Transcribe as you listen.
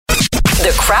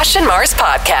The Crash and Mars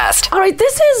Podcast. All right,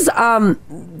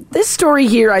 this story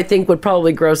here, I think, would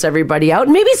probably gross everybody out.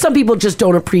 Maybe some people just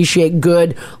don't appreciate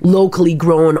good, locally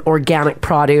grown organic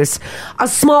produce. A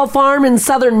small farm in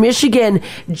southern Michigan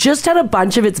just had a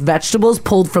bunch of its vegetables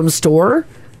pulled from store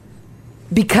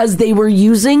because they were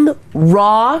using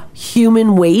raw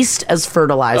human waste as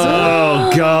fertilizer.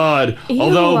 Oh, God. Ew.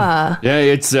 Although, yeah,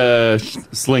 it's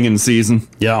slinging season.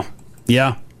 Yeah.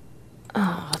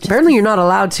 Apparently, you're not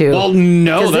allowed to. Well,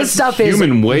 no, 'Cause that's this stuff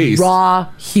human is waste. Raw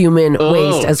human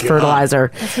waste as God.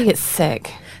 fertilizer. I think it's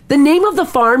sick. The name of the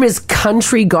farm is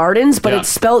Country Gardens, but it's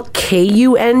spelled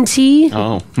Kunt.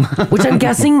 Oh. Which I'm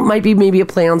guessing might be maybe a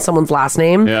play on someone's last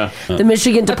name. Yeah. The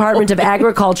Michigan Department of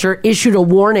Agriculture issued a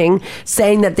warning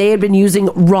saying that they had been using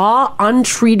raw,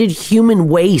 untreated human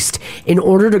waste in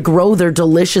order to grow their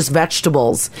delicious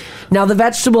vegetables. Now, the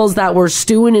vegetables that were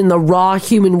stewing in the raw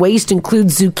human waste include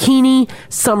zucchini,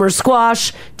 summer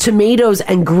squash, tomatoes,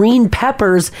 and green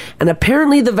peppers, and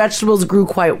apparently the vegetables grew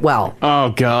quite well.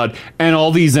 Oh, God. And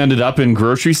all these ended up in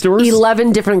grocery stores?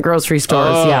 11 different grocery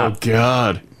stores, yeah. Oh,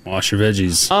 God. Wash your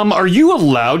veggies. Are you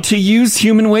allowed to use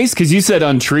human waste? Because you said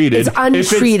untreated. It's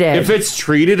untreated. If it's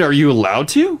treated, are you allowed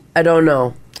to? I don't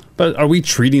know. But are we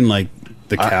treating like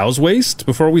the cow's waste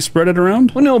before we spread it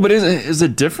around? Well, no, but is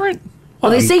it different?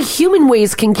 Well, they say human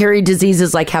waste can carry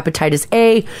diseases like hepatitis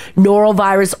A,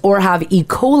 norovirus, or have E.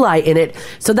 coli in it.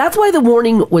 So that's why the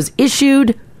warning was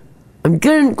issued. I'm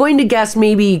going to guess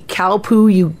maybe cow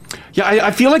poo. Yeah, I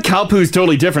feel like cow poo is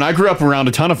totally different. I grew up around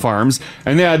a ton of farms,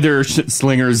 and they had their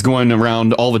slingers going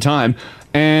around all the time.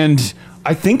 And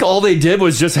I think all they did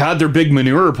was just had their big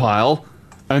manure pile,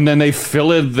 and then they fill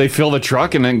the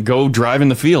truck, and then go drive in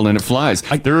the field, and it flies.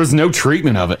 There was no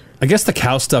treatment of it. I guess the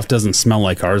cow stuff doesn't smell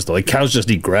like ours, though. Like, cows just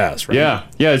eat grass, right? Yeah,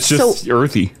 it's just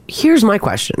earthy. Here's my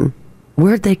question.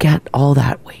 Where'd they get all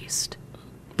that waste?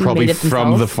 Probably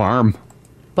from the farm.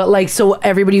 But so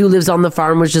everybody who lives on the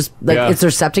farm was just it's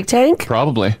their septic tank?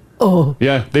 Probably. Oh.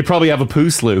 Yeah, they probably have a poo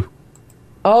slough.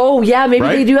 Oh, yeah, maybe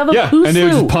Right? they do have a poo and they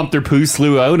would slough. just pump their poo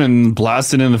slough out and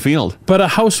blast it in the field. But a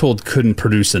household couldn't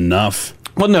produce enough.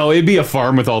 Well, no, it'd be a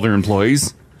farm with all their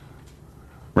employees.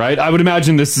 Right? I would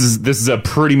imagine this is a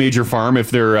pretty major farm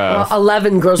if they're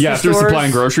 11 grocery if stores. they're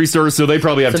supplying grocery stores, so they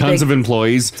probably have It's a tons big- of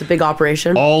employees. It's a big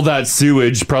operation. All that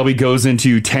sewage probably goes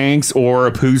into tanks or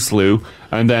a poo slough,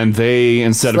 and then they,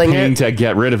 instead Sling of paying it. to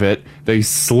get rid of it, they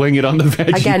sling it on the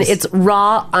veggies. Again, it's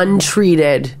raw,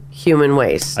 untreated human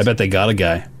waste. I bet they got a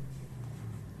guy.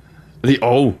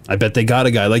 I bet they got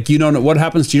a guy. Like, you don't know what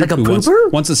happens to your Like a poo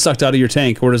pooper? once it's sucked out of your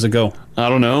tank. Where does it go? I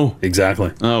don't know.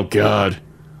 Exactly. Oh, God.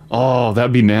 Oh,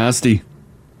 that'd be nasty.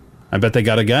 I bet they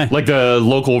got a guy. Like the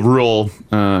local rural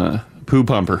poo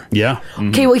pumper. Yeah.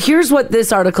 Okay, well, here's what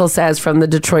this article says from the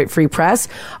Detroit Free Press.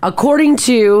 According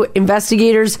to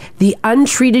investigators, the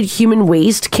untreated human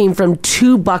waste came from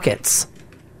 2 buckets,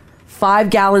 5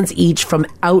 gallons each, from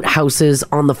outhouses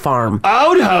on the farm.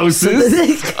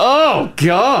 Outhouses? Oh,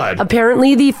 God.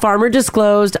 Apparently, the farmer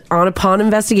disclosed upon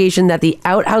investigation that the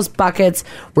outhouse buckets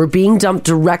were being dumped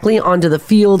directly onto the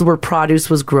field where produce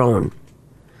was grown.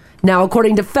 Now,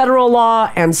 according to federal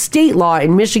law and state law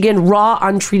in Michigan, raw,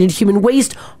 untreated human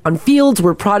waste on fields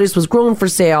where produce was grown for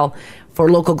sale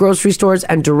for local grocery stores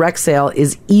and direct sale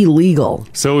is illegal.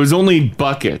 So it was only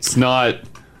buckets, not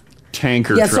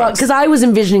tanker Yeah, so trucks. because I was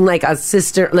envisioning like a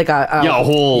sister, like a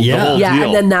whole deal.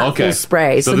 and then that full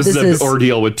spray. So this is an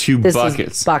ordeal with 2 this is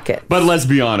buckets. bucket. But let's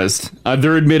be honest,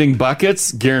 they're admitting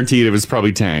buckets. Guaranteed, it was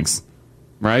probably tanks,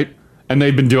 right? And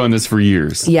they've been doing this for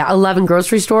years. Yeah, 11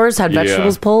 grocery stores had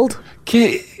vegetables pulled.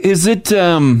 Okay, is it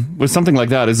with something like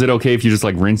that? Is it okay if you just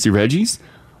like rinse your veggies,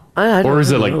 I don't or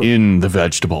is it like know. in the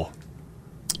vegetable?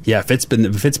 Yeah, if it's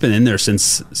been in there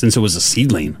since it was a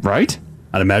seedling, right?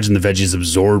 I'd imagine the veggies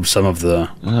absorb some of the.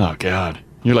 Oh, God,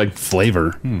 you're like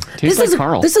flavor. Tastes like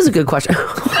Carl. This is a good question.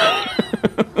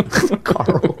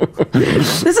 Carl.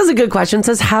 This is a good question. It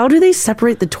says, how do they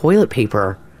separate the toilet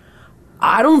paper?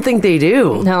 I don't think they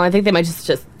do. No, I think they might just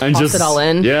toss it all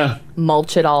in. Yeah.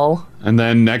 Mulch it all. And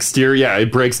then next year,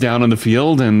 it breaks down in the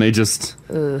field, and they just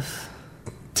Ugh.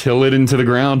 till it into the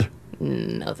ground.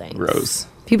 No thanks. Gross.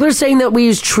 People are saying that we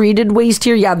use treated waste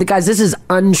here. Yeah, guys, this is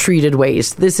untreated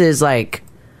waste. This is like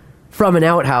from an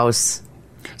outhouse.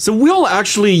 So we'll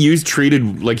actually use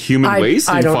treated like human waste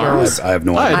in don't farms? know. I have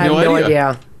no I idea. had no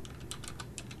idea.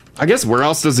 I guess where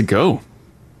else does it go?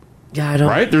 Yeah, I don't.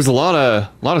 Right? There's a lot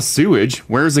of sewage.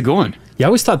 Where is it going? Yeah, I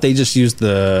always thought they just used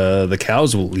the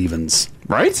cows' leavings.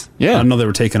 Right? Yeah. I don't know they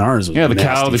were taking ours. Yeah, the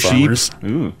cow, Nasty the farmers.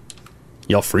 sheep. Ooh.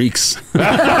 Y'all freaks. But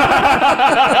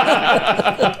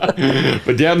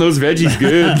damn, those veggies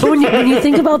good. But when you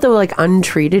think about the like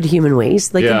untreated human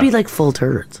waste, like Yeah. it'd be like full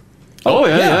turds. Oh,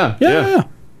 yeah.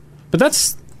 But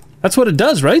that's what it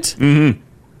does, right? Mm-hmm.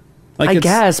 Like I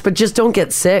guess, but just don't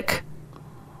get sick.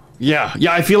 Yeah.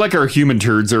 I feel like our human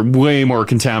turds are way more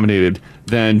contaminated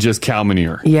than just cow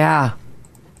manure. Yeah.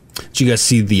 Did you guys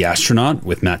see The Astronaut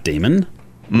with Matt Damon?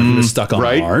 When he was stuck on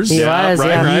Right. Mars. He was,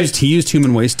 yeah. He used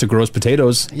human waste to grow his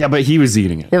potatoes. Yeah, but he was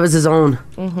eating it. It was his own.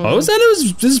 Oh, was that? It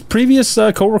was his previous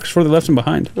co-workers before they left him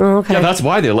behind. Oh, okay. Yeah, that's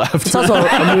why they left. It's also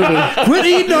a movie. Quit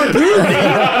eating our food!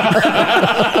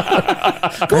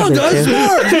 Come on, guys,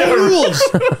 more rules.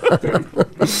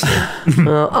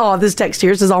 Oh, this text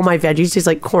here says all my veggies taste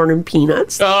like corn and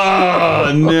peanuts.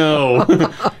 Oh, no.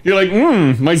 You're like,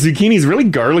 my zucchini's really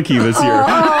garlicky this year.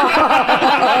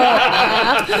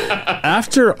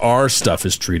 After our stuff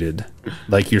is treated,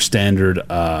 like your standard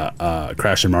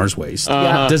Crash and Mars waste,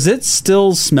 does it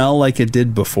still smell like it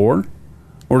did before?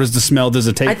 Or does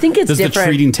it take? I think it's does different. the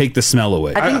treating take the smell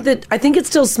away? I think it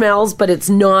still smells, but it's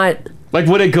not. Like,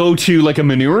 would it go to like a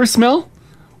manure smell?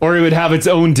 Or it would have its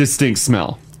own distinct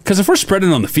smell? Because if we're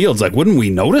spreading on the fields, like, wouldn't we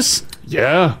notice?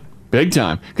 Yeah, big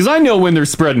time. Because I know when they're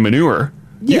spreading manure,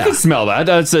 you Yeah. can smell that.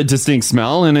 That's a distinct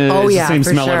smell, and it's the same for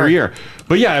smell sure. every year.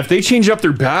 But yeah, if they change up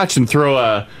their batch and throw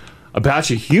a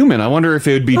batch of human, I wonder if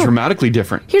it would be dramatically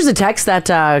different. Here's a text that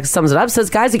sums it up. It says,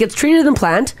 guys, it gets treated in the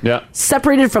plant,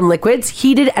 separated from liquids,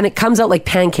 heated, and it comes out like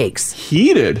pancakes.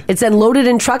 Heated? It's then loaded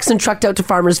in trucks and trucked out to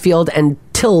farmer's field and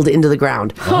tilled into the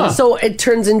ground. So it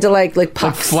turns into like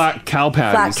pucks. Like flat cow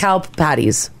patties. Flat cow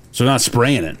patties. So they're not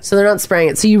spraying it. So they're not spraying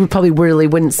it. So you probably really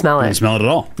wouldn't smell it. Don't smell it at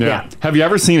all. Yeah. Have you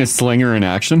ever seen a slinger in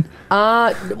action?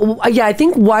 Yeah, I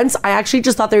think once I actually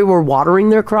just thought they were watering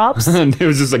their crops. And it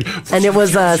was just like... And it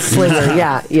was a slinger.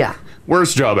 Yeah.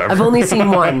 Worst job ever. I've only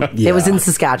seen one. It was in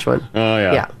Saskatchewan. Oh,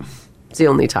 yeah. Yeah. It's the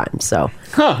only time, so.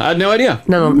 Huh, I had no idea.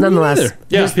 Nonetheless.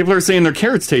 Yeah, people are saying their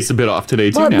carrots taste a bit off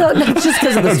today, too, Well, now. no, just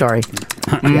because of the story.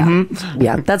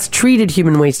 Yeah, that's treated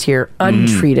human waste here.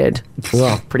 Untreated.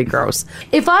 Ugh, pretty gross.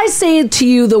 If I say to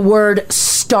you the word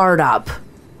startup,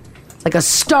 like a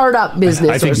startup business.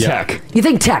 I think tech. You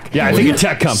think tech? Yeah, I think a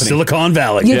tech company. Silicon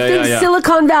Valley. You think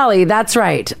Silicon Valley, that's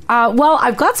right. Well,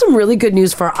 I've got some really good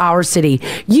news for our city.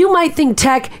 You might think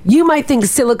tech, you might think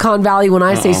Silicon Valley when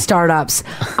I say startups.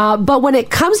 But when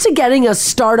it comes to getting a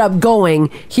startup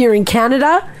going here in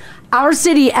Canada, our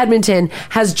city, Edmonton,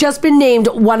 has just been named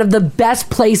one of the best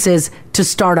places to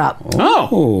start up.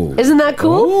 Oh. Isn't that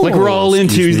cool? Like we're all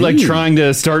into like trying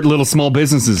to start little small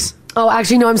businesses. Oh,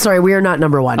 actually, no, I'm sorry. We are not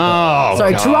number one. Oh,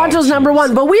 sorry. God. Toronto's number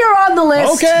one, but we are on the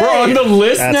list. Okay. We're on the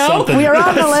list That's now? something. We are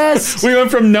on the list. We went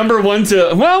from number one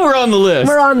to, well, we're on the list.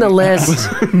 We're on the list.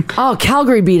 Oh,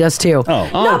 Calgary beat us too.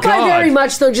 Not by God. very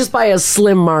much, though, just by a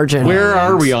slim margin. Where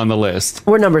are we on the list?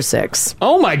 We're number 6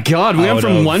 Oh, my God. We went Out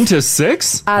from of- 1 to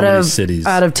 6? out many of cities?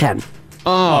 out of 10.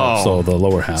 Oh. So the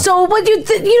lower half. So what you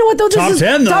you know what though? This Top is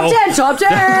 10, though. Top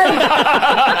 10.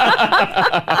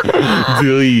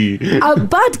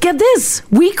 But get this,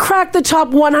 we cracked the top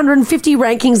 150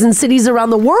 rankings in cities around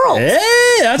the world. Hey,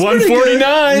 that's pretty good.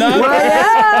 149. Not Yeah.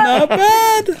 bad. Not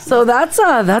bad. So that's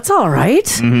all right.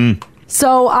 Mm-hmm.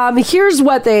 So here's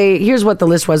what the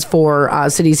list was for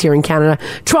cities here in Canada: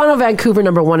 Toronto, Vancouver,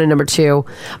 number 1 and number 2;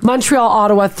 Montreal,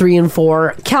 Ottawa, 3 and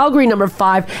 4; Calgary, number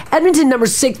 5; Edmonton, number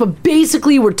 6. But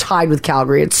basically, we're tied with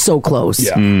Calgary. It's so close.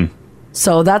 Yeah.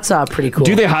 So that's pretty cool.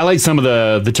 Do they highlight some of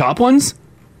the top ones?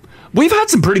 We've had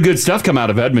some pretty good stuff come out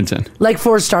of Edmonton. Like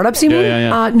for startups, you mean?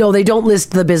 Yeah. No, they don't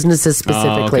list the businesses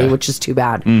specifically, okay. which is too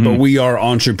bad. But we are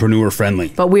entrepreneur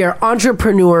friendly. But we are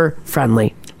entrepreneur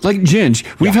friendly. Like Ginge,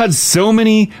 we've had so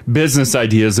many business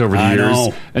ideas over the I years,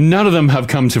 know. and none of them have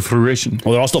come to fruition.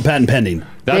 Well, they're all still patent pending.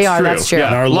 That's They are, true. that's true. Yeah,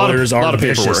 And our a lot lawyers of are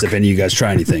vicious paperwork. if any of you guys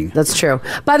try anything. That's true.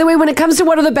 By the way, when it comes to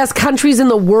what are the best countries in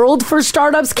the world for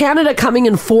startups, Canada coming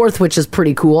in 4th, which is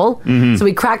pretty cool. Mm-hmm. So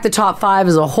we cracked the top 5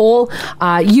 as a whole.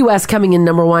 US coming in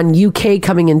number 1, UK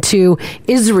coming in 2,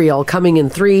 Israel coming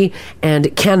in 3,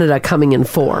 and Canada coming in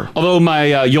 4. Although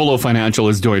my YOLO Financial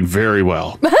is doing very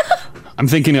well. I'm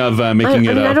thinking of making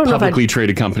I it mean, I a don't know if publicly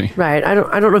traded company. Right. I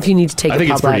don't know if you need to take I it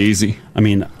think public. it's pretty easy. I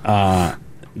mean,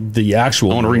 the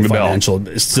actual I wanna ring the bell. financial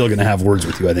is still going to have words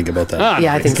with you, I think, about that.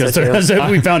 Yeah, I think so Because too.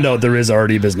 as we found out, there is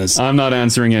already a business I'm not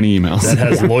answering any emails. that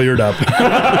has lawyered up.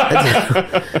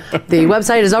 The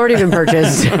website has already been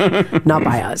purchased, not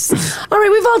by us. All right,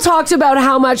 we've all talked about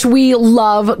how much we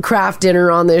love craft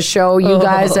dinner on this show. You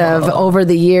guys have, over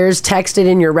the years, texted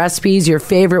in your recipes, your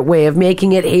favorite way of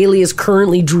making it. Haley is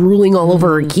currently drooling all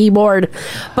over her keyboard.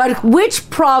 But which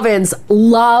province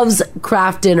loves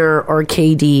craft dinner or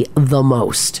KD the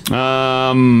most?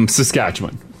 coast?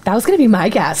 Saskatchewan. That was going to be my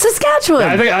guess. Saskatchewan.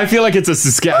 I feel like it's a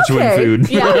Saskatchewan food.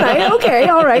 Yeah.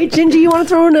 All right. Gingy, you want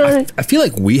to throw in a... I feel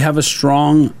like we have a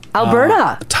strong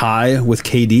Alberta tie with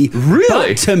KD.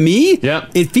 Really? But to me, yeah,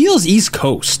 it feels East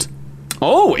Coast.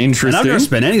 Oh, interesting. And I've never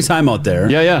spent any time out there.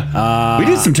 Yeah. We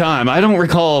did some time. I don't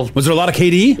recall. Was there a lot of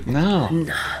KD? No.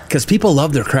 Because people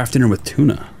love their craft dinner with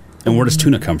tuna. And where does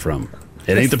tuna come from?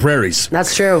 It ain't the prairies.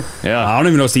 That's true. Yeah. I don't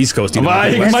even know it's the East Coast. It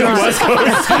might be West Coast.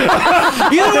 Either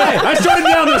way, I started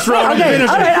down this road. Okay, all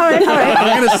right.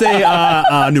 I'm going to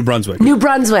say New Brunswick. New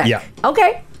Brunswick. Yeah.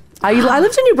 Okay. I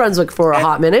lived in New Brunswick for a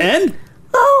hot minute. And?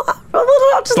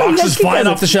 I'll just let you guys Boxes keep flying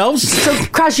guessing. off the shelves? So,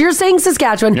 Crash, you're saying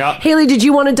Saskatchewan. Yeah. Haley, did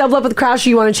you want to double up with Crash or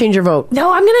you want to change your vote?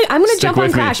 No, I'm gonna Stick jump on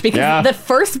with me. Crash because Yeah. the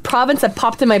first province that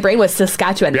popped in my brain was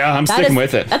Saskatchewan. Yeah, I'm sticking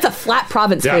with it. That's a flat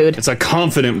province Yeah, food. it's a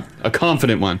confident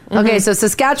one. Okay, so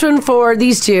Saskatchewan for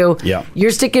these two. Yeah.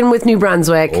 You're sticking with New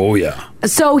Brunswick. Oh, yeah.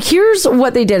 So here's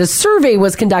what they did. A survey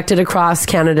was conducted across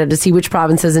Canada to see which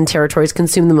provinces and territories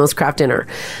consume the most craft dinner.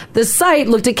 The site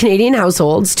looked at Canadian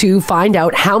households to find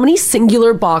out how many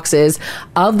singular boxes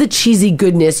of the cheesy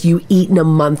goodness you eat in a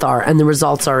month are, and the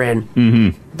results are in.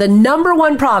 Mm-hmm. The number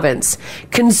one province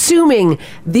consuming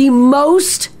the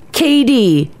most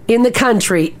KD in the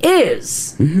country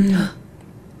is...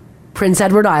 Prince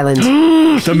Edward Island.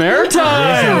 The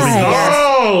Maritimes.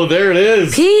 Oh, there it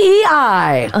is.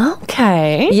 PEI.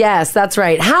 Okay. Yes, that's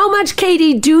right. How much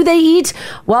KD do they eat?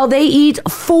 Well, they eat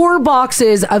 4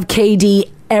 boxes of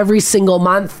KD every single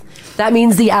month. That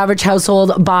means the average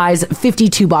household buys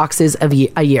 52 boxes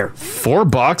a year. 4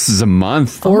 boxes a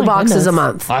month. 4 boxes a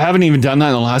month. I haven't even done that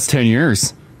in the last 10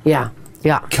 years. Yeah.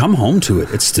 Come home to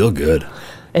it. It's still good.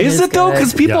 Is it though?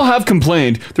 Because people have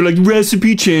complained. They're like,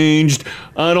 recipe changed.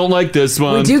 I don't like this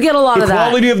one. We do get a lot of that. The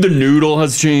quality of the noodle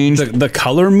has changed. The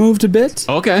color moved a bit.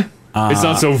 Okay. It's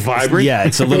not so vibrant. Yeah,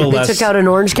 it's a little They less. took out an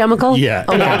orange chemical? Yeah.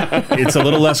 Okay. It's a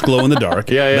little less glow in the dark.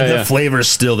 But the flavor's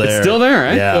still there. It's still there,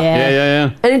 right?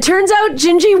 Yeah. And it turns out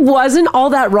Gingy wasn't all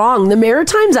that wrong. The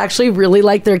Maritimes actually really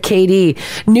like their KD.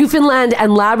 Newfoundland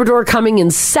and Labrador coming in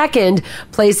second,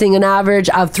 placing an average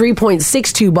of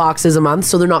 3.62 boxes a month,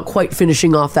 so they're not quite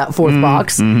finishing off that 4th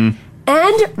box. And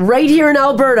right here in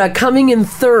Alberta, coming in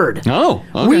third. Oh,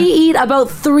 okay. We eat about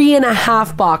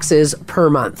 3.5 boxes per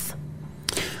month.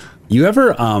 You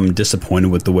ever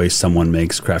disappointed with the way someone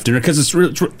makes craft dinner? Because it's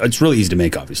really easy to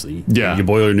make, obviously. Yeah. You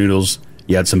boil your noodles,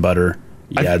 you add some butter,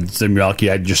 you add some milk, you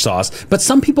add your sauce. But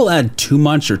some people add too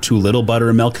much or too little butter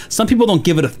and milk. Some people don't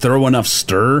give it a thorough enough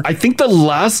stir. I think the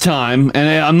last time,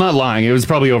 and I'm not lying, it was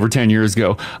probably over 10 years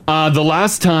ago. The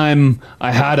last time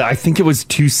I had it, I think it was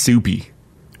too soupy.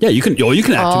 Yeah, you can add too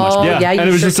much. Yeah, you and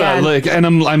it was sure just can. and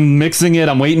I'm mixing it.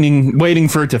 I'm waiting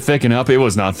for it to thicken up. It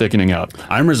was not thickening up.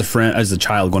 I remember as a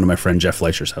child going to my friend Jeff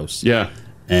Fleischer's house. Yeah,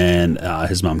 and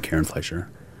his mom Karen Fleischer,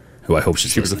 who I hope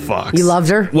she was a fox. You loved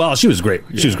her? Well, she was great.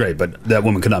 She was great, but that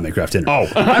woman could not make craft dinner. Oh,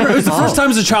 I remember it was the first time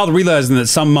as a child realizing that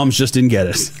some moms just didn't get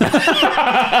it.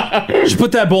 She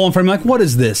put that bowl in front of me like, what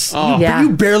is this?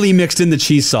 You barely mixed in the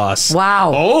cheese sauce.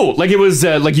 Wow. Oh, like it was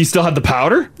like you still had the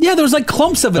powder? Yeah, there was like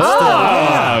clumps of it still.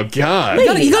 Oh, God.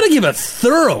 You gotta give a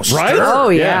thorough stir. Right? Oh,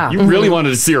 yeah. You really wanted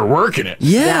to see her working it.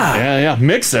 Yeah.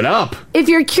 Mix it up. If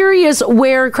you're curious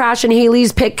where Crash and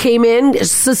Haley's pick came in,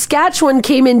 Saskatchewan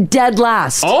came in dead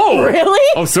last. Oh.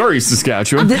 Really? Oh, sorry,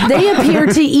 Saskatchewan. They appear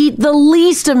to eat the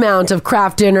least amount of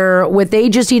craft dinner, they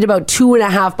just eat about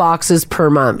 2.5 boxes per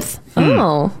month.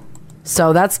 Oh.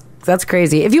 So that's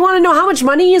crazy. If you want to know how much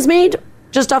money is made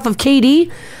just off of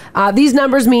KD, these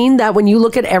numbers mean that when you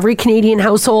look at every Canadian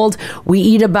household, we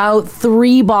eat about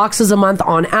 3 boxes a month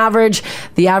on average.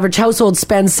 The average household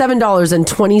spends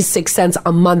 $7.26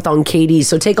 a month on KD.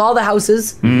 So take all the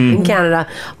houses in Canada,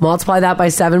 multiply that by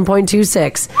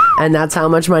 7.26, and that's how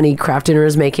much money Craft Dinner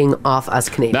is making off us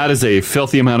Canadians. That is a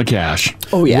filthy amount of cash.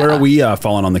 Oh, yeah. Where are we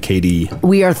falling on the KD?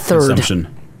 We are third.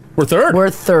 Consumption? We're third? We're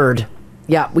third.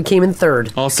 Yeah, we came in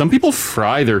third. Oh, some people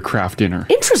fry their craft dinner.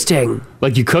 Interesting.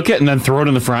 Like you cook it and then throw it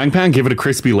in the frying pan, give it a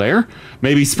crispy layer.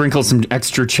 Maybe sprinkle some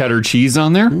extra cheddar cheese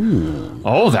on there.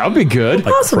 Oh, that would be good.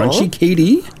 Like crunchy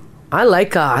KD? I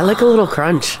like a little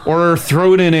crunch. Or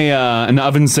throw it in an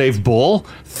oven-safe bowl.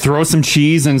 Throw some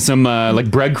cheese and some like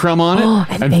breadcrumb on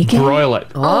it, and broil it.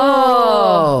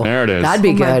 Oh, there it is. That'd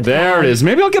be good. There it is.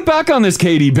 Maybe I'll get back on this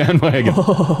KD bandwagon.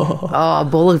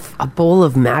 A bowl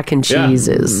of mac and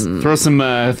cheeses. Throw some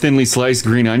thinly sliced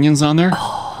green onions on there.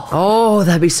 Oh,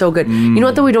 that'd be so good. You know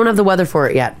what? Though we don't have the weather for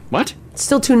it yet. What? It's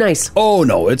still too nice. Oh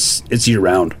no, it's year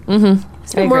round.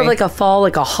 It's more of like a fall,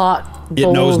 like a hot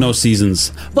It knows no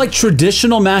seasons. Like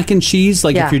traditional mac and cheese,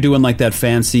 like Yeah. if you're doing like that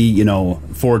fancy,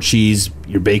 4 cheese,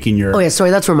 you're baking your... Oh, yeah, sorry,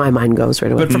 that's where my mind goes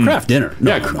right away. But for craft dinner.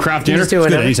 No, craft dinner. Just do It's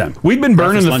good whatever. anytime. We've been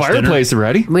burning Breakfast, the lunch, fireplace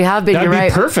already. We have been, That'd you're be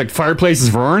right. perfect. Fireplace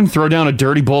is roaring. Throw down a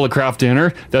dirty bowl of craft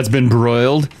dinner that's been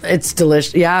broiled. It's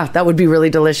delicious. Yeah, that would be really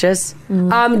delicious.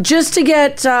 Just to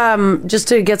get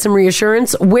some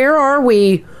reassurance, where are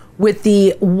we with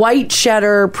the white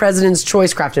cheddar President's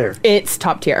Choice craft dinner? It's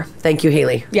top tier. Thank you,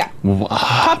 Haley. Yeah.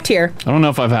 Top tier. I don't know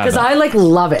if I've had Because that. I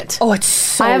love it. Oh, it's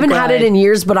so I haven't had it good. in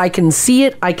years, but I can see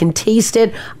it. I can taste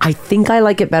it. I think I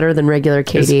like it better than regular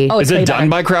KD. Is it done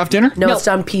by Craft Dinner? No, it's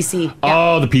done PC.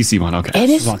 Oh, the PC one. Okay. It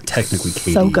is Not technically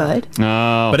KD. so good.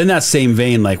 Oh. But in that same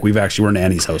vein, like we're in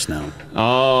Annie's house now.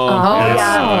 Oh.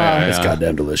 yeah. It's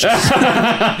goddamn delicious.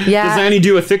 Yeah. Does Annie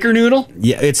do a thicker noodle?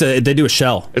 Yeah, they do a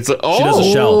shell. She She does a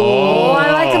shell. Oh,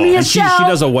 I like me a And she shell.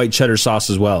 does a white cheddar sauce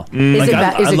as well. Is it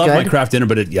I is it love my good? craft dinner,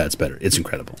 but it's better. It's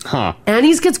incredible. Huh.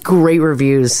 Annie's gets great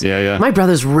reviews. Yeah. My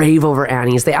brothers rave over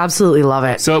Annie's. They absolutely love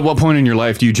it. So at what point in your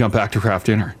life do you jump back to Craft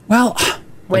Dinner? Well,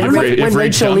 When, If Ray- if when Ray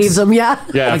Rachel jumps. leaves them, yeah.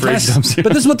 Yeah, I if Ray guess. jumps in.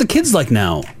 But this is what the kids like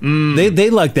now. They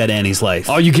like that Annie's life.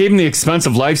 Oh, you gave them the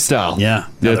expensive lifestyle. Yeah.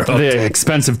 The, Now they're hooked. the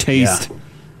expensive taste. Yeah.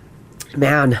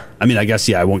 Man. I mean, I guess,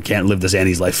 can't live this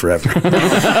Annie's life forever.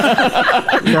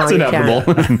 No, It's you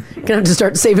inevitable. can't. Gonna have to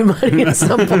start saving money at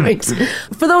some point.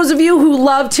 For those of you who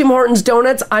love Tim Hortons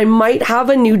donuts, I might have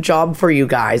a new job for you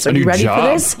guys. Are A you new ready job? for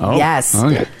this? Oh, Yes.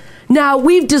 okay. Now,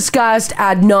 we've discussed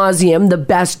ad nauseum the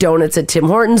best donuts at Tim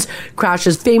Hortons. Crash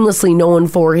is famously known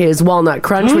for his walnut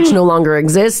crunch, which no longer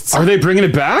exists. Are they bringing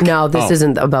it back? No, this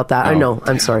isn't about that. I Oh. know.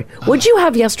 I'm sorry. What'd you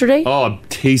have yesterday? Oh, a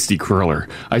tasty cruller.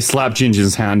 I slapped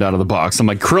Ginger's hand out of the box. I'm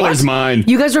like, cruller's mine.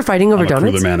 You guys were fighting over I'm a cruller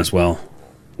donuts? man as well.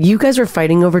 You guys are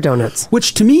fighting over donuts.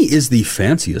 Which to me is the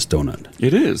fanciest donut.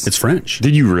 It is. It's French.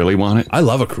 Did you really want it? I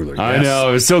love a cruller. I yes. know.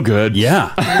 It was so good.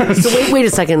 Yeah. So wait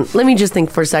a second. Let me just think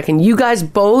for a second. You guys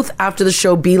both, after the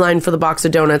show, beeline for the box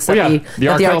of donuts Oh, that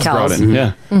yeah. the Arkells brought Arkells. it.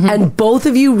 Yeah. And both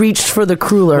of you reached for the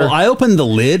cruller. Well, I opened the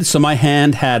lid, so my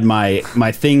hand had my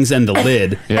things and the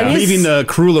lid, Yeah. And his- leaving the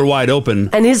cruller wide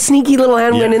open. and his sneaky little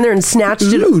hand went in there and snatched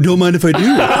it. Ooh, don't mind if I do. He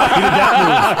did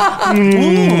that move.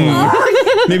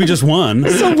 Ooh. Maybe just one.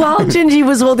 So while Gingy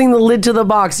was holding the lid to the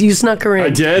box, you snuck her in. I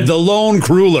did. The lone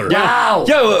cruller. Wow.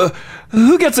 Yo,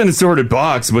 who gets an assorted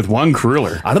box with one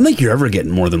cruller? I don't think you're ever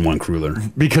getting more than one cruller.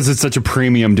 Because it's such a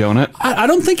premium donut. I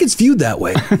don't think it's viewed that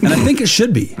way, and I think it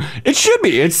should be. It should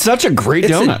be. It's such a great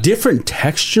It's donut. a different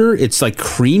texture. It's like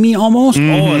creamy almost. Oh,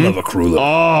 I love a cruller.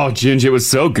 Oh, Ginger, it was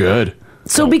so good.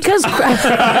 So because...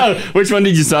 Which one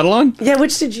did you settle on? yeah,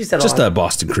 which did you settle Just on? a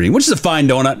Boston cream, which is a fine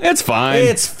donut. It's fine.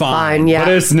 It's fine. Fine, yeah.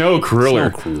 But it's no cruller.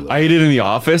 It's no cruller. I ate it in the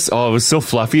office. Oh, it was so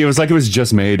fluffy. It was like it was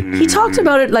just made. He talked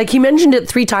about it, like he mentioned it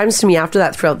 3 times to me after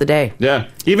that throughout the day. Yeah.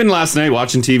 Even last night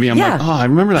watching TV, I'm Yeah. like, oh, I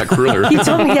remember that cruller. He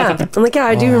told me, yeah. I'm like, yeah,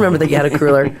 I do remember that you had a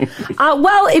cruller.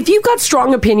 Well, if you've got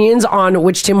strong opinions on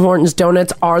which Tim Hortons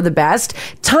donuts are the best,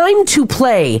 Time to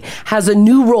Play has a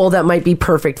new role that might be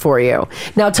perfect for you.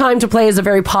 Now, Time to Play is a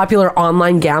very popular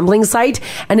online gambling site,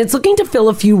 and it's looking to fill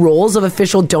a few roles of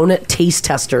official donut taste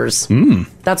testers.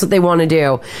 That's what they want to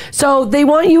do. So they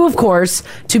want you, of course,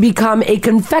 to become a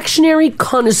confectionery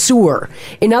connoisseur.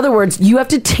 In other words, you have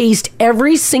to taste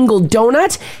every single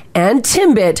donut and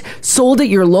Timbit sold at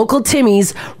your local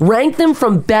Timmy's, rank them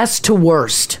from best to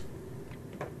worst.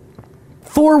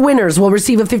 4 winners will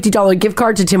receive a $50 gift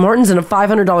card to Tim Hortons and a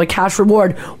 $500 cash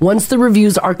reward once the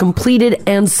reviews are completed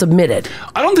and submitted.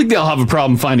 I don't think they'll have a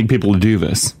problem finding people to do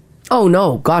this. Oh,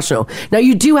 no. Gosh, no. Now,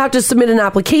 you do have to submit an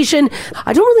application.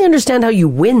 I don't really understand how you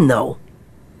win, though.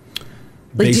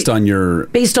 Like, Based on your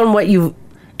Based on what you...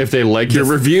 If they like your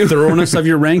review. thoroughness of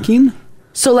your ranking.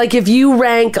 So, like, if you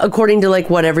rank according to, like,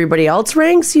 what everybody else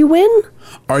ranks, you win?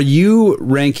 Are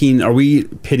we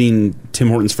pitting Tim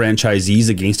Hortons franchisees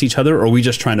against each other, or are we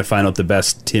just trying to find out the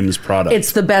best Tim's product?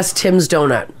 It's the best Tim's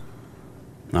donut.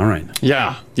 All right.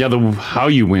 Yeah. Yeah, how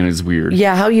you win is weird.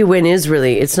 Yeah, how you win is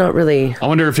really... It's not really... I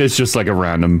wonder if it's just like a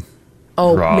random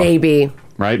Oh, draw, maybe.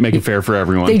 right? Make it fair for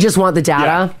everyone. They just want the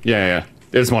yeah. data. Yeah.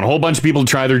 They just want a whole bunch of people to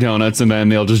try their donuts, and then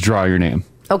they'll just draw your name.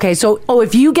 Okay, so,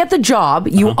 if you get the job,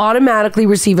 you automatically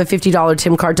receive a $50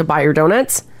 Tim card to buy your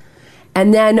donuts.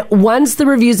 And then once the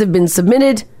reviews have been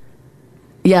submitted,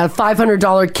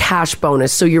 $500 cash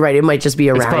bonus. So you're right, it might just be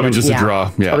a random. probably just a draw,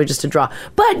 It's yeah. probably just a draw.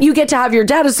 But you get to have your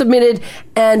data submitted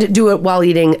and do it while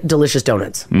eating delicious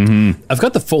donuts. I've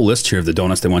got the full list here of the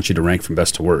donuts they want you to rank from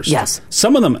best to worst. Yes.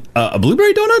 Some of them, a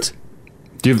blueberry donut?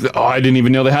 I didn't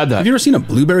even know they had that. Have you ever seen a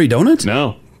blueberry donut?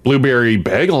 No. Blueberry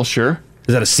bagel, sure.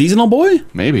 Is that a seasonal boy?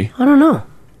 Maybe. I don't know.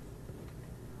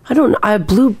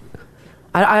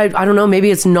 I don't know.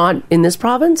 Maybe it's not in this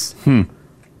province.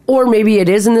 Or maybe it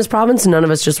is in this province and none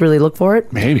of us just really look for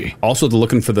it. Maybe. Also, they're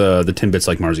looking for the Timbits,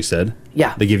 like Marzi said.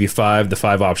 Yeah. They give you the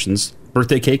five options.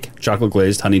 Birthday cake, chocolate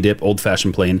glazed, honey dip,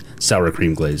 old-fashioned plain, sour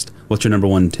cream glazed. What's your number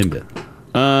one Timbit?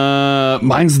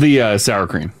 Mine's the sour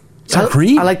cream. Sour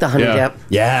cream? I like the honey dip.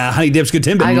 Yeah, honey dip's good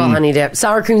Timbit. I go honey dip.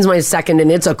 Sour cream's my second,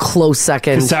 and it's a close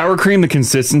second. Sour cream, the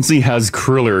consistency has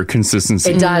cruller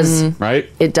consistency. It does. Right?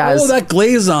 It does. Oh, that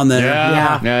glaze on there.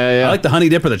 Yeah. I like the honey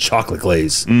dip or the chocolate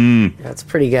glaze. That's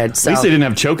pretty good. At least they didn't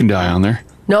have choke and die on there.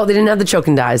 No, they didn't have the choke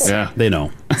and dies. Yeah. They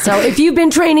know. So if you've been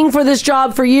training for this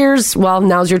job for years, well,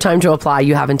 now's your time to apply.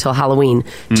 You have until Halloween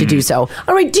to do so.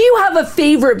 All right, do you have a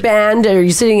favorite band? Are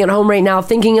you sitting at home right now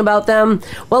thinking about them?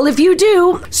 Well, if you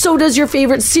do, so does your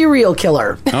favorite serial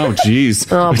killer. Oh, jeez.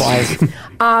 Oh, boy.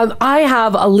 I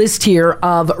have a list here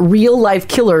of real-life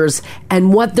killers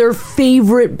and what their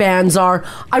favorite bands are.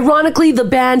 Ironically, the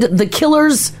band The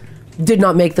Killers did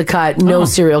not make the cut. No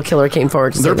serial killer came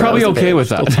forward to say They're that probably was a okay band. with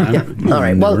that. Yeah. All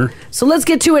right. Well, so let's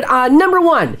get to it. Number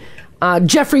one,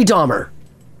 Jeffrey Dahmer.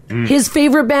 His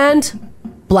favorite band,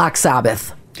 Black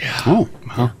Sabbath. Yeah. Oh.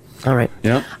 All right.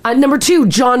 Yeah. Number two,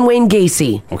 John Wayne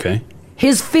Gacy. Okay.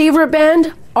 His favorite band,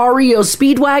 REO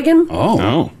Speedwagon.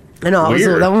 Oh. I know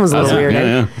Weird. that one was a little weird.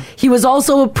 Yeah. He was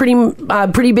also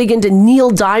pretty big into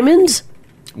Neil Diamond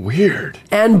Weird.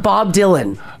 and Bob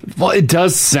Dylan. Well, it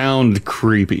does sound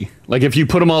creepy. Like if you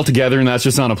put them all together and that's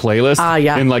just on a playlist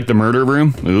yeah. in like the murder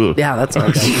room. Ooh. Yeah, that's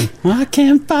not good. I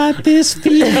can't fight this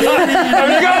feeling.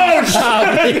 Please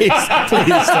stop.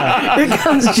 Here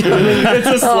comes Jimmy. It's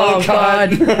a slow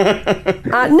cut.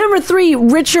 Number three,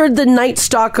 Richard the Night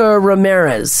Stalker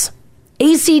Ramirez.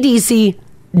 AC/DC,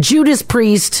 Judas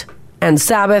Priest, and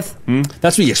Sabbath.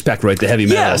 That's what you expect, right? The heavy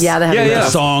metal. Yeah, the heavy metal. The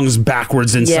songs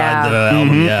backwards inside Yeah. the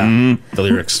album. The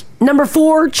lyrics. Number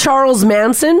four, Charles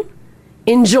Manson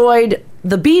enjoyed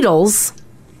the Beatles,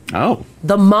 Oh.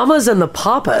 the Mamas and the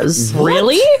Papas,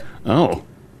 Really? Oh.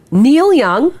 Neil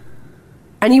Young,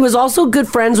 and he was also good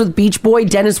friends with Beach Boy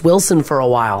Dennis Wilson for a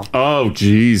while. Oh,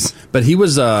 jeez. But he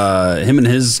was, him and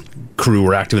his crew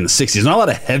were active in the 60s. Not a lot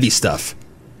of heavy stuff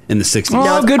in the 60s.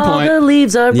 Oh, good All point. the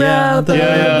leaves are brown, Yeah.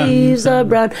 the leaves are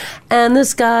brown, and the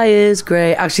sky is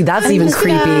gray. Actually, that's even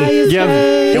creepy. Yeah.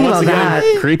 Think Once about again, that.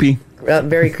 creepy.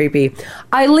 Very creepy.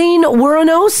 Eileen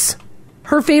Wuornos,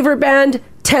 her favorite band,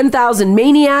 10,000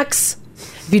 Maniacs.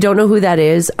 If you don't know who that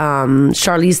is,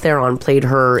 Charlize Theron played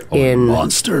her in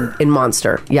Monster. In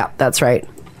Monster. Yeah, that's right.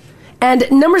 And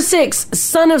number six,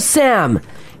 Son of Sam,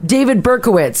 David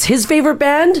Berkowitz. His favorite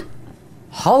band,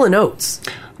 Hall & Oates.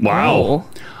 Wow.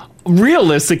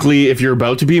 Realistically, if you're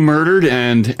about to be murdered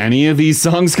and any of these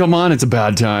songs come on, it's a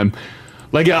bad time.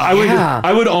 Like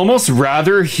I would almost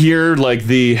rather hear like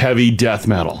the heavy death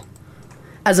metal.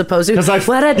 As opposed to... Because I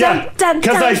feel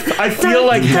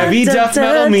like heavy death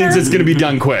metal means it's going to be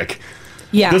done quick.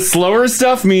 Yeah. The slower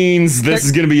stuff means this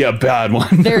is going to be a bad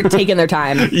one. They're taking their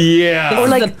time. Yeah. Or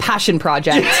like the passion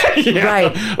project. Yeah.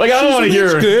 Right. Like I don't want to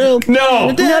hear girl. No.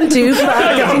 Not too far.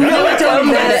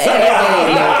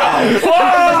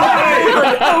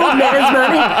 Old man's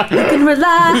money. You can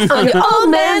rely on your old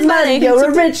man's money.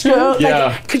 You're a rich girl. Yeah.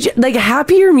 Like, could you, like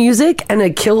happier music and a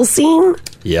kill scene?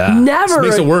 Yeah. Never.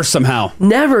 This makes it worse somehow.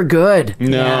 Never good.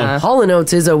 No. Yeah. Hall &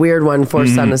 Oates is a weird one for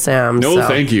Son of Sam. No, so.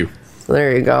 thank you.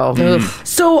 There you go.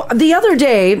 So the other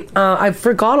day, I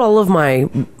forgot all of my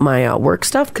work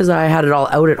stuff because I had it all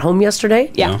out at home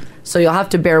yesterday. Yeah. So you'll have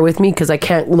to bear with me because I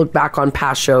can't look back on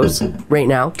past shows right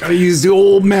now. Gotta use the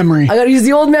old memory. I gotta use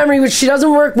the old memory, which she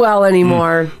doesn't work well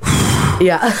anymore.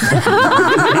 Yeah.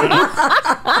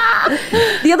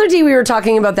 The other day we were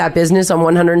talking about that business on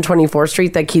 124th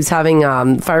Street that keeps having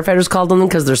firefighters called on them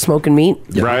because they're smoking meat.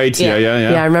 Right. Yeah.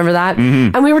 Yeah, I remember that.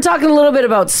 And we were talking a little bit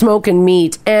about smoke and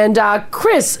meat. And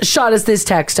Chris shot us this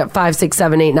text at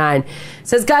 56789.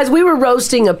 Says, guys, we were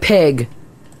roasting a pig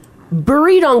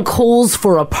buried on coals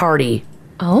for a party.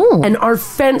 Oh. And our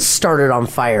fence started on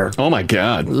fire. Oh my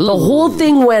God. The whole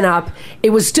thing went up.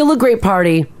 It was still a great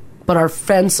party, but our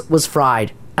fence was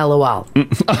fried. LOL.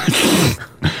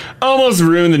 Almost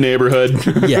ruined the neighborhood.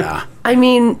 Yeah. I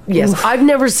mean, yes, I've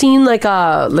never seen like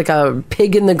a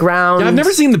pig in the ground. I've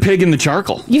never seen the pig in the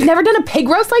charcoal. You've never done a pig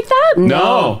roast like that?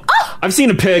 No. I've seen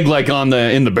a pig like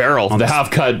in the barrel, the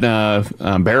half cut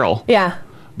barrel. Yeah.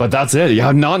 But that's it.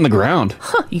 Yeah, not in the ground.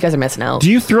 Huh, you guys are missing out.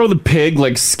 Do you throw the pig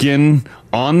like skin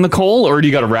on the coal, or do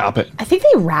you got to wrap it? I think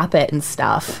they wrap it and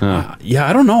stuff. Yeah,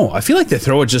 I don't know. I feel like they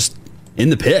throw it just in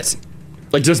the pit.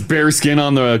 Like just bare skin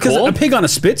on the Because coal? a pig on a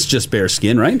spit's just bare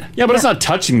skin, right? Yeah, but it's not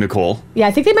touching the coal. Yeah,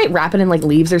 I think they might wrap it in like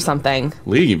leaves or something.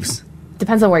 Leaves.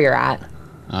 Depends on where you're at.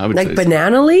 I would Like say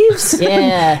banana leaves?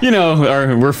 Yeah. So. You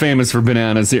know, we're famous for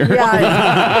bananas here.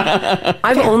 Yeah.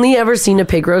 I've only ever seen a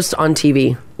pig roast on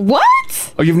TV. What?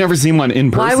 Oh, you've never seen one in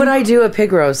person? Why would I do a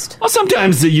pig roast? Well,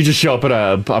 sometimes you just show up at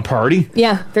a party.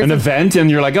 Yeah. An event,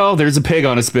 and you're like, oh, there's a pig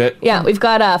on a spit. Yeah, we've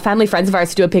got family friends of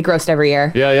ours do a pig roast every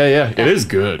year. Yeah. It is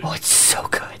good. Oh, it's so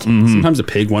good. Sometimes a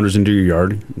pig wanders into your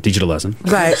yard, teach it a lesson.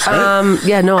 Right.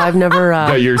 Yeah, no, I've never...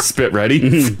 Got your spit ready?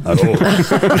 You're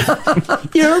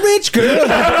a rich girl.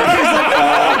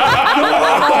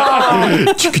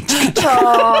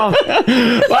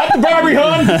 Like the Barbie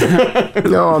hunt.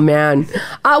 Oh, man.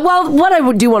 Well, what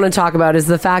I do want to talk about is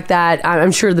the fact that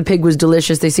I'm sure the pig was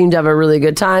delicious. They seemed to have a really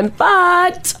good time,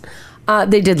 but...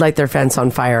 they did light their fence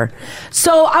on fire.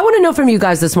 So I want to know from you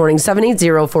guys this morning,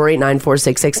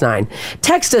 780-489-4669.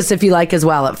 Text us if you like as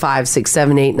well at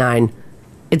 56789.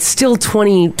 It's still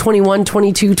 20, 21,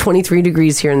 22, 23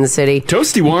 degrees here in the city.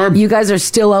 Toasty warm. You guys are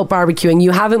still out barbecuing.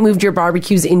 You haven't moved your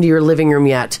barbecues into your living room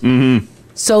yet. Mm-hmm.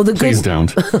 So the Please don't.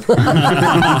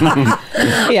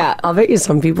 Yeah. I'll bet you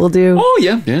some people do. Oh,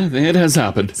 yeah, it has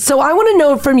happened. So I want to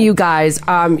know from you guys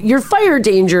your fire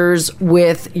dangers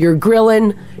with your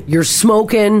grilling, your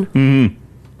smoking,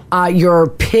 your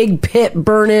pig pit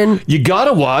burning. You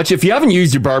gotta watch. If you haven't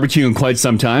used your barbecue in quite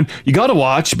some time, you gotta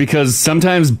watch because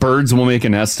sometimes birds will make a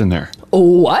nest in there.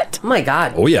 What? Oh, my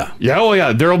God. Oh, yeah.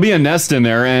 Yeah. There'll be a nest in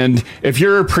there, and if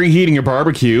you're preheating your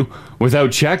barbecue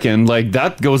without checking, like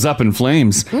that goes up in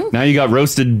flames. Now you got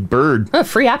roasted bird. Oh,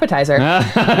 free appetizer.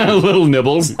 Little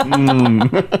nibbles.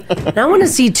 And I want to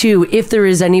see, too, if there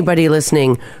is anybody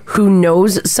listening who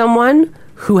knows someone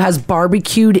who has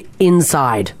barbecued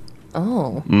inside.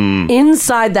 Oh.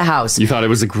 Inside the house. You thought it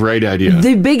was a great idea.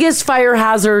 The biggest fire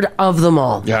hazard of them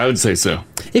all. Yeah, I would say so.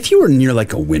 If you were near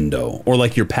like a window or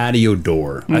like your patio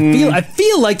door, I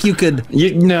feel like you could.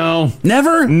 No.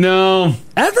 Never? No.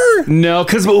 Ever? No,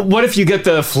 because what if you get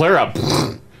the flare up?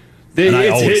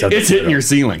 It's hitting your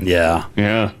ceiling.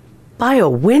 Yeah. By a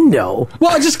window?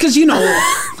 Well, just because,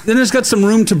 then it's got some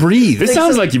room to breathe. This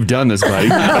sounds like you've done this, buddy.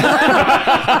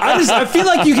 I feel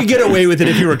like you could get away with it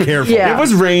if you were careful. Yeah. It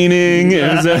was raining.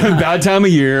 It was a bad time of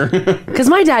year. Because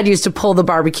my dad used to pull the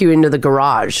barbecue into the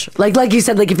garage. Like you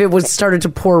said, like if it was started to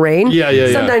pour rain.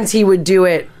 Yeah. Sometimes he would do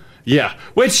it. Yeah,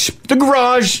 which the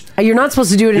garage. You're not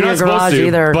supposed to do it in your garage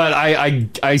either. But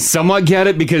I somewhat get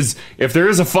it because if there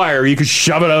is a fire, you could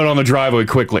shove it out on the driveway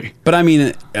quickly. But I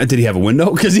mean, did he have a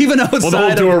window? Because even outside, the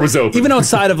whole door was open. Even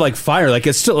outside of like fire, like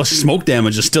it's still smoke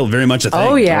damage is still very much a thing.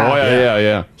 Oh yeah.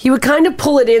 Yeah. He would kind of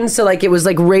pull it in so like it was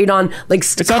like right on like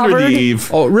It's covered. under the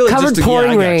eave. Oh, really? Covered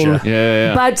pouring rain.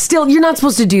 Yeah. But still, you're not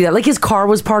supposed to do that. Like his car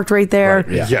was parked right there.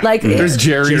 Right, Yeah. Like there's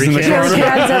Jerry's in the Jerry corner.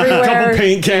 cans everywhere. Couple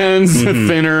paint cans,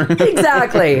 thinner.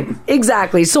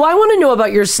 Exactly. So I want to know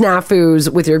about your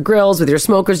snafus with your grills, with your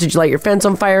smokers. Did you light your fence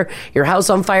on fire, your house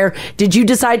on fire? Did you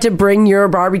decide to bring your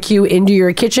barbecue into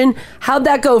your kitchen? How'd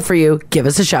that go for you? Give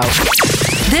us a shout.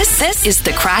 This is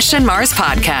the Crash and Mars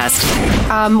podcast.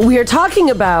 We are talking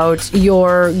about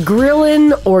your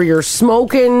grilling or your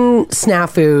smoking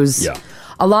snafus. Yeah.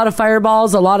 A lot of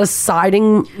fireballs, a lot of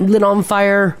siding lit on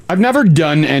fire. I've never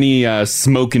done any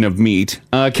smoking of meat.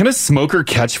 Can a smoker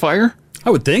catch fire? I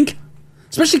would think.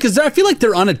 Especially because I feel like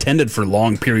they're unattended for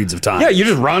long periods of time. Yeah, you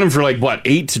just run them for like, what,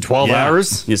 8 to 12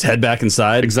 hours? You just head back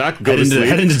inside. Exactly.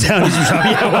 Head into town.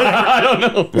 I don't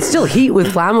know. It's still heat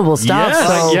with flammable stuff. Yes.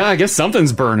 So. Yeah, I guess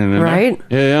something's burning in Right?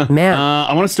 there. Yeah. Man.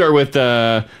 I want to start with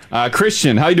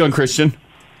Christian. How you doing, Christian?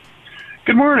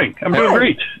 Good morning. I'm doing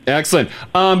great. Excellent.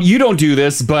 You don't do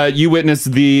this, but you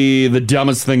witnessed the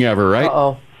dumbest thing ever, right?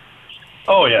 Uh-oh.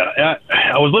 Oh, yeah.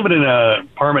 I was living in an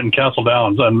apartment in Castle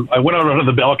Downs, and I went out onto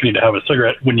the balcony to have a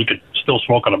cigarette when you could still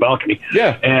smoke on a balcony.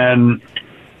 Yeah. And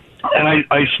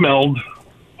I smelled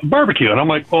barbecue, and I'm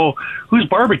like, well, who's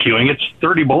barbecuing? It's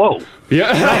 30 below.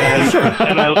 Yeah.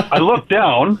 And I looked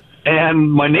down, and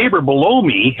my neighbor below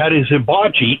me had his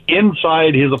hibachi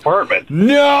inside his apartment.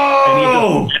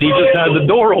 No! And he just had the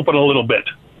door open a little bit.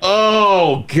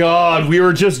 Oh, God. We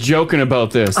were just joking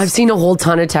about this. I've seen a whole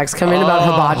ton of texts come in about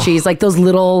hibachis, like those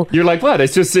little... You're like, what?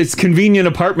 It's convenient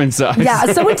apartment size. Yeah,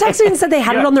 someone texted and said they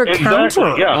had it on their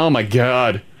counter. Yeah. Oh, my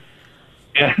God.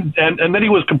 And then he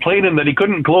was complaining that he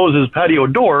couldn't close his patio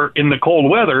door in the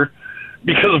cold weather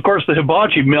because, of course, the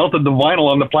hibachi melted the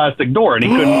vinyl on the plastic door, and he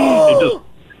couldn't. It just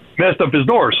messed up his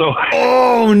door. So.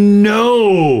 Oh,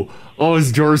 no. Oh,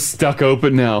 his door's stuck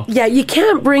open now. Yeah, you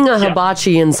can't bring a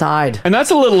hibachi inside. And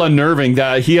that's a little unnerving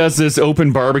that he has this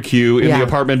open barbecue in the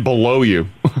apartment below you.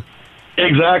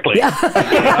 Exactly. Yeah.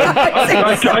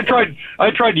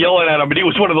 I tried yelling at him, but he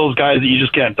was one of those guys that you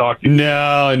just can't talk to.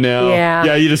 No.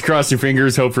 Yeah. You just cross your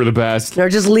fingers, hope for the best. Or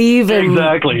just leave and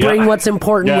bring what's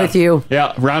important with you.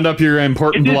 Yeah, round up your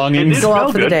important belongings. Go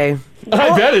out for the day.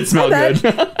 I bet it smelled good.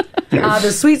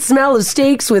 The sweet smell of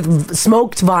steaks with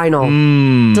smoked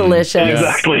vinyl. Delicious.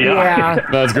 Exactly, yeah.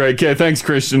 That's great. Okay, thanks,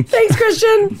 Christian. Thanks,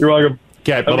 Christian. You're welcome.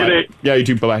 Okay, bye-bye. Yeah, you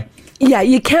too. Bye-bye. Yeah,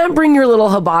 you can't bring your little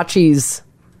hibachis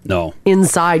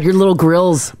inside, your little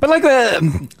grills. But like,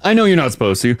 I know you're not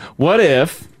supposed to. What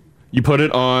if you put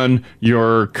it on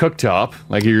your cooktop,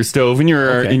 like your stove in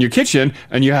your kitchen,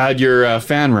 and you had your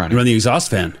fan running? You run the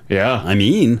exhaust fan. Yeah.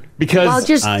 Well,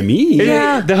 just-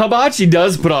 the hibachi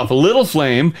does put off a little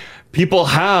flame. People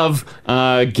have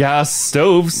gas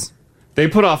stoves. They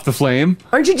put off the flame.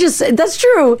 That's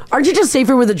true. Aren't you just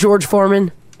safer with a George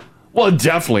Foreman? Well,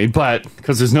 definitely, but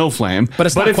because there's no flame. But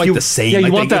it's not quite the same. Yeah, you I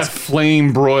want think that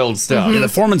flame broiled stuff. Yeah, the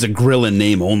Foreman's a grill in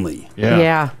name only.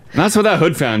 Yeah. And that's what that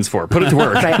hood fan's for. Put it to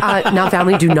work. Right, now,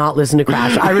 family, do not listen to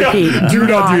Crash. I repeat, do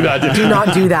not do that. Do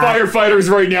not do that. Firefighters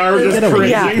right now are just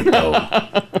crazy.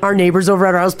 Our neighbors over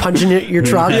at our house punching at your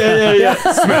truck. Yeah.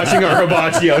 Smashing our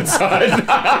hibachi outside.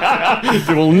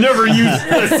 They will never use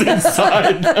this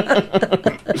inside.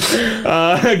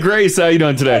 Grace, how you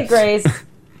doing today? Hey, Grace.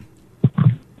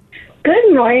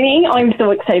 Good morning. I'm so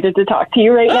excited to talk to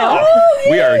you right now.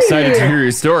 We are excited to hear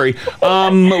your story.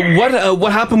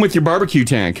 What happened with your barbecue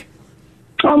tank?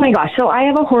 Oh my gosh. So I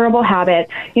have a horrible habit.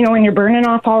 You know, when you're burning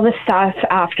off all the stuff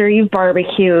after you've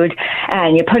barbecued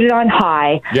and you put it on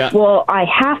high. Yeah. Well, I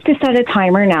have to set a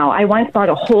timer now. I once bought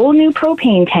a whole new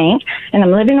propane tank and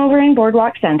I'm living over in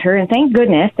Boardwalk Center. And thank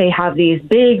goodness they have these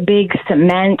big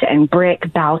cement and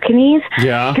brick balconies.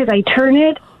 Yeah. Because I turn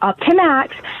it up to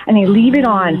max and I leave it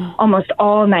on almost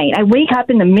all night. I wake up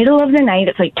in the middle of the night.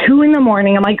 It's like 2 a.m.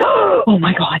 I'm like, oh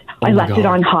my God, I left it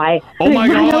on high. Oh my I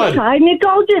run God. outside and it's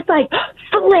all just like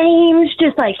flames,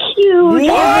 just like huge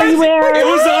everywhere. It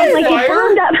was on like fire? It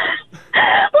burned up.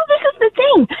 Well, this is the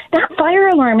thing. That fire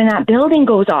alarm in that building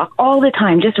goes off all the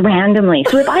time, just randomly.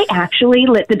 So if I actually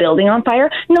lit the building on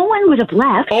fire, no one would have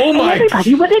left. Oh my! And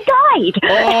everybody would have died.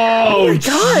 Oh,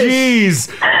 jeez!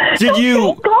 Did you?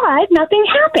 Thank God, nothing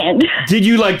happened. Did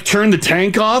you like turn the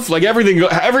tank off? Like everything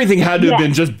had to have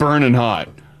been just burning hot.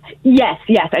 Yes.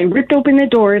 I ripped open the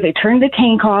doors. I turned the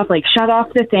tank off, like shut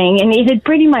off the thing. And it had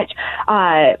pretty much,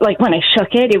 like when I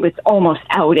shook it, it was almost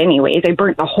out anyways. I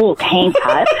burnt the whole tank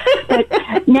up.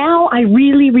 But now I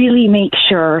really make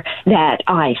sure that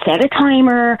I set a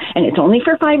timer and it's only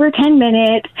for 5 or 10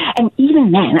 minutes. And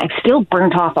even then, I've still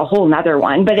burnt off a whole nother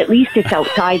one, but at least it's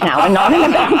outside now and not in the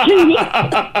balcony.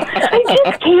 I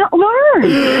just can't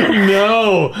learn.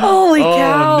 No. Holy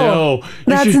cow. No.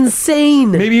 That's insane.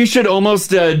 Maybe you should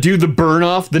almost do the burn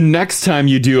off the next time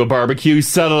you do a barbecue.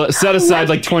 Set aside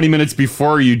like 20 minutes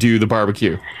before you do the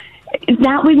barbecue.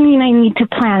 That would mean I need to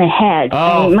plan ahead.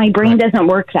 Oh, my brain doesn't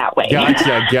work that way.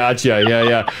 Gotcha.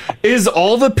 Yeah. Is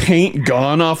all the paint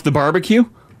gone off the barbecue?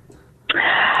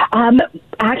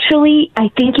 Actually, I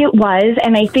think it was,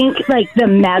 and I think like the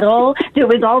metal that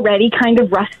was already kind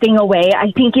of rusting away,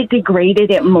 I think it degraded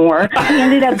it more. I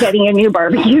ended up getting a new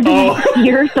barbecue the next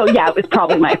year, so yeah, it was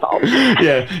probably my fault.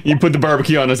 Yeah, you put the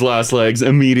barbecue on his last legs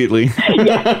immediately.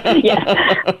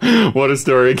 Yeah. What a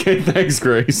story. Okay, thanks,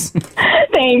 Grace.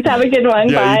 Thanks. Have a good one.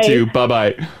 Yeah, Bye. you too.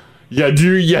 Bye-bye.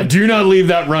 Do not leave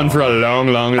that run for a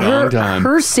long time.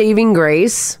 Her saving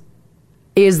grace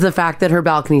is the fact that her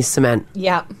balcony's cement.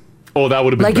 Yeah. Oh, that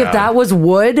would have been like bad. if that was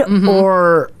wood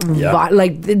or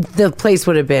like the place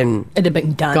would have been it'd have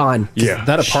been gone. Yeah,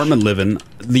 that apartment living.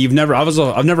 I've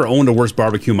never owned a worse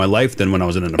barbecue in my life than when I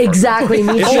was in an apartment. Exactly,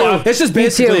 me too. It's just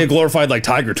basically a glorified like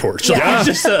tiger torch. So Yeah. it's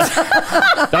just,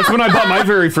 that's when I bought my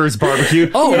very first barbecue.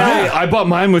 Oh, yeah. I bought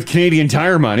mine with Canadian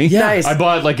Tire money. Yeah. Nice. I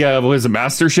bought like was a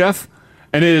Master Chef.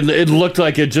 And it looked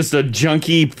like just a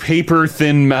junky,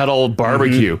 paper-thin metal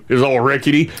barbecue. It was all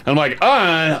rickety. I'm like,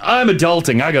 I'm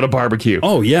adulting. I got a barbecue.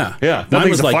 Oh, yeah. Yeah, that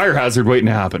was a fire hazard waiting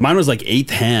to happen. Mine was like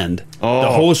 8th hand. Oh. The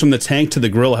hose from the tank to the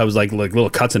grill was like little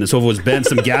cuts in it. So if it was bent,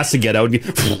 some gas to get out,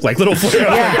 like little flare.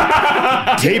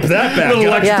 Tape that back. Little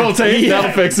electrical tape,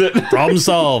 that'll fix it. Problem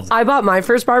solved. I bought my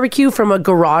first barbecue from a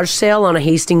garage sale on a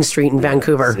Hastings Street in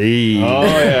Vancouver. Oh,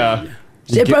 yeah.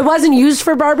 It wasn't used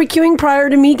for barbecuing prior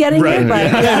to me getting it, but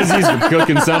It was used for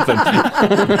cooking something.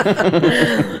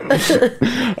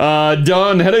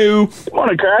 Don, hello.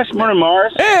 Morning, Crash. Morning,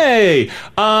 Mars. Hey,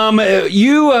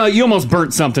 you almost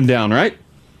burnt something down, right?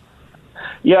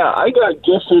 Yeah, I got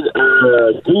gifted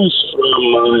a goose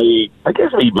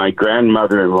from my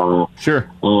grandmother-in-law. Sure.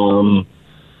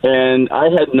 And I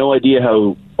had no idea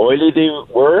how oily they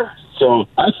were. So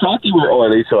I thought they were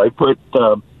oily, so I put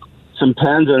some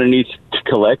pans underneath to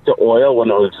collect the oil when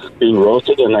it was being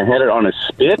roasted, and I had it on a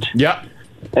spit. Yeah.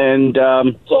 And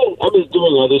so I was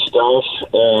doing other stuff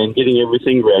and getting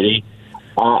everything ready.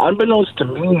 Unbeknownst to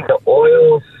me, the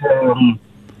oil from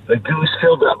the goose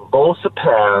filled up both the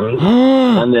pans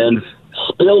and then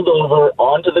spilled over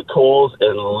onto the coals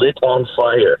and lit on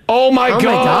fire. Oh my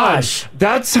gosh.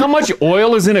 That's how much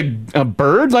oil is in a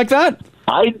bird like that?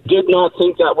 I did not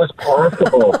think that was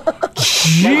possible.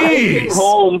 Jeez.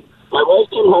 My wife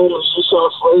came home and she saw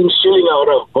flames shooting out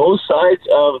of both sides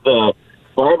of the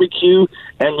barbecue,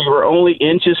 and we were only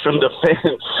inches from the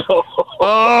fence. So.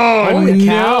 Oh, Holy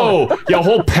no. cow. Yeah, a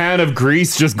whole pan of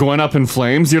grease just going up in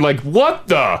flames. You're like, what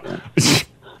the?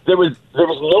 There was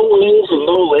no wings and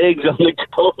no legs on the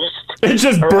ghost. It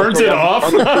just burnt it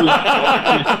off?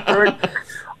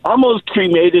 Almost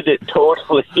cremated it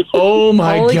totally. Oh,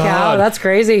 my Holy God. cow, that's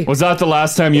crazy. Was that the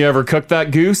last time you ever cooked that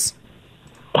goose?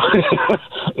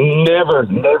 Never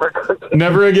cooked it.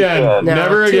 Never again. No,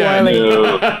 Never too again.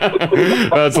 oily.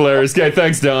 That's hilarious. Okay,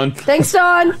 thanks, Don. Thanks,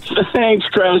 Don. Thanks,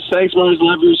 Chris. Thanks, Mars.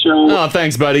 Love your show. Oh,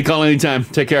 thanks, buddy. Call anytime.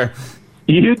 Take care.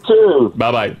 You too.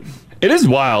 Bye-bye. It is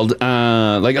wild.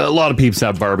 Like a lot of peeps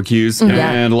have barbecues,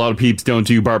 and a lot of peeps don't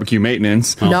do barbecue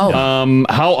maintenance. No.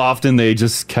 How often they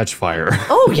just catch fire?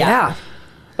 Oh, yeah.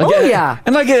 Yeah.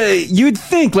 And you'd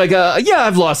think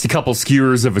I've lost a couple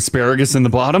skewers of asparagus in the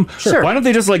bottom. Sure. Why don't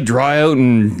they just drry out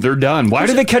and they're done? Why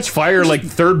do they catch fire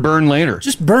third burn later?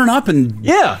 Just burn up and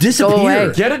Yeah. disappear. Go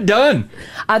away. Get it done.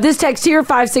 This text here,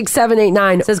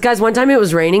 56789, says, guys, one time it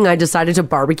was raining. I decided to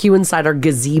barbecue inside our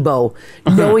gazebo,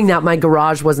 knowing that my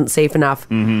garage wasn't safe enough.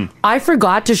 Mm-hmm. I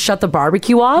forgot to shut the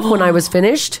barbecue off when I was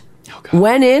finished.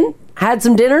 Went in, had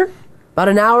some dinner. About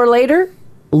an hour later,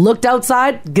 looked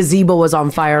outside, gazebo was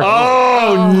on fire.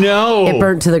 Oh, no. It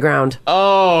burnt to the ground.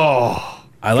 Oh.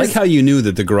 I like how you knew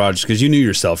that the garage, because you knew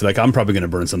yourself, I'm probably going to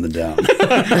burn something down.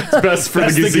 It's best for the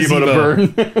gazebo to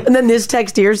burn. And then this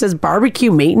text here says,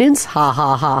 barbecue maintenance? Ha,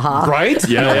 ha, ha, ha. Right?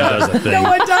 Yeah. That's a thing. No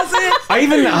one does it. I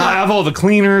even have all the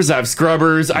cleaners. I have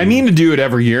scrubbers. I mean to do it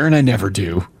every year, and I never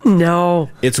do. No.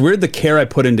 It's weird the care I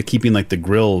put into keeping the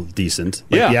grill decent.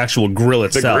 The actual grill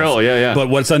itself. The grill, yeah. But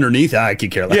what's underneath, I could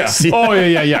care less. Yeah. Oh,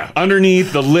 yeah.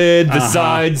 Underneath, the lid, the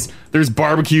sides. There's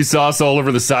barbecue sauce all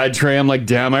over the side tray. I'm like,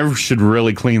 damn, I should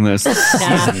really clean this.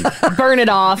 Burn it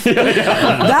off.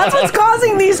 That's what's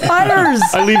causing these fires.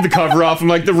 I leave the cover off. I'm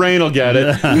like, the rain will get it.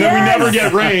 And then we never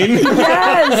get rain.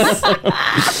 Yes.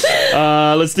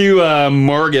 Let's do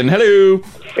Morgan. Hello.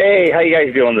 Hey, how you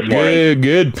guys doing this morning?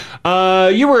 Good.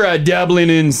 You were dabbling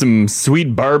in some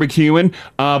sweet barbecuing,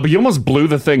 but you almost blew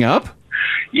the thing up.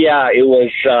 Yeah, it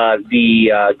was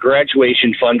the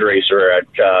graduation fundraiser at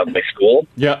my school.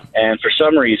 Yeah. And for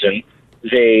some reason,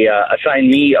 they assigned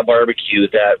me a barbecue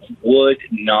that would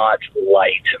not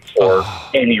light for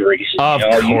any reason. Of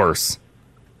course.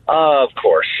 Of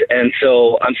course. And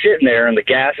so I'm sitting there, and the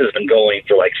gas has been going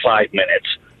for 5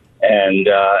 minutes. And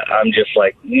I'm just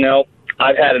like, nope,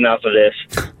 I've had enough of this.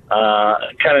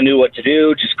 Kind of knew what to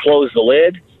do, just close the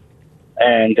lid.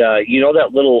 And that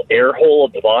little air hole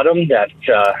at the bottom that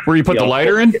where you put the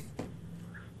lighter in?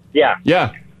 Yeah.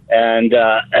 Yeah. And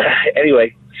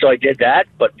anyway, so I did that,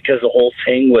 but because the whole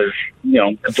thing was,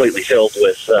 completely filled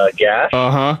with gas.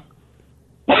 Uh-huh.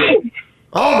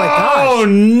 Oh my gosh. Oh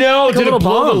no. Like a Did it little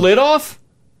blow the bomb. lid off?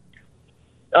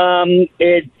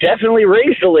 It definitely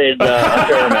raised the lid a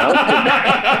fair amount.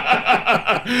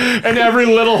 And every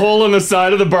little hole in the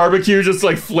side of the barbecue, just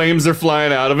flames are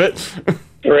flying out of it.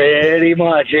 Pretty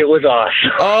much. It was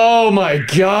awesome. Oh my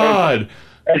God.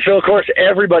 And so, of course,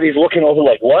 everybody's looking over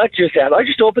like, what just happened? I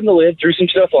just opened the lid, threw some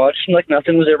stuff on, just like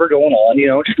nothing was ever going on,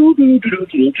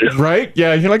 Just Right?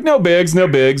 Yeah, you're like, no bigs.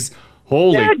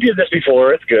 Holy. Yeah, I did this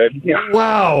before. It's good. Yeah.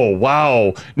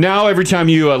 Wow. Now, every time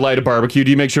you light a barbecue, do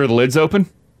you make sure the lid's open?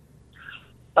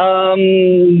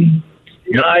 I'm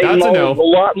that's a no. a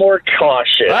lot more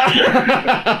cautious.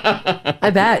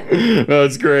 I bet.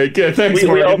 That's great. Okay, thanks, we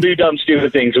all Morgan. do dumb,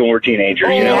 stupid things when we're teenagers,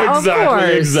 Yeah, of course.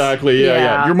 Exactly.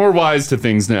 Yeah. You're more wise to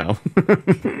things now.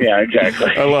 Yeah,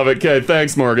 exactly. I love it. Okay,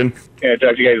 thanks, Morgan. Yeah,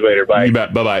 talk to you guys later. Bye. You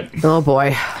bet. Bye-bye. Oh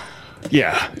boy.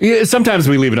 Yeah. Sometimes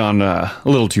we leave it on a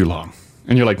little too long.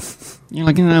 And you're like,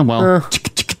 well.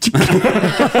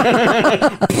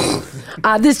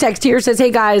 This text here says,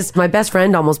 hey guys, my best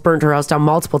friend almost burnt her house down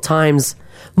multiple times.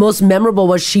 Most memorable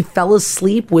was she fell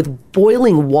asleep with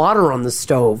boiling water on the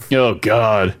stove. Oh,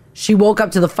 God. She woke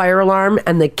up to the fire alarm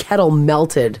and the kettle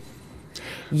melted.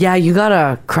 Yeah, you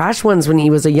gotta crash ones when he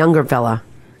was a younger fella.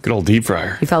 Good old deep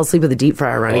fryer. He fell asleep with the deep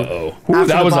fryer running. Ooh,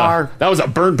 After the was bar. that was a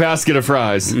burnt basket of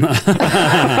fries. You're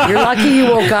lucky you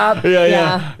woke up.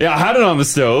 Yeah. I had it on the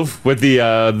stove with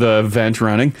the vent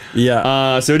running.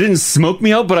 Yeah. So it didn't smoke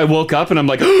me out, but I woke up and I'm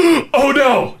like, oh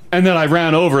no! And then I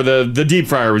ran over. The deep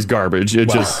fryer was garbage.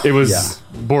 It was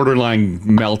borderline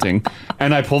melting.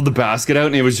 And I pulled the basket out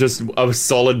and it was just a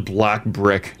solid black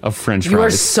brick of French fries. You are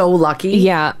so lucky.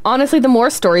 Yeah. Honestly, the more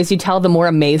stories you tell, the more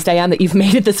amazed I am that you've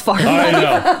made it this far. I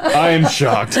know. I am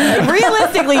shocked.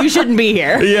 Realistically, you shouldn't be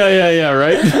here. Yeah,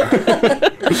 right?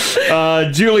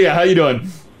 Julia, how you doing?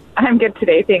 I'm good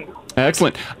today, thanks.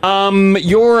 Excellent.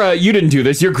 You didn't do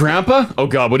this. Your grandpa? Oh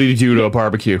God, what did he do to a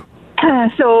barbecue?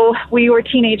 So we were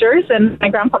teenagers, and my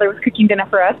grandfather was cooking dinner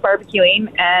for us,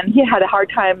 barbecuing, and he had a hard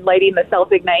time lighting the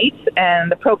self-ignite,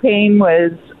 and the propane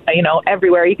was,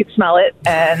 everywhere. You could smell it.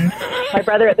 And my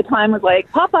brother at the time was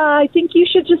like, Papa, I think you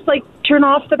should just, turn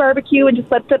off the barbecue and just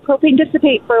let the propane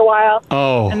dissipate for a while.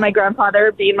 Oh. And my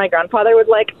grandfather, being my grandfather, was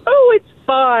like, oh, it's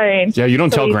fine. Yeah, you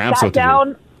don't tell Gramps what to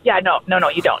do. Yeah, no,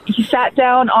 you don't. He sat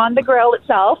down on the grill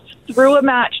itself, threw a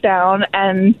match down,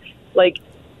 and,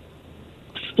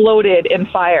 exploded in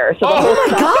fire. So the whole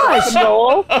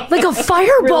gosh! Like a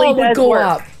fireball would go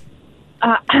up.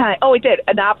 It did.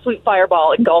 An absolute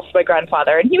fireball engulfed my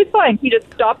grandfather, and he was fine. He just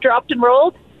stopped, dropped, and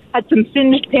rolled. Had some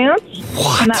singed pants,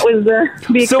 and that was the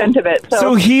extent of it.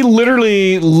 So he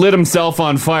literally lit himself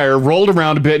on fire, rolled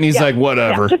around a bit, and he's like,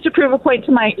 whatever. Yeah, just to prove a point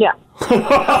to my,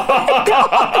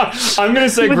 I'm going to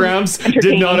say Gramps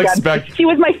did not expect... He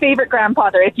was my favorite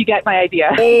grandfather, if you get my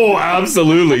idea. Oh,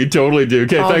 absolutely. You totally do.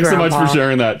 Okay, thanks Grandpa. so much for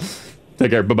sharing that.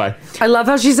 Take care. Bye-bye. I love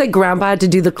how she said Grandpa had to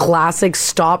do the classic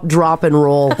stop, drop, and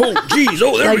roll. Oh, geez.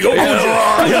 Oh, there we go.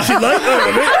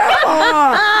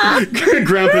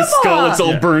 Grandpa's skull, it's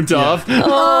all burnt off.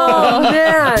 Oh,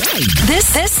 man.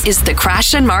 This is the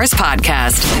Crash and Mars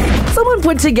podcast. Someone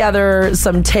put together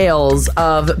some tales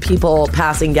of people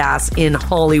passing gas in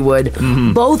Hollywood,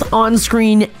 both on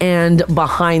screen and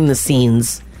behind the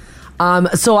scenes.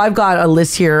 So I've got a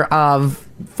list here of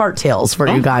fart tales for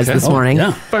you guys this morning.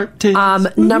 Fart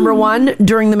tales. Number one,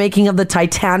 during the making of the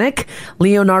Titanic,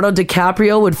 Leonardo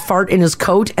DiCaprio would fart in his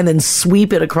coat and then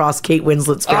sweep it across Kate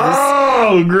Winslet's face.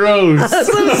 Oh, gross. That's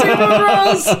super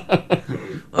gross.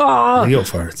 Oh, Leo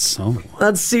farts. Oh.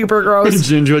 that's super gross.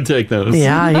 Ginger would take those.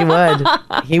 Yeah, he would.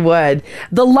 He would.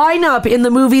 The lineup in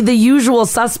the movie The Usual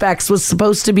Suspects was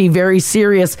supposed to be very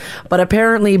serious, but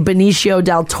apparently Benicio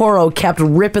del Toro kept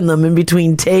ripping them in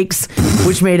between takes,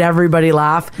 which made everybody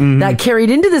laugh. That carried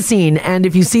into the scene, and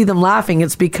if you see them laughing,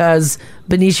 it's because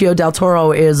Benicio del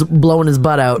Toro is blowing his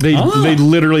butt out. They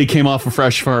literally came off a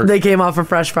fresh fart. They came off a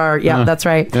fresh fart. Yeah, that's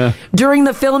right. Yeah. During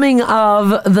the filming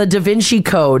of The Da Vinci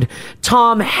Code,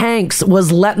 Tom Hanks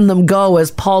was letting them go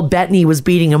as Paul Bettany was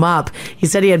beating him up. He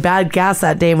said he had bad gas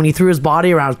that day when he threw his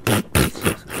body around.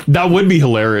 That would be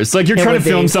hilarious. Like, you're It trying to would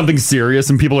film be. something serious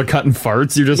and people are cutting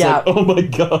farts. You're just like, oh my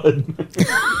God.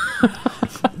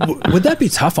 Would that be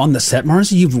tough on the set,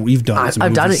 Mars? You've done some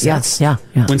I've done movie it, yes. sets.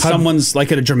 Yeah. When someone's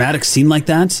like at a dramatic scene like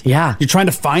that, you're trying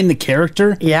to find the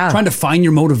character, trying to find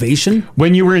your motivation.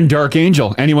 When you were in Dark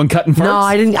Angel, anyone cutting farts? No,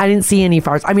 I didn't see any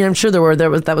farts. I mean, I'm sure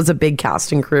that was a big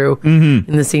casting crew in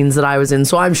the scenes that I was in,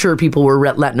 so I'm sure people were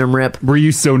letting them rip. Were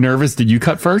you so nervous? Did you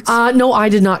cut farts? No, I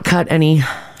did not cut any.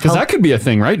 Because that could be a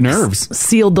thing, right? Nerves.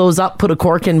 Sealed those up, put a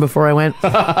cork in before I went.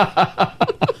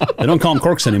 They don't call them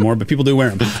corks anymore, but people do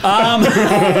wear them.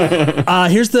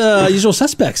 Here's the Usual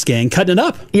Suspects gang cutting it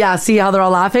up. Yeah, see how they're all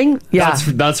laughing? Yeah.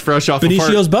 That's fresh off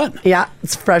Benicio's a fart. butt. Yeah,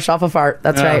 it's fresh off a fart.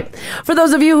 That's right. For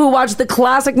those of you who watched the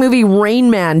classic movie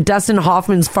Rain Man, Dustin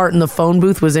Hoffman's fart in the phone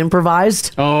booth was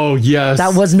improvised. Oh, yes.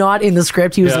 That was not in the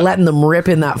script. He was letting them rip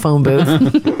in that phone booth.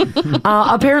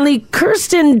 Apparently,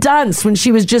 Kirsten Dunst, when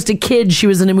she was just a kid, she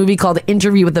was in a movie called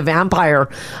Interview with the Vampire.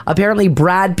 Apparently,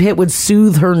 Brad Pitt would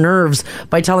soothe her nerves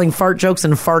by telling fart jokes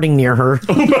and farting near her.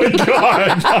 Oh my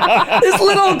God. This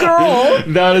little girl.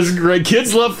 That is great.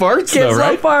 Kids love farts, Kids though,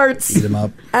 right? love farts. Eat them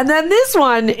up. And then this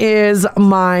one is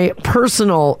my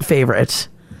personal favorite.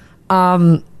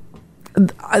 The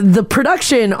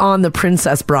production on The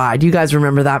Princess Bride, you guys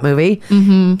remember that movie,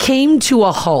 came to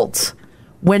a halt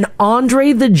when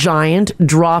Andre the Giant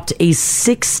dropped a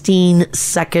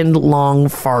 16-second long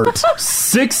fart.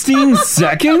 16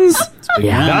 seconds?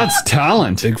 Yeah. That's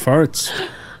talent. Big farts.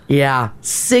 Yeah,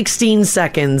 16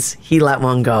 seconds, he let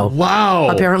one go. Wow.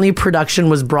 Apparently, production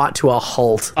was brought to a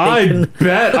halt. I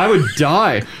bet I would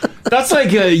die. That's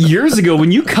like years ago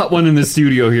when you cut one in the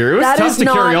studio here. It was That tough is to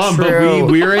carry not on, true.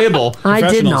 but we were able. I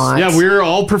did not. Yeah, we were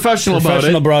all professional about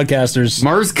it. Professional broadcasters.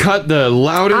 Mars cut the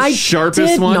loudest, I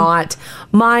sharpest did one. not.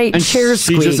 My And chair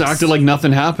she squeaks. just acted like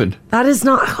nothing happened. That is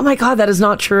not. Oh my god, that is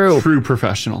not true. True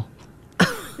professional.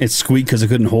 It squeaked because it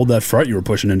couldn't hold that front you were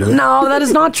pushing into it. No, that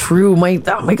is not true. I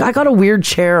got a weird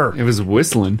chair. It was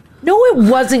whistling. No, it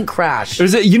wasn't, Crash.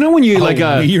 Was it? You know when you like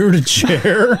a weird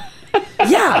chair?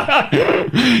 Yeah.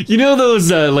 You know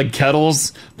those like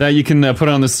kettles that you can put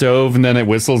on the stove and then it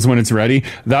whistles when it's ready?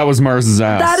 That was Mars's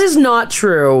ass. That is not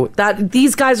true. That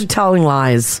these guys are telling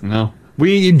lies. No.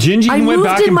 Gingy I went moved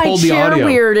back in and my pulled the chair audio.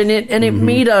 weird, and it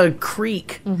made a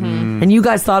creak, and you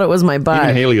guys thought it was my butt.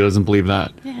 Even Haley doesn't believe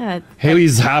that. Yeah.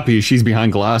 Haley's happy she's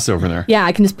behind glass over there. Yeah,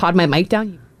 I can just pod my mic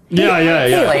down. Yeah.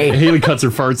 Haley. Haley cuts her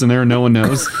farts in there and no one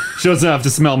knows. She doesn't have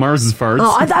to smell Mars's farts.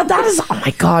 Oh, that is. Oh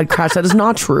my God, Crash, that is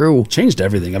not true. Changed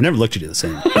everything. I've never looked at you the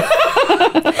same.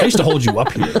 I used to hold you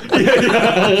up here.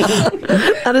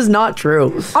 That is not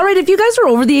true. All right, if you guys are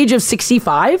over the age of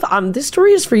 65, this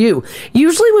story is for you.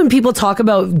 Usually when people talk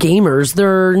about gamers,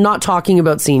 they're not talking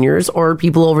about seniors or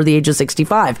people over the age of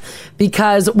 65,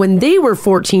 because when they were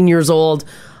 14 years old,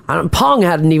 Pong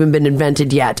hadn't even been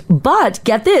invented yet. But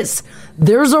get this,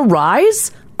 there's a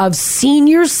rise of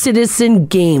senior citizen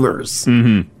gamers.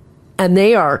 Mm-hmm. And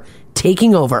they are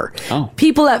taking over.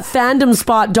 People at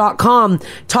fandomspot.com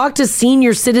talked to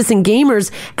senior citizen gamers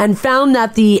and found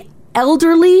that the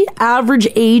elderly average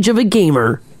age of a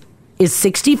gamer is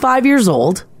 65 years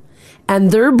old,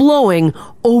 and they're blowing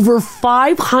over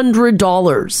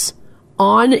 $500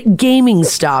 on gaming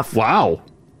stuff. Wow.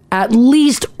 At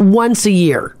least once a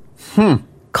year.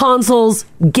 Consoles,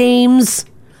 games.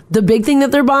 The big thing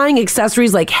that they're buying,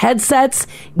 accessories like headsets,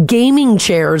 gaming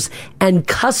chairs, and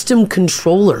custom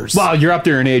controllers. Wow, you're up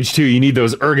there in age too. You need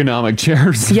those ergonomic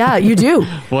chairs. Yeah, you do.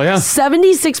 Well, yeah.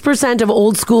 76% of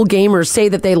old school gamers say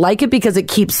that they like it because it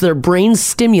keeps their brains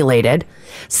stimulated.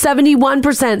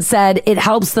 71% said it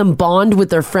helps them bond with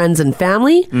their friends and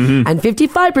family. Mm-hmm. And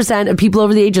 55% of people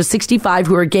over the age of 65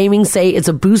 who are gaming say it's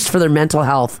a boost for their mental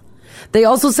health. They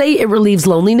also say it relieves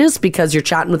loneliness because you're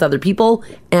chatting with other people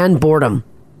and boredom.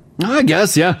 I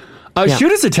guess, yeah. Yeah.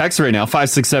 Shoot us a text right now,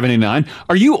 56789.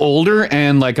 Are you older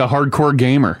and like a hardcore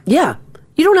gamer? Yeah.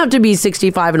 You don't have to be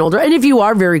 65 and older. And if you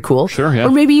are, very cool. Sure, yeah.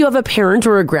 Or maybe you have a parent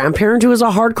or a grandparent who is a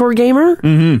hardcore gamer.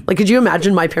 Mm-hmm. Like, could you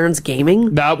imagine my parents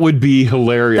gaming? That would be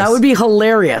hilarious. That would be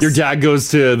hilarious. Your dad goes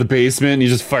to the basement and he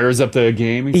just fires up the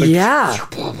game. He's like, Yeah.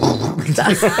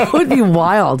 That would be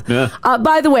wild. Yeah.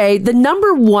 By the way, the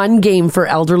number one game for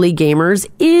elderly gamers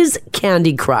is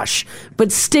Candy Crush.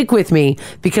 But stick with me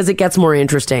because it gets more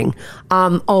interesting.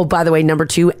 By the way, number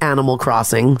two, Animal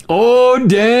Crossing. Oh,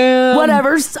 damn.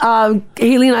 Whatever.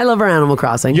 Haley and I love our Animal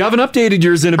Crossing. You haven't updated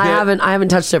yours in a bit. I haven't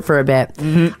touched it for a bit.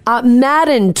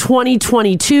 Madden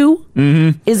 2022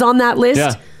 is on that list.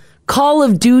 Yeah. Call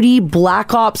of Duty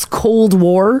Black Ops Cold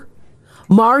War.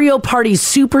 Mario Party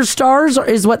Superstars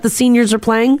is what the seniors are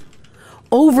playing.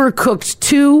 Overcooked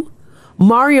 2.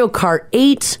 Mario Kart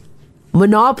 8.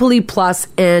 Monopoly Plus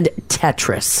and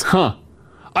Tetris. Huh.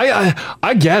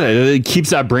 I get it. It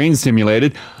keeps that brain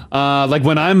stimulated. Like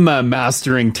when I'm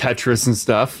mastering Tetris and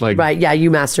stuff, like Right, yeah,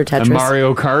 you master Tetris. and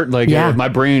Mario Kart, like Yeah. my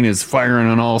brain is firing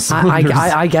on all cylinders.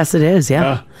 I guess it is,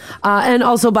 yeah. And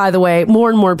also, by the way, more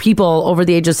and more people over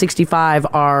the age of 65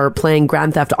 are playing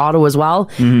Grand Theft Auto as well.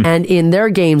 And in their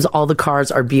games, all the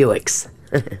cars are Buicks.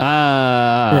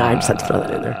 I just had to throw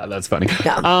that in there. That's funny.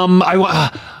 Yeah.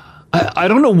 I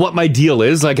don't know what my deal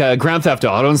is. Like Grand Theft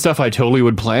Auto and stuff, I totally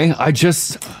would play.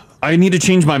 I need to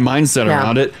change my mindset Yeah,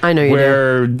 around it. I know you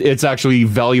where it's actually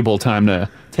valuable time to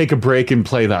take a break and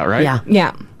play that, right? Yeah.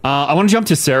 Yeah. I want to jump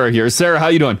to Sarah here. Sarah, how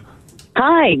you doing?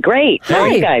 Hi, great. How are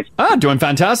Hi. you guys? Doing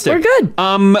fantastic. We're good.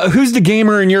 Who's the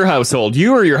gamer in your household?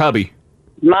 You or your hubby?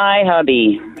 My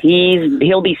hubby.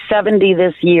 He'll be 70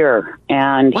 this year,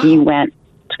 and he went.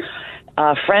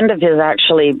 A friend of his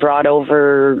actually brought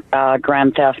over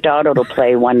Grand Theft Auto to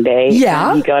play one day. Yeah?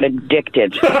 And he got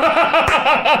addicted. No way.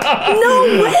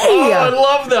 Oh, I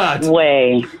love that.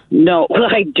 Way. No,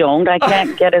 I don't. I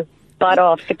can't get his butt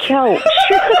off the couch.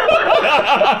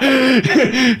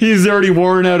 He's already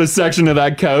worn out a section of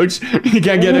that couch. He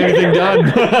can't get anything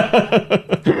done.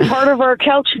 Part of our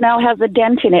couch now has a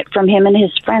dent in it from him and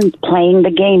his friends playing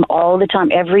the game all the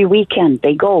time. Every weekend.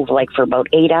 They go like for about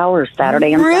 8 hours,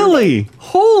 Saturday and Sunday. Really?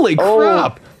 Holy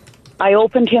crap. I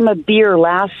opened him a beer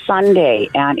last Sunday,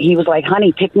 and he was like,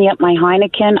 honey, pick me up my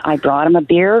Heineken. I brought him a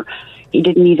beer. he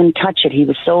didn't even touch it. He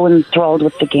was so enthralled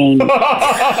with the game.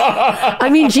 I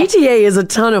mean, GTA is a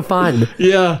ton of fun.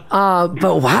 Yeah.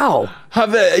 But wow.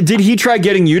 Did he try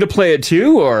getting you to play it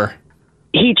too, or?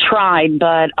 He tried,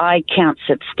 but I can't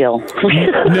sit still.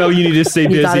 No, you need to stay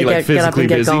busy, gotta like get up physically and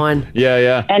get busy. going. Yeah,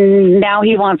 yeah. And now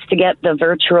he wants to get the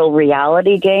virtual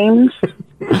reality games.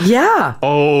 Yeah.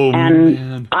 Oh, And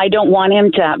man. I don't want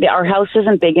him to. Our house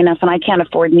isn't big enough, and I can't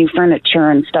afford new furniture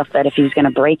and stuff that if he's going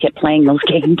to break it playing those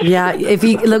games. Yeah, if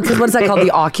he look, what's that called?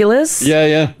 The Oculus? Yeah,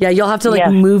 yeah. Yeah, you'll have to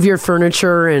like move your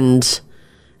furniture and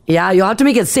yeah, you'll have to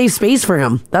make it safe space for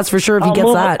him. That's for sure if he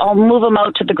gets that. I'll move him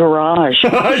out to the garage.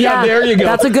 Yeah, there you go.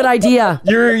 That's a good idea.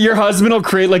 Your husband will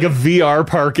create like a VR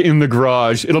park in the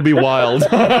garage. It'll be wild.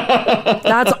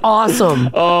 That's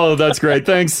awesome. Oh, that's great.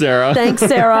 Thanks, Sarah. Thanks,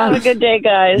 Sarah. Have a good day,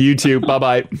 guys. You too.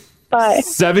 Bye-bye. Bye.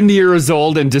 70 years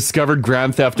old and discovered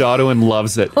Grand Theft Auto and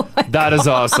loves it. That is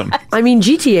awesome. I mean,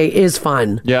 GTA is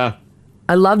fun. Yeah.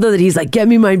 I love though that he's like, get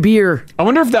me my beer. I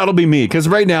wonder if that'll be me, because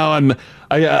right now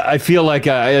I feel like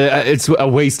it's a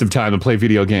waste of time to play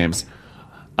video games.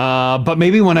 But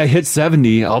maybe when I hit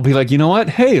 70, I'll be like, you know what?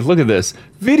 Hey, look at this.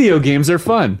 Video games are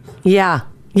fun. Yeah.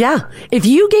 Yeah. If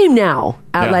you game now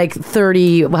at like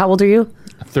 30, how old are you?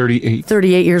 38.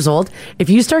 38 years old. If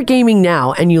you start gaming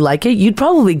now and you like it, you'd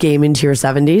probably game into your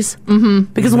 70s.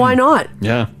 Mm-hmm. Because why not?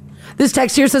 Yeah. This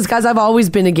text here says, guys, I've always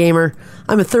been a gamer.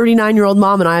 I'm a 39-year-old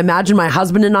mom, and I imagine my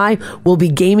husband and I will be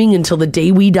gaming until the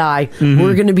day we die. Mm-hmm.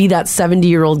 We're going to be that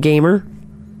 70-year-old gamer.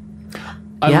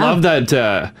 I love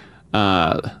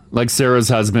that, like Sarah's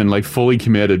husband, like fully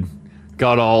committed.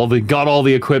 Got all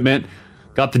the equipment.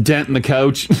 Got the dent in the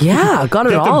couch. Yeah, got it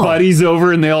Get all. the buddies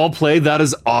over and they all play. That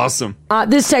is awesome.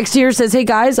 This text here says, hey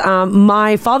guys,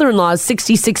 my father-in-law is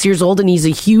 66 years old and he's a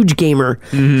huge gamer.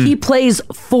 Mm-hmm. He plays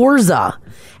Forza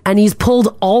and he's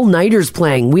pulled all-nighters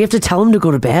playing. We have to tell him to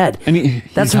go to bed. And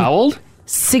he's how old?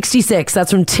 66. That's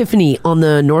from Tiffany on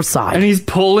the north side. And he's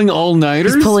pulling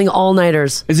all-nighters? He's pulling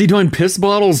all-nighters. Is he doing piss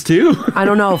bottles too? I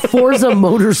don't know. Forza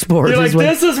Motorsport. You're like,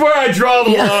 this is where I draw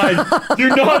the line. Do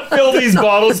not fill these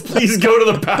bottles. Please go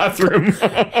to the bathroom.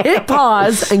 Hit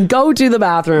pause and go to the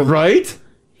bathroom. Right?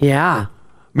 Yeah.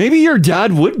 Maybe your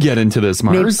dad would get into this,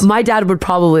 Mars. My dad would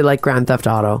probably like Grand Theft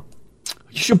Auto.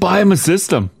 You should buy him a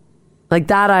system. Like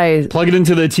that plug it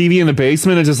into the TV in the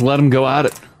basement and just let him go at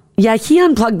it. Yeah, he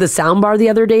unplugged the soundbar the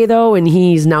other day though, and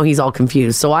he's all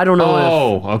confused. So I don't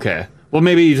know okay. Well,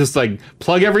 maybe you just like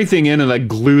plug everything in and like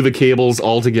glue the cables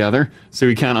all together so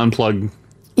you can't unplug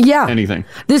anything.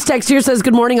 This text here says,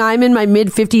 good morning. I'm in my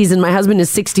mid-50s and my husband is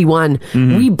 61.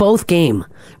 Mm-hmm. We both game.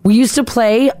 We used to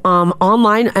play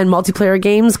online and multiplayer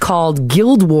games called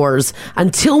Guild Wars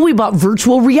until we bought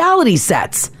virtual reality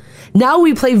sets. Now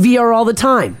we play VR all the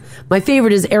time. My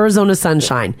favorite is Arizona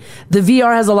Sunshine. The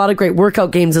VR has a lot of great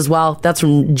workout games as well. That's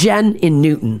from Jen in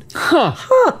Newton. Huh.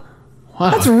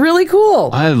 Wow. That's really cool.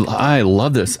 I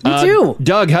love this. Me too.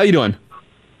 Doug, how you doing?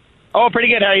 Oh, pretty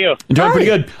good. How are you? Doing pretty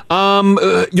good.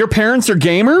 Your parents are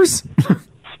gamers?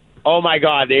 Oh my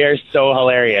God, they are so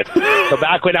hilarious. So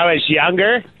back when I was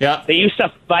younger, they used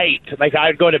to fight. Like I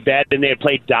would go to bed and they'd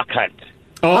play Duck Hunt.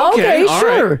 Oh, okay, all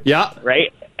sure. right. Yeah.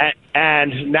 Right?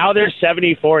 And now they're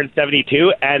 74 and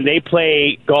 72, and they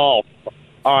play golf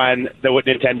on the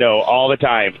Nintendo all the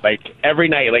time, like every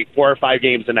night, like 4 or 5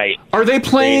 games a night. Are they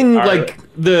playing like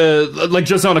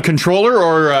just on a controller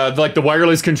or like the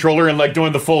wireless controller and like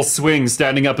doing the full swing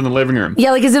standing up in the living room?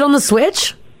 Yeah, like is it on the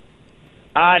Switch?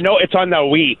 No, it's on the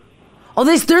Wii. Oh,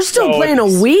 they're still playing a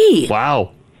Wii.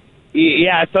 Wow.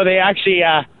 Yeah, so they actually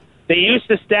they used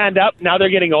to stand up. Now they're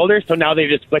getting older, so now they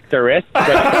just flick their wrists. But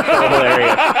it's so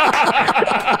hilarious.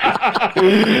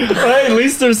 Well, at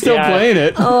least they're still playing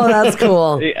it. Oh, that's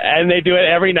cool. And they do it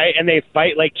every night, and they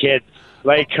fight like kids.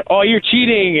 Like, oh, you're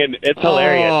cheating, and it's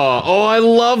hilarious. Oh, I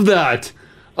love that.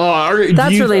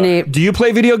 That's really neat. Do you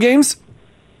play video games?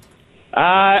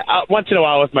 Once in a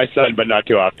while with my son, but not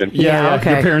too often. Yeah,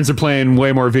 okay. Your parents are playing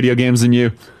way more video games than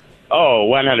you.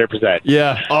 Oh, 100%.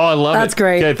 Yeah. Oh, I love it. That's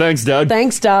great. Okay, thanks, Doug.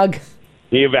 Thanks, Doug.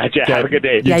 You betcha. Have a good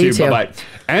day. You too. Bye-bye.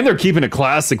 And they're keeping it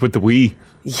classic with the Wii.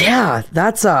 Yeah,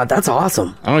 that's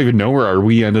awesome. I don't even know where our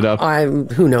Wii ended up.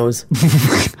 Who knows?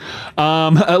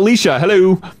 Alicia,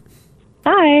 hello.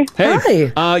 Hi.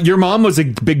 Hey. Hi. Your mom was a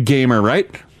big gamer, right?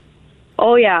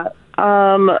 Oh, yeah.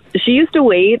 She used to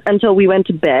wait until we went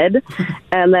to bed,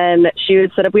 and then she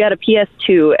would set up. We had a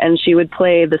PS2, and she would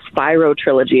play the Spyro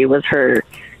trilogy. Was her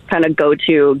kind of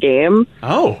go-to game.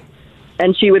 Oh.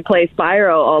 And she would play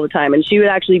Spyro all the time, and she would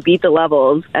actually beat the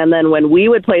levels. And then when we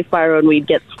would play Spyro and we'd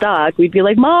get stuck, we'd be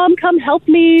like, Mom, come help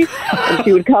me. And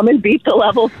she would come and beat the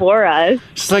level for us.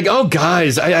 She's like, oh,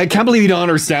 guys, I can't believe you don't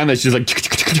understand this. She's like,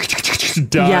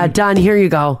 Done. Yeah, done. Here you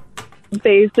go.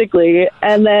 Basically.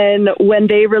 And then when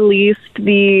they released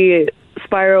the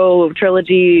Spyro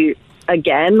trilogy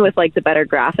again with like the better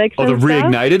graphics. Oh, the and stuff,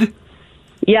 Reignited?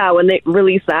 Yeah, when they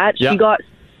released that, Yeah. she got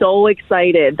so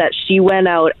excited that she went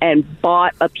out and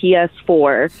bought a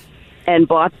PS4 and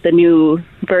bought the new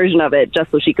version of it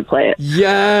just so she could play it.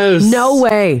 Yes. No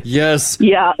way. Yes.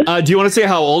 Yeah. Do you want to say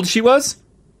how old she was?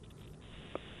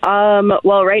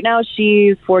 Well, right now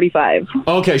she's 45.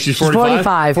 Okay, she's 45.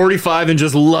 45. 45 and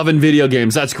just loving video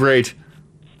games. That's great.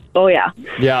 Oh, yeah.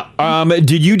 Yeah.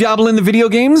 Did you dabble in the video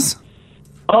games?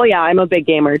 Oh, yeah, I'm a big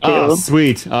gamer, too. Oh,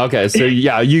 sweet. Okay, so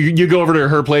yeah, you go over to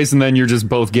her place and then you're just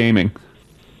both gaming.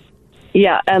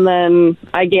 Yeah, and then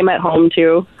I game at home,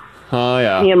 too. Oh,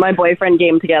 yeah. Me and my boyfriend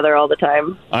game together all the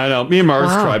time. I know. Me and Mars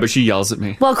Wow. try, but she yells at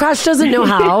me. Well, Crash doesn't know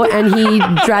how, and he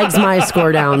drags my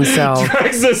score down, so...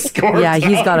 Drags the score Yeah,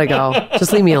 he's down. got to go.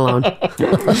 Just leave me alone.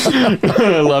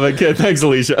 I love it. Okay, thanks,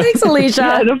 Alicia. Thanks, Alicia.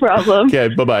 Yeah, no problem. Okay,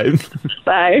 bye-bye.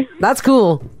 Bye. That's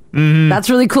cool. That's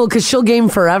really cool, because she'll game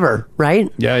forever,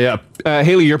 right? Yeah, yeah.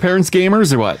 Haley, your parents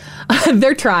gamers or what?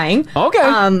 They're trying.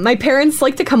 Okay. My parents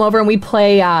like to come over and we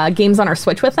play games on our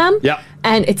Switch with them. Yeah.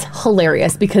 And it's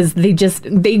hilarious because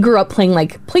they grew up playing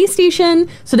like PlayStation,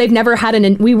 so they've never had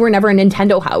we were never a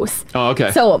Nintendo house. Oh,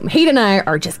 okay. So Hayden and I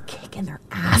are just kicking their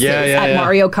asses Yeah, at yeah.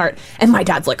 Mario Kart. And my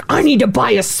dad's like, I need to buy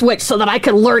a Switch so that I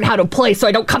can learn how to play so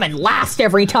I don't come in last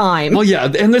every time. Well, yeah,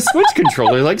 and the Switch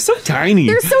controller, like, so tiny.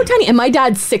 They're so tiny. And my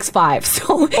dad's 6'5",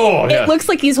 so Oh, yeah. it looks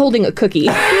like he's holding a cookie.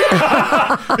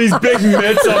 These big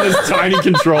mitts on this tiny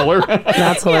controller.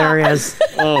 That's hilarious.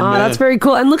 Oh, man. That's very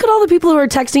cool. And look at all the people who are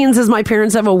texting and says my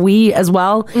parents have a Wii as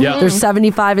well. Yeah. They're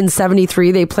 75 and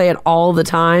 73. They play it all the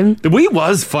time. The Wii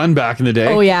was fun back in the day.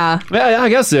 Oh, yeah. Yeah, I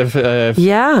guess if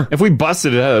Yeah. we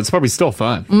busted it out, it's probably still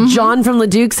fun. John from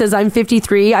Leduc says, I'm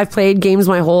 53. I've played games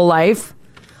my whole life.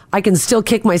 I can still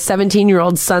kick my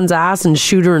 17-year-old son's ass in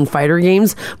shooter and fighter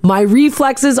games. My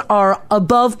reflexes are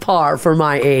above par for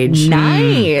my age.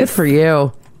 Nice. Good for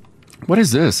you. What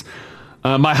is this?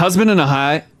 My husband and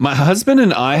I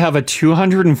have a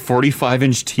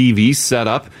 245-inch TV set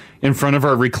up in front of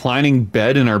our reclining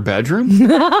bed in our bedroom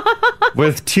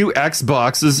with 2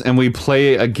 Xboxes, and we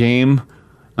play a game.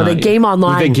 They game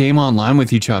online. They game online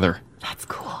with each other. That's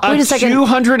cool. Wait a second.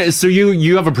 200. So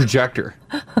you have a projector,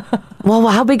 Well,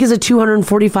 how big is a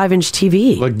 245-inch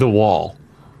TV? like the wall.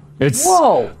 It's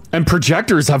Whoa. And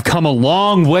projectors have come a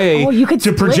long way Oh, you could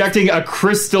to split? projecting a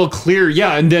crystal clear.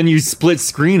 Yeah, and then you split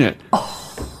screen it.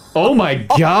 Oh my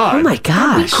god. Oh my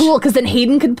gosh. Cool, because then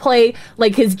Hayden could play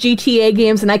like his GTA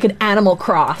games and I could Animal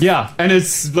Cross. Yeah, and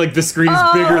it's like the screen's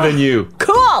bigger than you.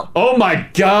 Cool. Oh my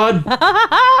god.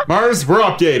 Mars, we're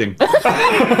updating.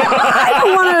 I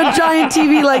don't want a giant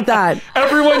TV like that.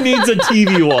 Everyone needs a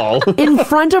TV wall. In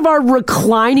front of our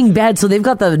reclining bed. So they've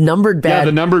got the numbered bed. Yeah,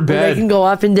 the numbered where bed. They can go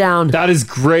up and down. That is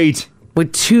great.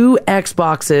 With 2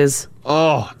 Xboxes.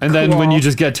 Oh, and then when you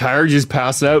just get tired, you just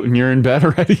pass out and you're in bed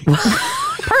already.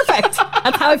 Perfect.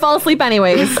 That's how I fall asleep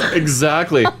anyways.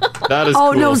 Exactly. That is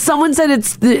Oh, cool. no, someone said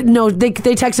they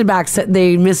texted back, said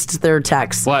they missed their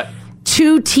text. What?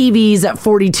 2 TVs at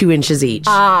 42 inches each.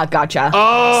 Ah, gotcha.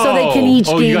 Oh, So they can each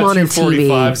you game got on a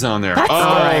 245s TV. on there.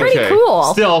 That's pretty okay. cool.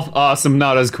 Still awesome.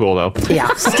 Not as cool though.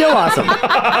 Yeah, still awesome.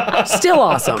 Still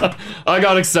awesome. I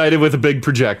got excited with a big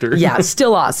projector. Yeah,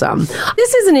 still awesome.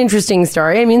 This is an interesting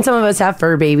story. I mean, some of us have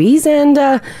fur babies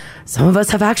and some of us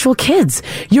have actual kids.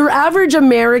 Your average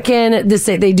American,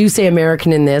 they do say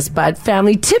American in this, but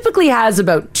family typically has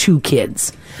about 2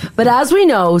 kids. But as we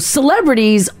know,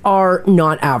 celebrities are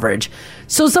not average.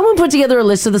 So someone put together a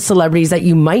list of the celebrities that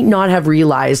you might not have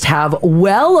realized have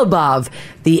well above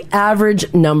the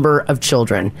average number of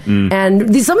children.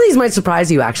 And some of these might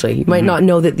surprise you, actually. You might not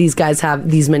know that these guys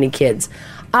have these many kids.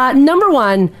 Number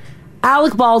 1,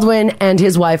 Alec Baldwin and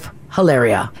his wife,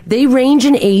 Hilaria. They range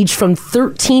in age from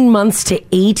 13 months to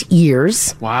 8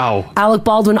 years. Wow. Alec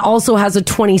Baldwin also has a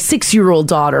 26-year-old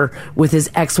daughter with his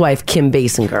ex-wife, Kim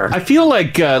Basinger. I feel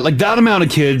like that amount of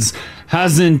kids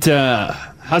hasn't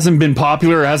been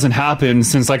popular or hasn't happened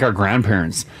since like our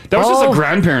grandparents. That was just a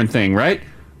grandparent thing, right?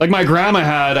 Like my grandma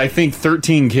had, I think,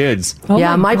 13 kids.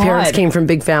 Yeah, my parents came from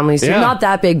big families. Yeah. Not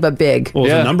that big, but big. Well, it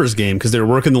was a numbers game because they were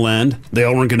working the land. They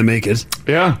all weren't going to make it.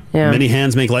 Yeah. Many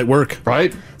hands make light work.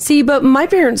 Right? See, but my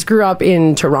parents grew up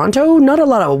in Toronto. Not a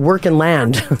lot of work and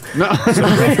land.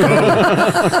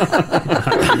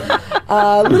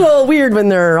 A little weird when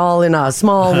they're all in a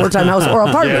small wartime house or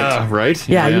apartment. Yeah, right?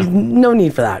 Yeah, no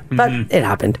need for that. But it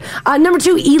happened. Number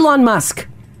 2, Elon Musk.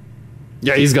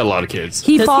 Yeah, he's got a lot of kids.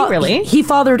 He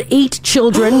fathered 8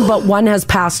 children, but one has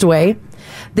passed away.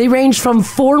 They range from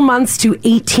 4 months to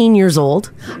 18 years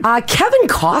old. Kevin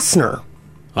Costner.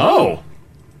 Oh.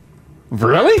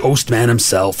 Really? Postman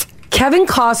himself. Kevin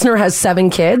Costner has 7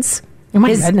 kids. Oh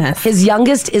my goodness. His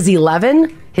youngest is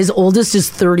 11. His oldest is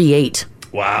 38.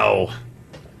 Wow.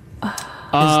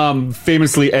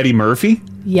 Famously Eddie Murphy.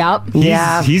 Yep.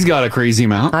 He's got a crazy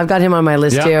amount. I've got him on my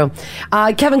list Yeah. too.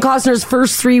 Kevin Costner's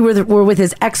first 3 were with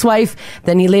his ex-wife.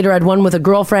 Then he later had 1 with a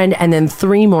girlfriend, and then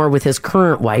 3 more with his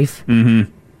current wife.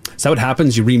 Mm-hmm. Is that what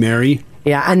happens? You remarry?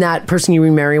 Yeah, and that person you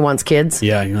remarry wants kids.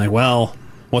 Yeah, you're like, well,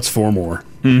 what's 4 more?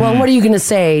 Well, what are you going to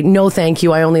say? No, thank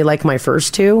you. I only like my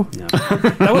first 2.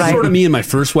 That was sort of me and my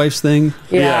first wife's thing.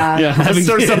 Yeah. Let's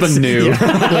start something new.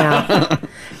 Yeah.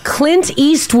 Clint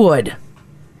Eastwood.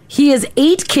 He has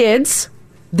 8 kids.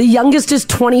 The youngest is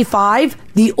 25.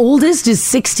 The oldest is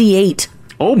 68.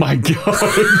 Oh my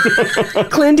God.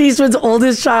 Clint Eastwood's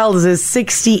oldest child is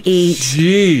 68.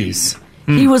 Jeez.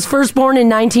 He was first born in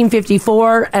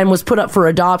 1954 and was put up for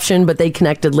adoption, but they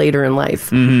connected later in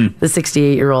life. Mm-hmm. The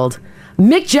 68-year-old.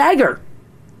 Mick Jagger.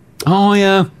 Oh,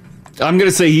 yeah. I'm going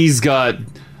to say he's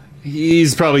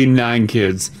probably 9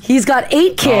 kids. He's got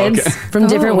 8 kids from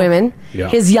different women. Yeah.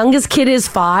 His youngest kid is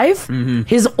 5. Mm-hmm.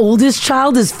 His oldest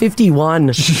child is 51.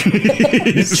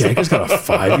 Mick Jagger's got a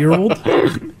 5-year-old?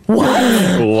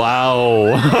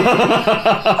 Wow.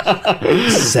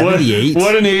 78?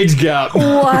 What an age gap.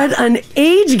 What an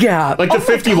age gap. Like the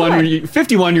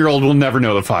 51-year-old will never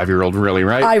know the 5-year-old, really,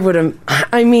 right? I wouldn't.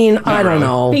 I mean, I don't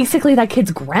know. Basically, that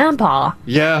kid's grandpa.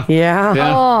 Yeah. Yeah.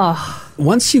 Oh.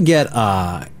 Once you get,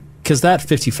 because that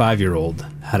 55-year-old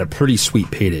had a pretty sweet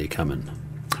payday coming.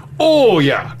 Oh,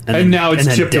 yeah. And now it's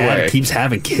then chipped Dad away. keeps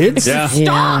having kids? Yeah.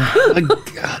 Yeah. Like,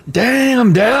 God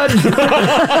damn, Dad.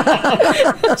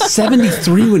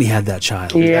 73 when he had that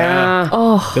child. Yeah.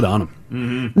 Oh. Good on him.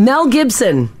 Mm-hmm. Mel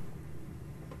Gibson.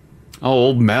 Oh,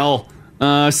 old Mel.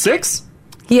 6?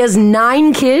 He has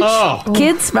 9 kids. Oh.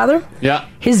 Kids, rather. Yeah.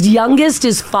 His youngest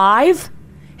is 5.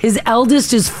 His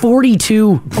eldest is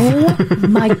 42. Oh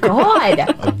my God.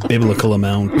 A biblical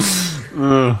amount.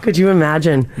 Could you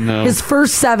imagine? No. His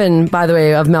first 7, by the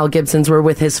way, of Mel Gibson's were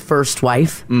with his first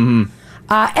wife. Mm-hmm.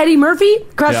 Eddie Murphy,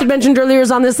 Crash had Yeah. mentioned earlier, is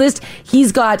on this list.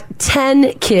 He's got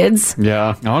 10 kids.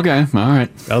 Yeah. Okay. All right.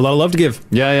 Got a lot of love to give.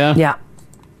 Yeah. Yeah.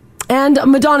 And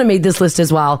Madonna made this list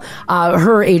as well.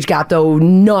 Her age gap, though,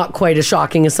 not quite as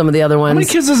shocking as some of the other ones. How many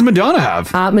kids does Madonna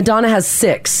have? Madonna has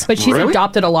 6. But she's Really?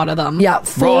 adopted a lot of them. Yeah,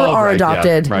 4 Oh, are right, yeah,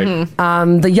 adopted. right.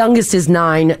 The youngest is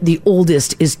 9. The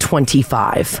oldest is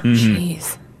 25.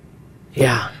 Jeez.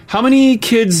 Yeah. How many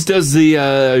kids does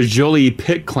the Jolie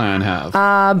Pitt clan have?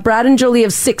 Brad and Jolie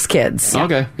have 6 kids.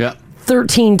 Okay. Yeah.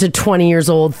 13 to 20 years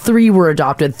old. 3 were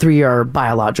adopted. 3 are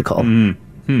biological. Man.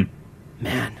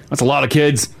 That's a lot of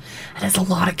kids. That is a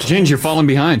lot of kids. Ginge, you're falling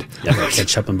behind. Yeah, I gotta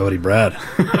catch up on Bodie Brad.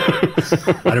 I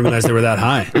didn't realize they were that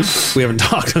high. We haven't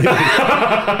talked.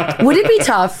 Would it be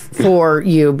tough for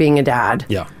you, being a dad,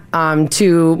 Yeah.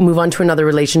 to move on to another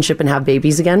relationship and have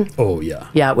babies again? Oh, yeah.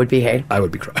 Yeah, it would be, hey. I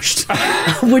would be crushed.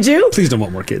 Would you? Please don't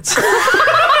want more kids.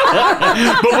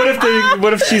 But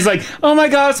what if she's like, oh my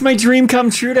God, it's my dream come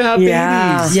true to have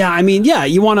Yeah. babies. Yeah, I mean, yeah,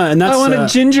 you want to, and that's I want a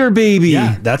ginger baby.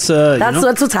 Yeah, that's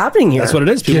That's what's happening here. That's what it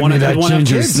is. Give me that want to have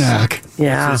ginger kids. snack.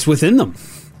 Yeah. It's within them.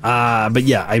 But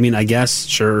yeah, I mean, I guess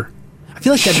I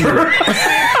feel like that'd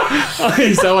be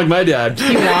You sound like my dad.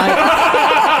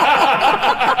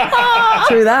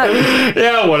 True that.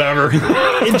 Yeah, whatever.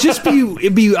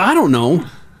 it'd be I don't know.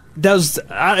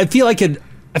 I feel like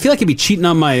it'd be cheating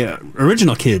on my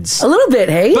original kids. A little bit,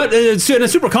 hey? But it's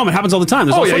super common. It happens all the time.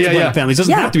 There's all sorts of blended families. It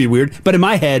doesn't have to be weird. But in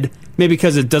my head, maybe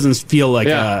because it doesn't feel like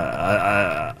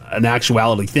an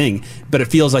actuality thing, but it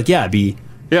feels like, it'd be...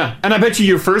 Yeah, and I bet you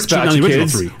your first Cheating batch on of the original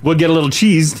kids 3. will get a little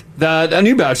cheesed that a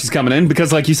new batch is coming in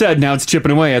because, like you said, now it's chipping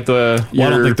away at I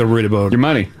don't think they're worried about your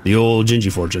money. The old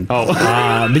Gingy fortune. Oh.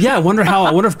 But yeah, I wonder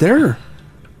if they're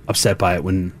upset by it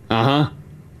when...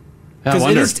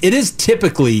 Because it is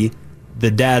typically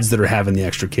the dads that are having the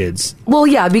extra kids. Well,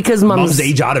 yeah, because mom's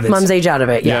age out of it. Mom's age out of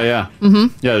it, yeah. Yeah.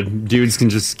 Mm-hmm. Yeah, dudes can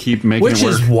just keep making Which it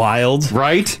work. is wild.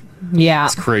 Right? Yeah.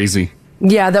 It's crazy.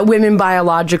 Yeah, that women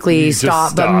biologically You just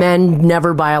stop, but stop. men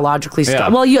never biologically stop. Yeah.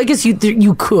 Well, I guess you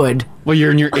could. Well, you're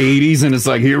in your 80s and it's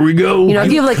like, here we go. You know,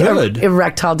 if you have like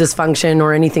erectile dysfunction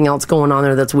or anything else going on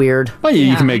there that's weird. Well,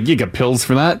 you can you get pills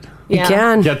for that. You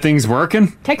can. Get things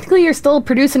working. Technically, you're still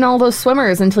producing all those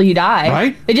swimmers until you die.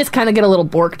 Right. They just kind of get a little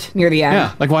borked near the end.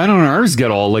 Yeah. Like, why don't ours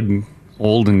get all like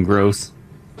old and gross?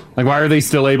 Like, why are they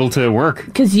still able to work?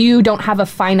 Because you don't have a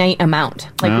finite amount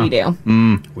like we do.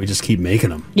 We just keep making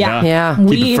them. Yeah.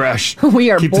 Keep it fresh.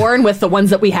 We are born with the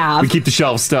ones that we have. We keep the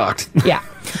shelves stocked. Yeah.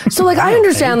 So, like, I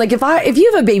understand, like, if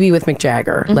you have a baby with Mick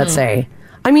Jagger, let's say,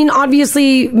 I mean,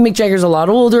 obviously, Mick Jagger's a lot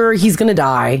older. He's going to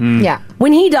die. Yeah.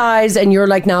 When he dies and you're,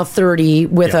 like, now 30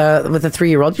 with a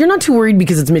 3-year-old, you're not too worried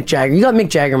because it's Mick Jagger. You got Mick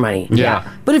Jagger money. Yeah.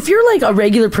 But if you're, like, a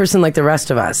regular person like the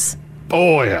rest of us,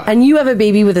 oh, yeah. and you have a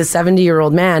baby with a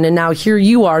 70-year-old man, and now here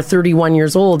you are, 31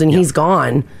 years old, and he's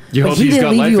gone. You but hope he he's didn't got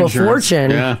leave life you insurance. a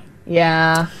fortune. Yeah.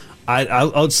 Yeah.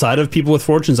 Outside of people with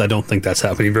fortunes, I don't think that's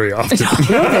happening very often.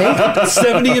 Okay.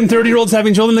 70 and 30-year-olds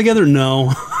having children together?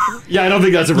 No. Yeah, I don't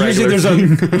think that's a regular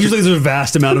usually there's a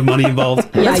vast amount of money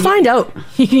involved. Let's find out.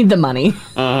 You need the money.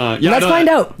 Yeah, Let's find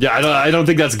out. Yeah, I don't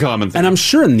think that's a common thing. And I'm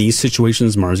sure in these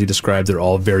situations Marzi described, they're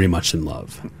all very much in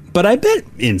love. But I bet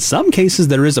in some cases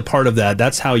there is a part of that.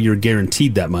 That's how you're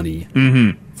guaranteed that money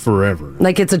forever.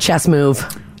 Like it's a chess move.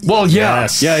 Well, yeah.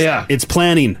 Yes. Yeah. It's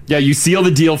planning. Yeah, you seal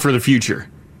the deal for the future.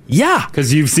 Yeah.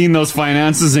 Because you've seen those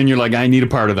finances and you're like, I need a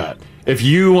part of that. If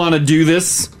you want to do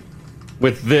this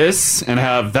with this and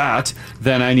have that,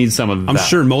 then I need some of that. I'm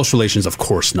sure in most relations, of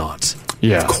course not.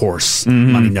 Yeah. Of course.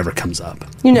 Money never comes up.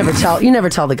 You never tell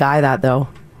the guy that, though.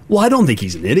 Well, I don't think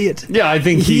he's an idiot. Yeah, I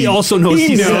think he also knows.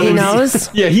 He knows.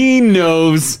 Yeah, he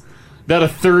knows that a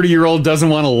 30-year-old doesn't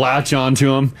want to latch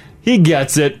onto him. He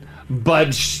gets it,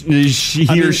 but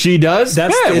he or she does.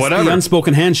 That's yeah, it's whatever. the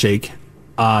unspoken handshake.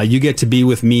 You get to be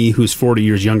with me, who's 40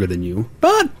 years younger than you,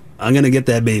 but I'm gonna get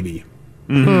that baby.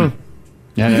 Yeah,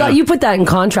 You put that in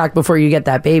contract before you get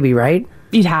that baby, right?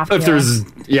 You'd have to. if there's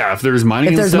money,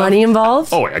 If and there's stuff, money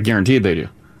involved. oh yeah, guaranteed they do.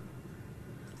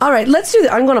 All right, let's do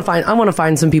that. I want to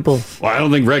find some people. Well, I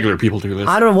don't think regular people do this.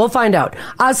 I don't know. We'll find out.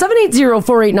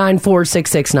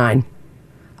 780-489-4669.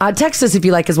 Text us if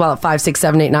you like as well at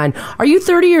 56789. Are you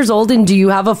 30 years old and do you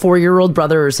have a 4-year-old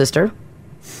brother or sister?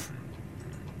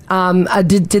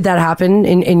 Did that happen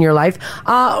in your life?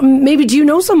 Maybe do you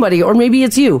know somebody, or maybe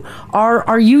it's you.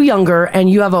 Are you younger and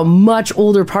you have a much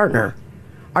older partner?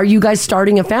 Are you guys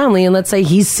starting a family? And let's say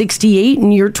he's 68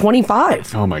 and you're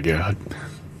 25. Oh my god.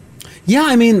 Yeah,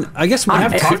 I mean, I guess we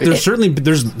have talked. There's certainly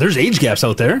there's age gaps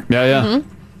out there. Yeah.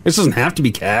 This doesn't have to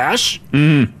be cash.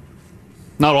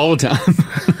 Not all the time.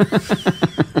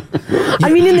 I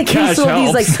mean, in the Cash case of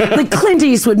these, helps. like Clint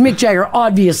Eastwood, Mick Jagger,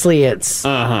 obviously it's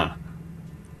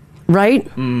right.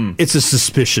 It's a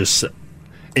suspicious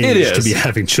age It is to be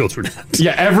having children at.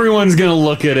 Yeah, everyone's gonna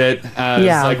look at it as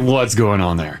Yeah. like, what's going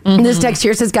on there? This text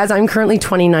here says, guys, I'm currently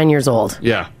 29 years old.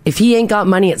 Yeah. If he ain't got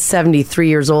money at 73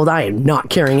 years old, I am not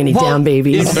carrying any damn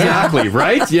babies. Exactly,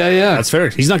 right? Yeah. That's fair.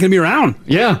 He's not going to be around.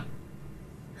 Yeah.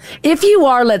 If you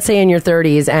are, let's say, in your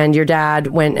 30s and your dad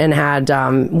went and had,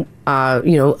 a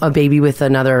baby with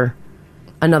another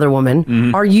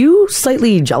woman, are you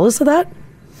slightly jealous of that?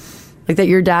 Like that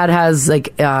your dad has 5,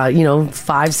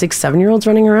 6, 7-year-olds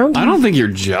running around? I don't think you're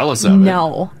jealous of it.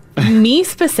 No. Me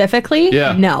specifically,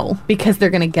 Yeah. no, because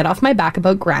they're going to get off my back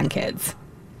about grandkids.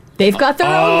 They've got their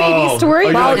own baby story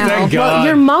okay, right now. thank God. Well,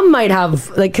 your mom might have,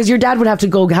 because your dad would have to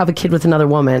go have a kid with another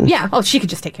woman. Yeah. Oh, she could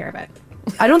just take care of it.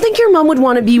 I don't think your mom would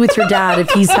want to be with your dad if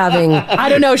he's having. I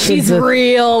don't know. She's kids with-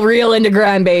 real into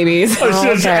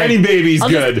grandbabies. Any baby's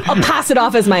good. I'll pass it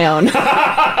off as my own.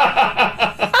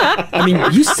 I mean,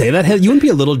 you say that, you wouldn't be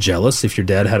a little jealous if your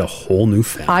dad had a whole new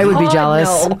family? I would be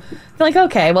jealous. No. Like,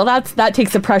 okay, well, that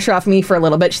takes the pressure off me for a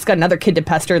little bit. She's got another kid to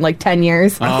pester in like 10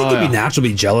 years. I think it'd be natural to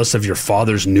be jealous of your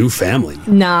father's new family.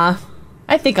 Nah,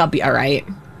 I think I'll be all right.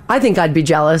 I think I'd be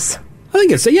jealous. I think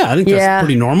that's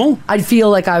pretty normal. I'd feel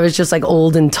like I was just like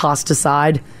old and tossed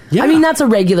aside. Yeah. I mean, that's a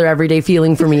regular everyday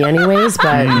feeling for me anyways,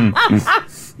 but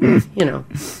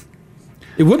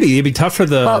It would be. It'd be tough for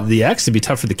the ex. It'd be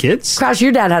tough for the kids. Crash,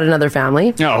 your dad had another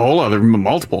family. Yeah, a whole other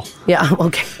multiple. Yeah,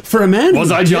 okay. For a man, Was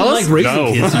who I didn't jealous? like raising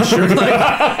No. kids,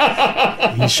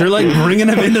 he sure like bringing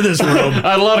them into this world.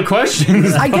 I had a lot of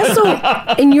questions. I guess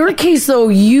so. In your case, though,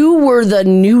 you were the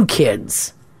new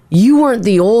kids. You weren't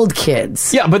the old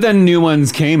kids. Yeah, but then new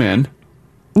ones came in.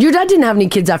 Your dad didn't have any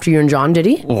kids after you and John, did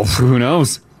he? Well, who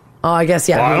knows? Oh, I guess,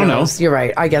 yeah. Well, I who don't knows? know. You're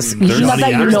right. I guess. There's Not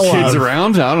that you know kids of.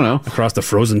 around. I don't know. Across the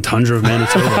frozen tundra of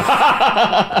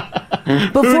Manitoba.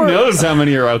 Who knows how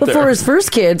many are out Before there? his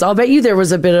first kids, I'll bet you there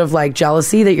was a bit of like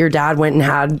jealousy that your dad went and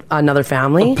had another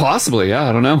family. Possibly, yeah.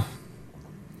 I don't know.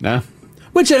 Yeah.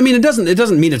 Which, I mean, it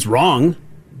doesn't mean it's wrong.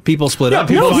 People split up.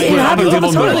 people split up and people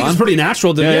move I think it's on. pretty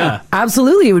natural to, yeah.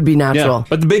 Absolutely, it would be Yeah. natural.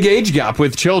 But the big age gap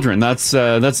with children, that's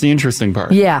the interesting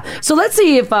part. Yeah. So let's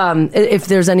see if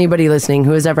there's anybody listening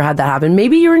who has ever had that happen.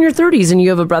 Maybe you're in your 30s and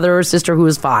you have a brother or sister who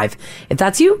is 5. If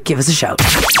that's you, give us a shout.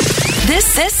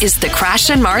 This is the Crash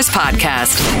and Mars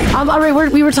Podcast. All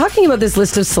right, we were talking about this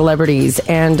list of celebrities,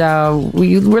 and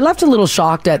we were left a little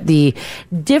shocked at the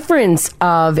difference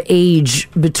of age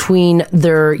between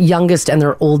their youngest and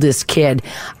their oldest kid.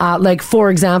 Like,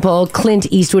 for example, Clint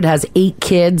Eastwood has 8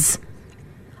 kids.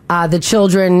 The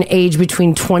children age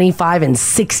between 25 and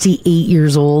 68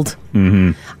 years old.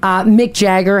 Mick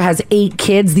Jagger has 8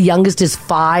 kids. The youngest is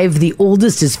 5. The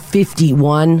oldest is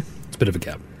 51. It's a bit of a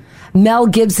gap. Mel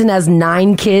Gibson has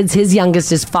 9 kids. His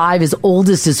youngest is 5. His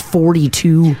oldest is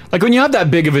 42. Like, when you have that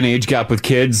big of an age gap with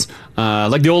kids,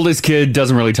 like the oldest kid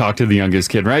doesn't really talk to the youngest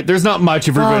kid, right? There's not much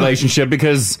of a relationship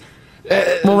because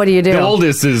well, what do you do? The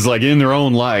oldest is like in their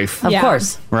own life. Of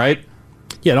course. Right?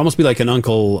 Yeah, it'd almost be like an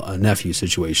uncle-nephew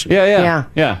situation. Yeah.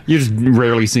 You just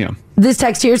rarely see them. This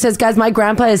text here says, guys, my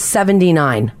grandpa is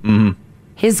 79.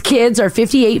 His kids are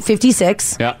 58,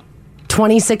 56. Yeah.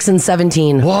 26 and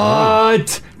 17.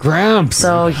 What? Gramps.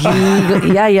 So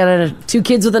he had 2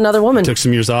 kids with another woman. Took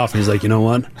some years off, and he's like, you know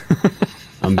what?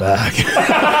 I'm back.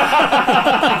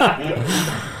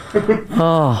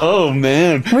 Oh,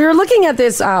 man. We were looking at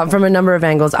this from a number of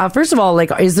angles. First of all, like,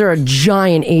 is there a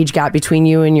giant age gap between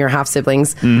you and your half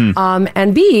siblings?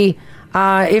 And B,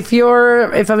 if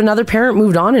another parent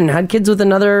moved on and had kids with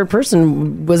another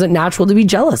person, was it natural to be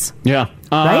jealous? Yeah.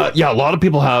 Right? Yeah, a lot of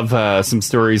people have some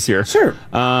stories here. Sure.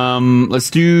 Let's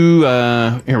do,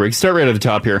 here, we can start right at the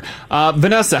top here.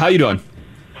 Vanessa, how you doing?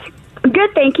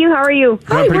 Good, thank you. How are you?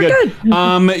 Hi, we're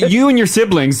good. You and your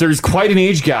siblings, there's quite an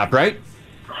age gap, right?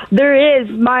 There is.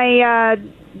 My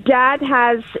dad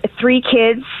has 3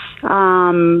 kids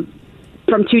from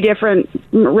 2 different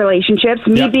relationships,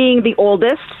 me being the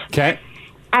oldest. Okay.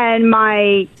 And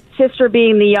my sister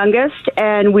being the youngest,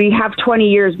 and we have 20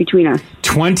 years between us.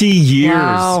 20 years.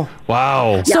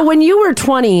 Wow. So when you were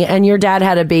 20 and your dad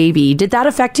had a baby, did that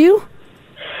affect you?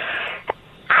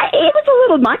 It was a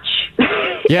little much.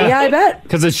 Yeah, I bet.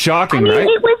 Because it's shocking, I mean, right?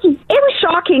 It was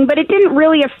shocking, but it didn't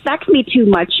really affect me too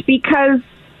much because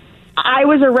I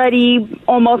was already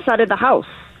almost out of the house.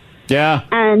 Yeah.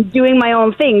 And doing my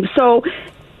own thing. So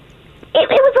it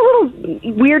was a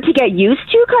little weird to get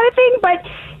used to, kind of thing, but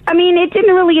I mean, it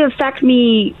didn't really affect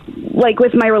me, like,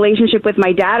 with my relationship with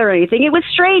my dad or anything. It was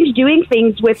strange doing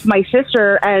things with my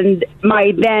sister and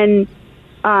my then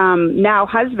now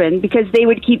husband, because they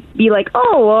would be like,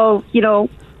 oh, well, you know,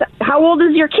 how old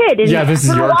is your kid? And yeah, this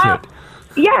is your kid.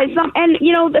 Yeah, and,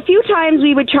 you know, a few times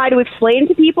we would try to explain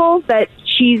to people that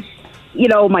she's, you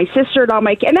know, my sister, not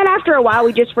my kid. And then after a while,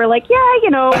 we just were like, yeah, you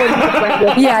know.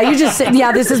 You just said,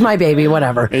 yeah, this is my baby,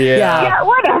 whatever. Yeah,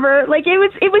 whatever. Like, it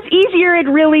was easier. It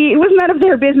was none of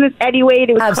their business anyway.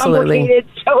 It was complicated.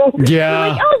 So yeah. We're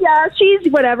like, oh, yeah, she's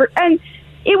whatever. And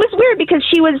it was weird because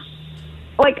she was,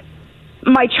 like,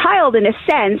 my child in a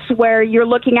sense where you're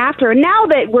looking after her. Now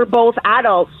that we're both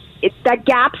adults, that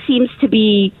gap seems to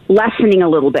be lessening a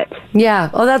little bit.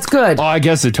 Yeah. Oh, that's good. Oh, I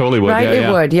guess it totally would. Right? Yeah,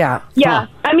 it would, yeah. Yeah. Huh.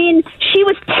 I mean, she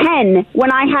was 10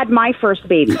 when I had my first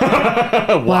baby.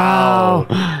 Wow.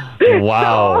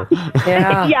 Wow.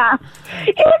 Yeah. Yeah.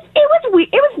 It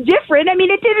was different. I mean,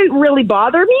 it didn't really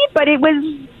bother me, but it was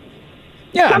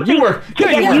something you work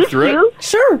through it.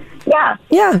 Sure. Yeah.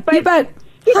 Yeah, but, you bet.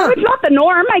 You know, it's not the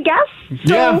norm, I guess.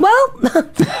 So, yeah. Well,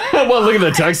 well, look at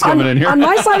the text coming in here. On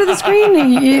my side of the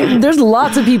screen, there's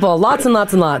lots of people. Lots and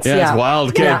lots and lots. Yeah, it's wild.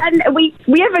 Okay. Yeah, and we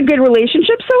have a good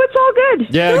relationship, so it's all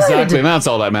good. Yeah, exactly. And that's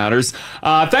all that matters.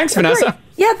 Thanks, Vanessa. Great.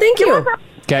 Yeah, thank you.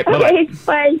 Okay, bye-bye. Okay,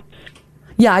 bye.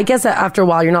 Yeah, I guess that after a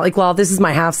while, you're not like, well, this is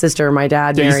my half sister, my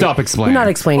dad. Yeah, you married. stop explaining. You're not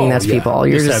explaining that to people.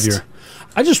 You're just.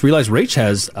 I just realized Rach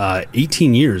has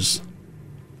 18 years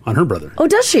on her brother. Oh,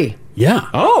 does she? Yeah.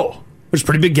 Oh. Which is a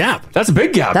pretty big gap. That's a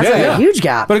big gap. That's a huge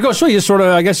gap. But it goes to show you sort of,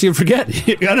 I guess you forget.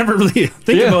 I never really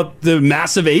think about the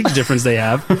massive age difference they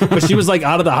have. But she was like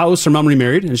out of the house. Her mom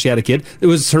remarried and she had a kid. It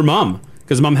was her mom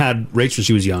because mom had Rach when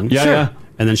she was young. Yeah, yeah.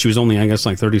 And then she was only, I guess,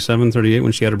 like 37, 38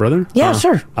 when she had her brother. Yeah,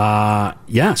 sure.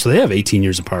 Yeah, so they have 18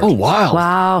 years apart. Oh, wow.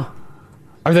 Wow.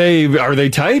 Are they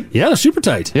tight? Yeah, they're super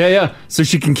tight. Yeah, yeah. So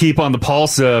she can keep on the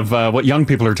pulse of what young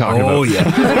people are talking about. Oh, yeah.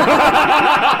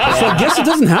 So I guess it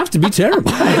doesn't have to be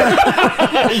terrible.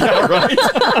 Yeah, right.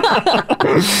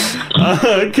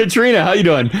 Katrina, how you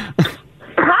doing?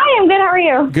 Hi, I'm good. How are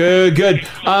you? Good, good.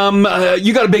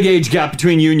 You got a big age gap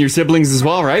between you and your siblings as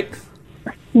well, right?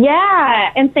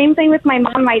 Yeah, and same thing with my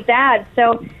mom and my dad.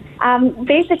 So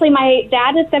basically, my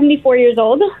dad is 74 years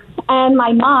old, and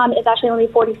my mom is actually only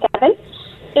 47.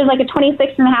 There's like a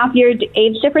 26-and-a-half-year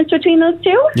age difference between those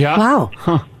two. Yeah. Wow.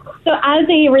 Huh. So as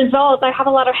a result, I have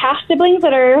a lot of half-siblings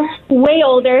that are way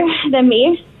older than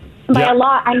me by a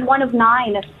lot. I'm one of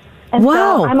 9. And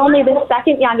wow. so I'm only the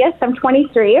second youngest. I'm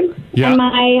 23. Yeah. And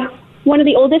my one of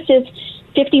the oldest is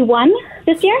 51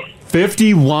 this year.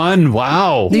 51.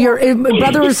 Wow. Your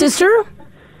brother or sister?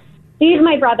 He's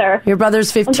my brother. Your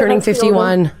brother's turning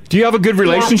 51. Do you have a good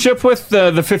relationship with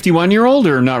the 51-year-old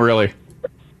or not really?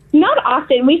 Not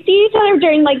often. We see each other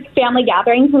during like family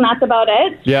gatherings, and that's about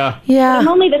it. Yeah. I'm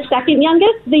only the second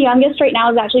youngest. The youngest right now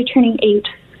is actually turning 8.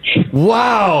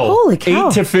 Wow. Holy cow.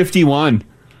 8 to 51.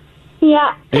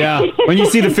 Yeah. Yeah. When you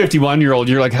see the 51-year-old,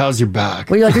 you're like, how's your back?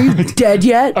 Well, you're like, are you dead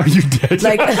yet? Are you dead?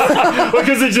 Like,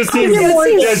 because it just seems,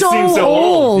 it seems so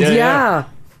old. Yeah.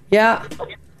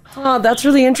 Oh, that's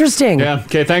really interesting. Yeah.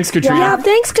 Okay. Thanks, Katrina. Yeah.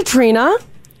 Thanks, Katrina.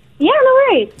 Yeah, no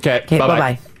worries. Okay. Okay,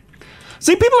 bye-bye.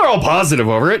 See, people are all positive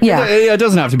over it. Yeah. It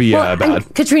doesn't have to be bad.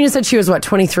 And Katrina said she was,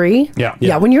 23? Yeah.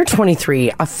 Yeah, when you're 23,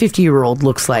 a 50-year-old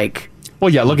looks like... Well,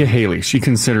 yeah, look at Haley. She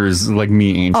considers, like,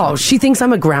 me ancient. Oh, she thinks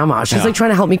I'm a grandma. She's, trying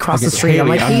to help me cross the street. I'm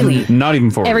like, I'm Haley. not even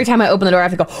forward. Every time I open the door, I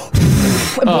have to go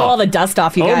and blow all the dust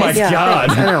off you guys. Oh, my God.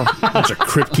 I know. Bunch of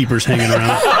crypt keepers hanging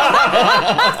around.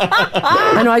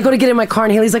 I know. I go to get in my car,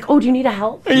 and Haley's like, oh, do you need a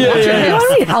help? Yeah. I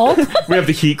don't need help. We have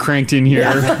the heat cranked in here.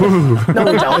 No,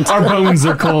 we don't. Our bones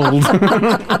are cold.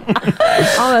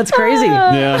 Oh, that's crazy.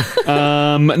 Yeah.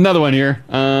 Another one here.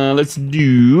 Let's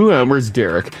do... where's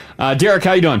Derek? Derek,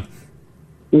 how you doing?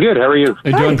 Good. How are you?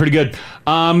 Doing pretty good.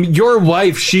 Your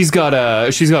wife, she's got a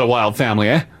wild family,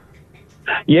 eh?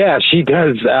 Yeah, she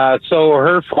does. So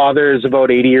her father is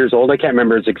about 80 years old. I can't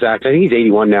remember his exact. I think he's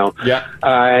 81 now. Yeah.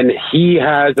 And he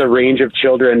has a range of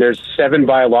children. There's 7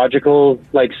 biological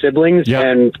siblings,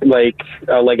 and I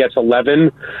guess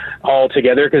 11 all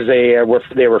together because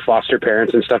they were foster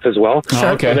parents and stuff as well. Oh,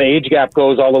 okay. So the age gap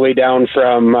goes all the way down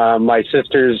from my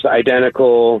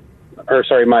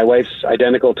wife's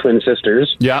identical twin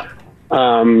sisters. Yeah.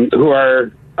 Who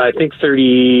are, I think,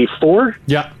 34.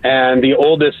 Yeah. And the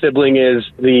oldest sibling is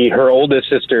her oldest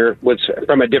sister was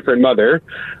from a different mother,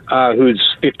 who's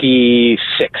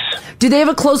 56. Do they have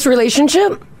a close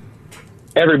relationship?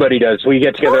 Everybody does. We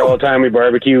get together all the time. We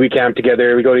barbecue. We camp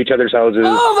together. We go to each other's houses.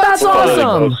 Oh, that's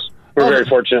awesome. We're very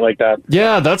fortunate like that.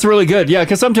 Yeah, that's really good. Yeah,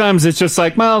 because sometimes it's just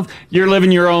like, well, you're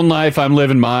living your own life. I'm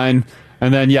living mine.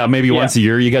 And then, maybe once a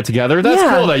year you get together. That's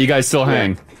cool that you guys still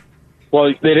hang. Well,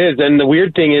 it is. And the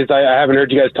weird thing is, I haven't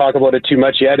heard you guys talk about it too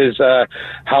much yet, is how,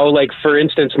 for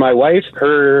instance, my wife,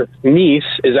 her niece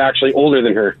is actually older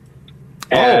than her.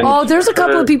 And there's a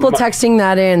couple of people texting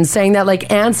that in, saying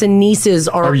that, aunts and nieces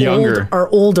are younger. Are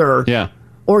older. Yeah.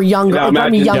 Or younger. Now,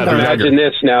 younger. imagine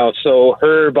this now. So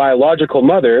her biological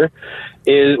mother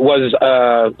was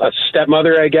a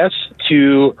stepmother, I guess,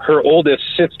 to her oldest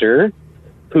sister,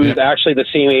 who's actually the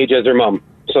same age as her mom.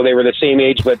 So they were the same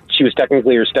age, but she was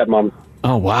technically her stepmom.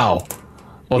 Oh, wow.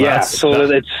 Well,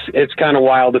 it's kind of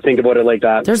wild to think about it like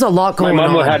that. There's a lot going on. My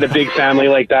mom had a big family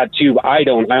like that, too. I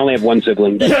don't. I only have one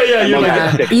sibling.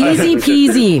 Easy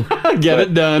peasy. Get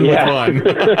it done with one.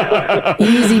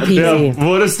 Easy peasy. Yeah,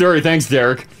 what a story. Thanks,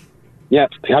 Derek. Yeah,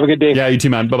 have a good day. Yeah, you too,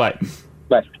 man. Bye-bye.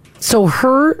 Bye. So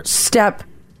her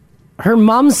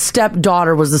mom's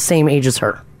stepdaughter was the same age as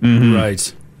her. Mm-hmm.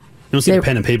 Right. You don't see a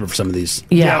pen and paper for some of these.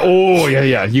 Yeah. Oh,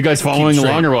 yeah. You guys following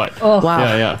along or what? Oh, wow.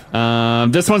 Yeah.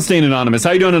 This one's staying anonymous.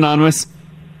 How you doing, Anonymous?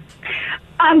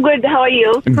 I'm good. How are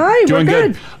you? Hi, doing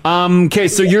good. Okay,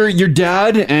 so your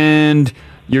dad and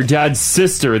your dad's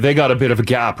sister, they got a bit of a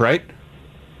gap, right?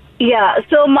 Yeah.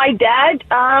 So my dad,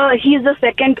 he's the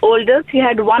second oldest. He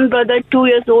had one brother 2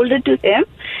 years older to him.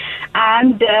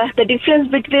 And the difference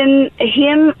between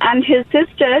him and his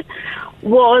sister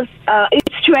was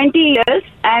it's 20 years,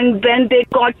 and when they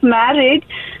got married,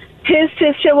 his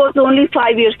sister was only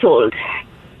 5 years old.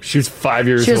 She was 5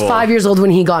 years old. She was 5 years old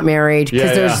when he got married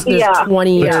because there's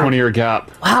 20 years. 20-year gap.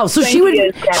 Wow, so she would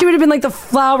have been like the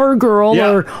flower girl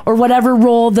or whatever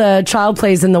role the child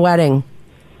plays in the wedding.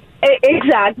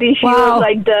 Exactly. She was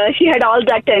like she had all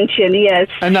the attention, yes.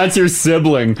 And that's your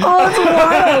sibling. Oh,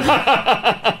 that's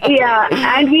wild. Yeah,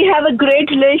 and we have a great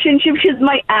relationship. She's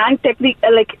my aunt,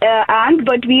 aunt,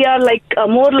 but we are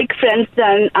more like friends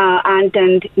than aunt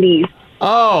and niece.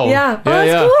 Oh. Yeah. Oh,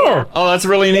 that's cool. Oh, that's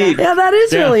really neat. Yeah, that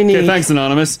is really neat. Okay, thanks,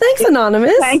 Anonymous. Thanks,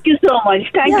 Anonymous. Thank you so much.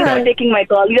 Thank you for taking my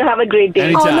call. You have a great day.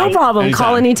 Anytime. Oh, no problem. Anytime.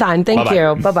 Call anytime. Thank Bye-bye.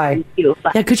 you. Bye-bye. Thank you.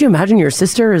 Bye. Yeah, could you imagine your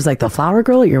sister is like the flower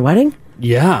girl at your wedding?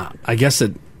 Yeah, I guess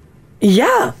it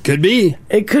Yeah. could be.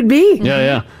 It could be.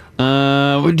 Yeah.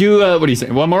 What do you say?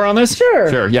 One more on this?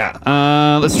 Sure.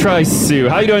 Yeah. Let's try Sue.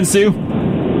 How you doing, Sue?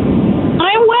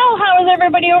 I'm well. How is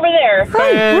everybody over there?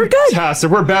 Hi, we're good. Fantastic.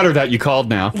 We're better that you called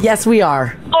now. Yes, we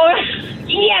are. Oh,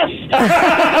 yes.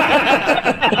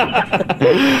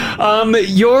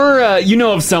 You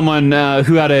know of someone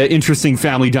who had an interesting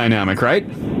family dynamic, right?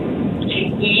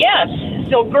 Yes.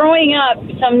 So growing up,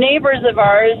 some neighbors of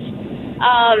ours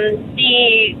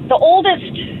the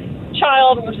oldest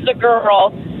child, which is a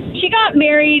girl, she got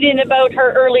married in about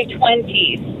her early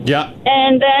 20s. Yeah.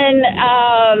 And then,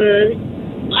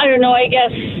 I don't know, I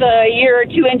guess a year or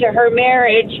two into her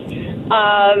marriage,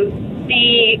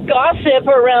 the gossip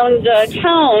around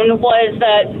town was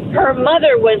that her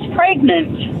mother was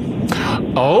pregnant.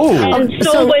 Oh. And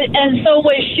so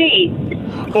was she.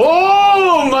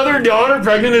 Oh, mother and daughter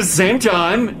pregnant at the same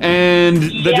time, and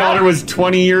the daughter was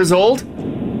 20 years old?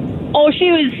 Oh,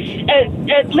 she was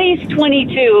at least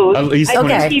 22. At least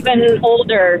 22. I think even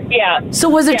older. Yeah. So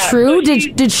was it true? So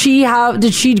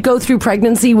did she go through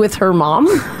pregnancy with her mom?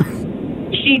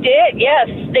 She did. Yes,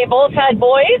 they both had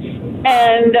boys,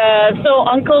 and so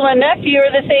uncle and nephew are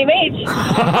the same age.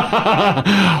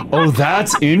 Oh,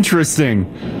 that's interesting.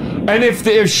 And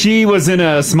if she was in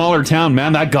a smaller town,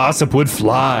 man, that gossip would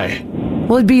fly.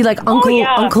 Well, it'd be like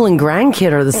uncle and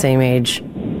grandkid are the same age.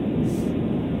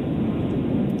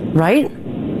 Right?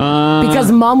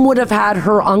 Because mom would have had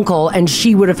her uncle and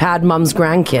she would have had mom's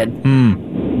grandkid.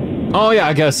 Oh, yeah,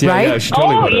 I guess. Yeah, Right? yeah, she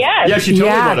totally would have. yes. Yeah, she totally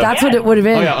would have. that's what it would have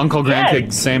been. Oh, yeah, uncle,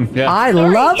 grandkid, same. Yeah. I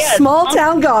love small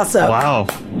town gossip. Wow.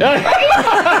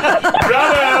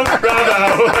 Bravo!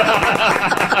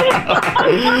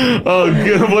 Oh,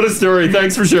 good. What a story.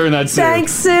 Thanks for sharing that, Sue.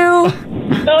 Thanks, Sue.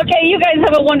 Okay, you guys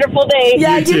have a wonderful day.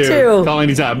 Yeah, you too. Call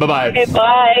anytime. Bye-bye. Okay,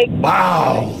 bye.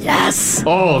 Wow. Yes.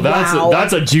 Oh,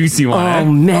 that's a juicy one.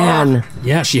 Oh, man.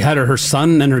 Yeah, she had her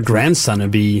son and her grandson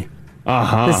would be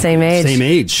the same age. Same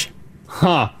age.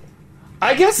 Huh.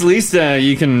 I guess at least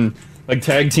you can like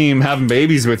tag team having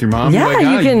babies with your mom. Yeah, like,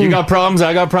 you can. You got problems.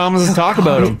 I got problems. Let's talk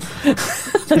about them.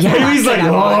 Haley's like,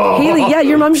 whoa. Haley, yeah,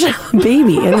 your mom should have a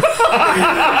baby.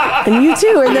 And you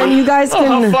too. And then you guys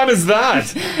can. How fun is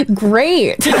that?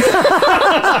 Great. You're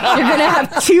going to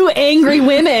have two angry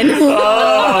women.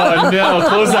 Oh, no.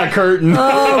 Close that curtain.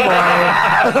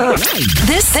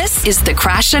 This is the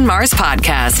Crash and Mars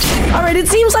podcast. All right, it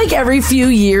seems like every few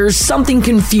years something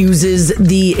confuses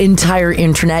the entire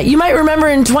internet. You might remember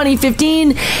in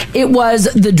 2015, it was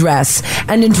the dress.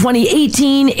 And in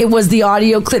 2018, it was the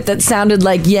audio clip that sounded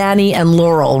like Yanni and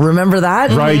Laurel. Remember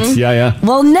that? Right. Yeah.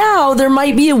 Well, now there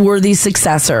might be a worthy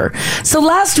successor. So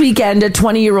last weekend, a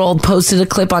 20-year-old posted a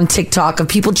clip on TikTok of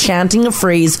people chanting a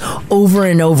phrase over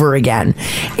and over again.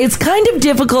 It's kind of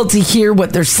difficult to hear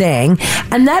what they're saying,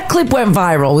 and that clip went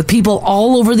viral with people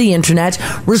all over the internet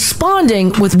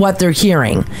responding with what they're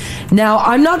hearing. Now,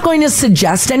 I'm not going to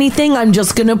suggest anything. I'm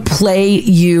just going to play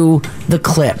you the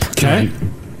clip. Okay.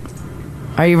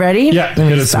 Are you ready? Yeah. Let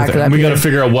me just back it up We got to here.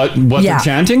 figure out what they're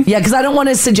chanting. Yeah, because I don't want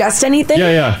to suggest anything.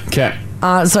 Yeah. Okay.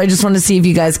 So I just want to see if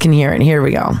you guys can hear it. Here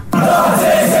we go.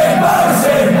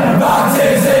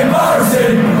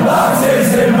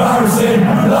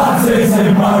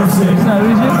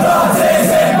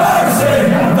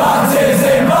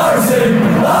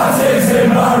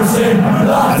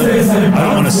 I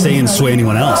don't want to say and sway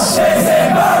anyone else.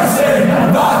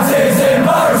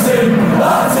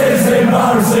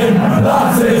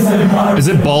 Is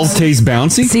it balls taste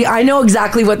bouncy? See, I know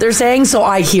exactly what they're saying, so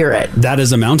I hear it. That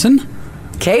is a mountain?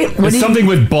 Okay. It's something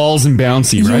with balls and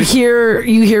bouncy, right?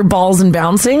 You hear balls and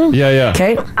bouncing? Yeah.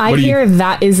 Okay. I hear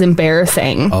that is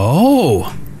embarrassing.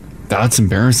 Oh. That's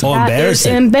embarrassing. Oh, That is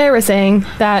embarrassing.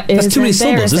 That is That's too many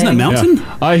syllables, isn't it? embarrassing. Mountain?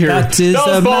 Yeah. I hear That it. is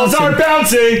Those a balls mountain. are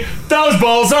bouncy. Those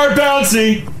balls are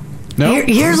bouncy. No.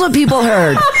 Here's what people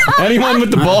heard. Anyone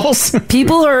with the balls?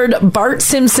 People heard Bart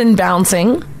Simpson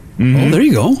bouncing. Oh, there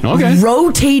you go. Okay.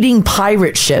 Rotating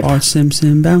pirate ship. Bart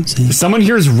Simpson bouncing. Someone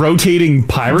hears rotating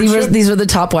pirate ship? These were the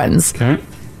top ones. Okay.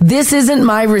 This isn't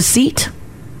my receipt.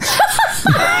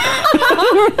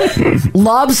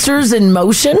 Lobsters in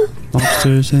motion.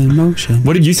 Lobsters in motion.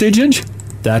 What did you say, Ginge?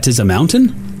 That is a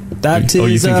mountain? That Oh,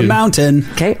 you is think a it- mountain.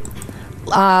 Okay.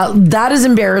 That is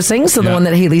embarrassing. So the Yeah. one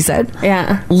that Haley said.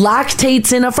 Yeah.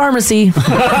 Lactates in a pharmacy.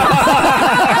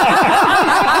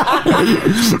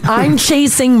 I'm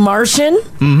chasing Martian.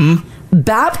 Mm-hmm.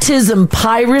 Baptism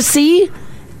piracy.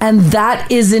 And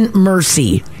that isn't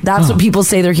mercy. That's what people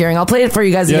say they're hearing. I'll play it for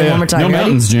you guys again one more time. No You ready?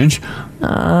 mountains, Ginge.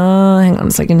 Hang on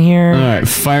a second here. All right,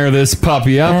 fire this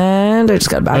puppy up. And I just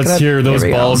got to back it Let's up. hear those Here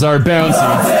we go. balls are bouncy.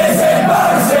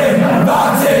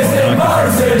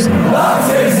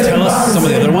 Tell us some of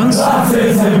the other ones.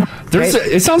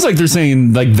 It sounds like they're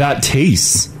saying like that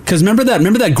tastes. Because remember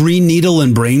that green needle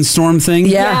and brainstorm thing?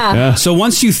 Yeah. So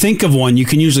once you think of one, you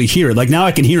can usually hear it. Like now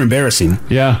I can hear embarrassing.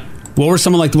 Yeah. What were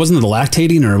some like, wasn't it the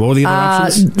lactating or what were the other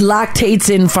options? Lactates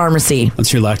in pharmacy.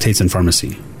 Let's hear lactates in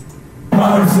pharmacy. Oh,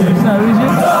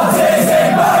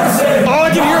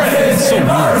 I can hear it. It's so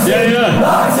weird. Yeah.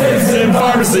 Lactates in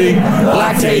pharmacy.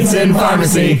 Lactates in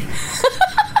pharmacy.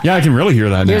 Yeah, I can really hear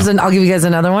that now. I'll give you guys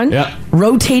another one. Yeah.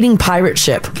 Rotating pirate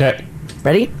ship. Okay.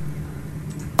 Ready?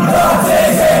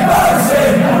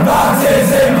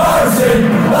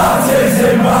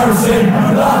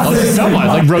 Somewhat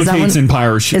like rotates in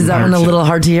pirate ship. Is that one a little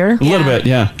hard to hear? A little bit,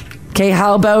 yeah. Okay,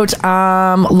 how about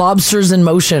lobsters in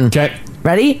motion? Okay.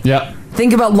 Ready? Yeah.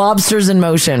 Think about lobsters in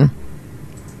motion.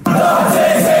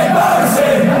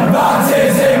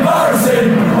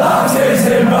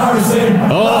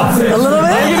 Oh, a little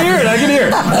bit. I can hear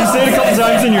it. You say it a couple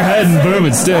times in your head, and boom,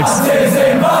 it sticks.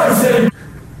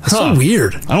 That's so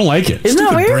weird. I don't like it. Isn't that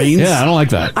Stupid weird? brains. Yeah, I don't like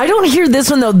that. I don't hear this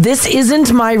one though. This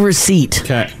isn't my receipt.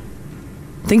 Okay.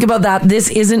 Think about that. This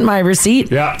isn't my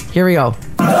receipt. Yeah. Here we go.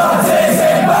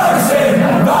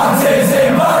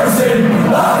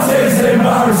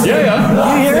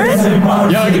 Yeah. You hear it?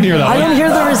 Yeah, I can hear that. I don't hear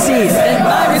the receipt.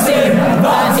 My receipt.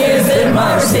 That isn't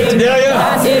my receipt. Yeah.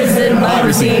 That isn't my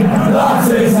receipt.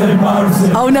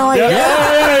 Oh no, I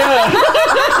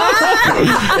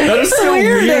That is so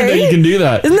weird eh? that you can do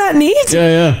that. Isn't that neat?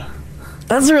 Yeah.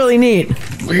 That's really neat.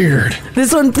 Weird.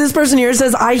 This person here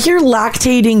says, I hear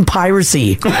lactating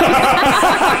piracy.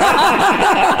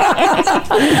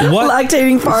 What?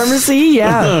 Lactating pharmacy?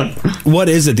 Yeah. What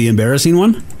is it? The embarrassing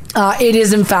one? It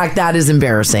is, in fact, that is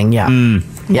embarrassing. Yeah.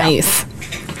 Yeah. Nice.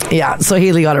 Yeah. So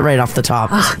Haley got it right off the top.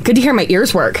 Good to hear my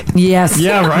ears work. Yes.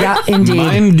 Yeah, right? Yeah, indeed.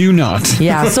 Mine do not.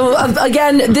 Yeah. So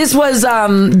again, this was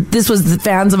the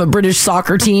fans of a British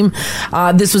soccer team.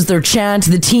 This was their chant.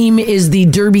 The team is the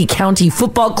Derby County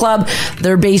Football Club.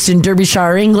 They're based in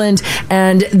Derbyshire, England,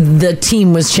 and the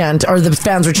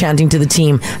fans were chanting to the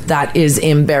team. That is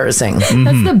embarrassing.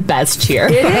 That's the best cheer.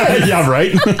 It is. Yeah,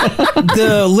 right.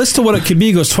 The list of what it could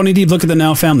be goes 20 deep. Look at the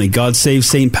Now family. God save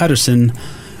St. Patterson.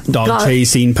 Dog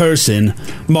chasing person.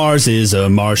 Mars is a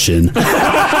Martian.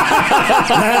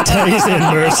 That tastes in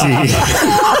mercy.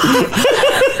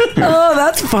 Oh,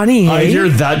 that's funny. I hey? hear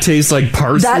that tastes like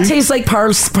parsley. That tastes like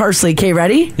parsley. Okay,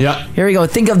 ready? Yeah. Here we go.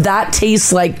 Think of that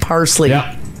tastes like parsley.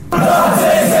 Yeah.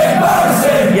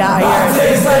 Yeah, I hear it.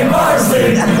 Tastes like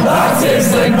parsley. That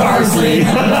tastes like parsley.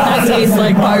 That tastes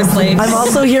like parsley. I'm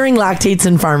also hearing lactates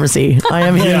in pharmacy. I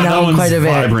am hearing that one quite a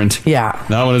bit. Vibrant. Yeah.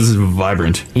 That one is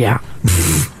vibrant. Yeah.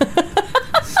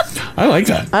 I like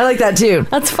that. I like that too.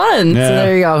 That's fun. Yeah. So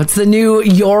there you go. It's the new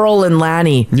Yorl and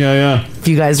Lanny. Yeah. If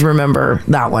you guys remember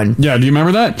that one. Yeah, do you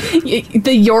remember that?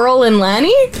 The Yorl and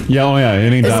Lanny? Yeah, oh yeah,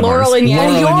 it ain't Is that Laurel Mars. and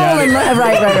Yanny? Yorl and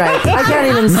right. I can't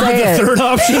even say it. Third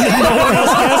option.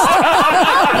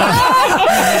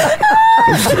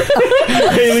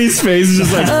 Haley's face is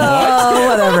just like, what? Oh,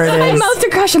 whatever it My is. mouth to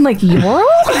crush. I'm like, Yorl?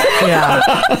 Yeah.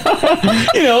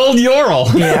 Old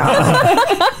Yorl.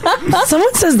 Yeah.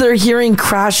 Someone says they're hearing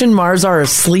Crash and Mars are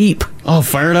asleep. Oh,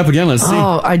 fire it up again. Let's see.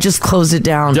 Oh, I just closed it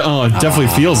down. Oh, it definitely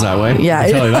feels that way. Yeah,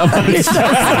 I'll tell you that much.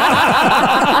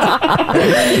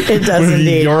 It does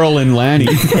indeed. Yorl and Lanny.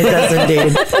 It does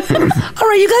indeed. All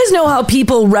right, you guys know how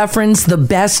people reference the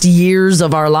best years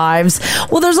of our lives?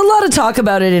 Well, there's a lot of talk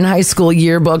about it in high school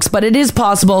yearbooks, but it is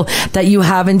possible that you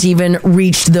haven't even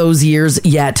reached those years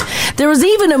yet. There was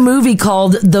even a movie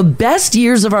called The Best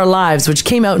Years of Our Lives, which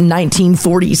came out in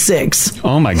 1946.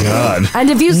 Oh, my God.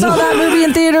 And if you saw that movie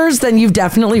in theaters, then you've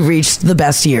definitely reached the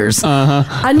best years. Uh-huh.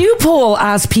 A new poll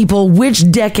asked people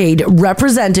which decade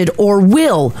represented or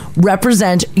will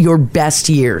represent your best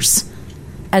years.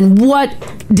 And what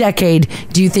decade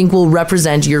do you think will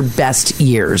represent your best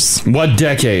years? What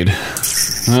decade?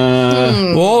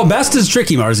 Well, best is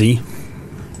tricky, Marzi.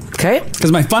 Okay.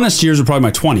 Because my funnest years were probably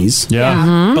my 20s. Yeah.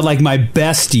 Mm-hmm. But like my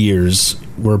best years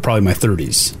were probably my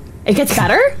 30s. It gets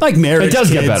better? Like marriage. It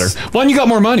does get better. Well, and you got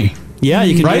more money. Yeah,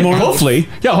 you can right? do more. Hopefully.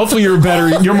 Yeah, hopefully you're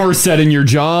better. You're more set in your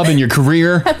job and your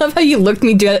career. I love how you looked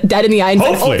me dead in the eye and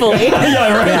said, hopefully.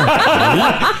 Yeah, right.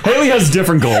 Yeah. Haley has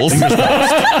different goals.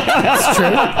 That's true.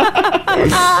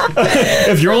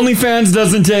 If your OnlyFans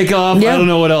doesn't take off, I don't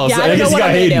know what else. Yeah, I don't know guess what you got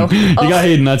I'm Hayden. gonna do. You got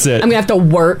Hayden, that's it. I'm going to have to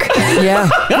work. Yeah.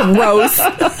 Gross.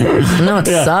 No, it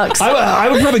sucks. I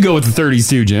would probably go with the 30s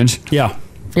too, Ginge. Yeah.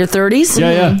 Your 30s?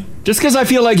 Yeah. Just because I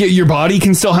feel like your body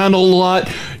can still handle a lot.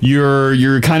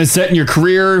 You're kind of set in your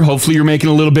career. Hopefully you're making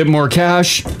a little bit more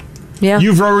cash. Yeah.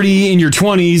 You've already, in your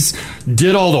 20s,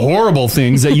 did all the horrible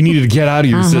things that you needed to get out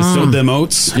of your system. Them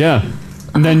oats. Yeah.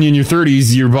 And then in your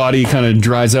 30s, your body kind of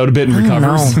dries out a bit and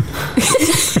recovers.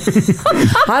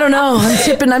 I don't know.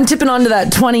 I'm tipping onto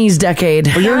that 20s decade.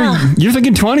 But you're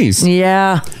thinking 20s.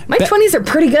 Yeah. My 20s are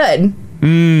pretty good.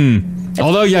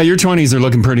 Although, yeah, your 20s are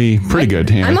looking pretty good.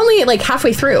 Hannah. I'm only like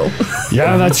halfway through.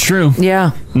 Yeah, that's true.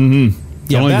 Yeah. Mm-hmm.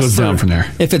 It Yeah, only best goes down for- from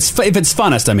there. If it's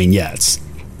funnest, I mean, yeah, it's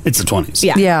the 20s.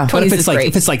 Yeah. Yeah. But 20s if is it's like great.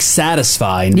 if it's like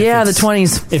satisfying, Yeah, if the it's-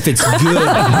 20s. If it's good,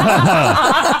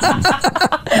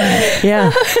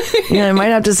 Yeah. Yeah, I might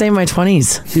have to say my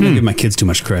 20s. You don't give my kids too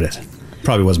much credit.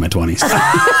 Probably was my 20s.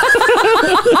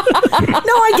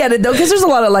 No, I get it though, because there's a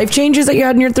lot of life changes that you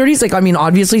had in your 30s. Like, I mean,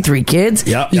 obviously 3 kids.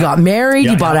 You got married.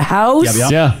 You bought a house.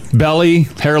 Yeah. Belly,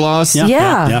 hair loss. Yeah.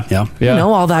 Yeah. You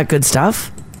know, all that good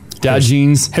stuff. Dad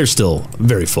jeans. Hair's still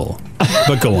very full.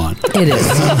 But go on. It is.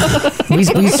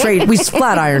 We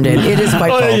flat ironed it. It is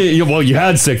quite full. Well, you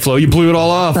had sick flow. You blew it all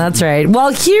off. That's right.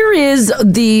 Well, here is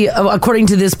according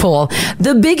to this poll,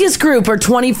 the biggest group, or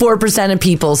 24% of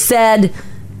people, said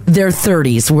their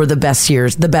 30s were the best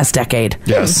years, the best decade.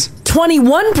 Yes.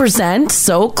 21%,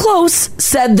 so close,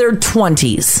 said their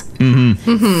 20s.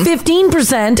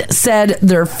 15% said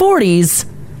their 40s.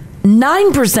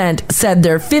 9% said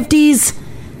their 50s.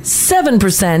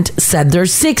 7% said their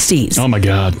 60s. Oh my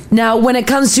God. Now, when it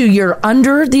comes to you're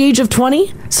under the age of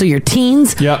 20, so your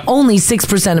teens, only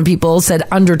 6% of people said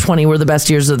under 20 were the best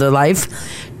years of their life.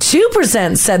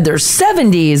 2% said their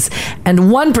 70s, and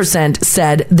 1%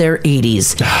 said their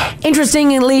 80s.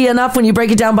 Interestingly enough, when you break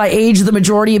it down by age, the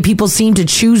majority of people seem to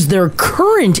choose their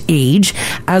current age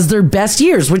as their best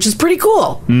years, which is pretty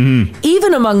cool.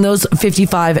 Even among those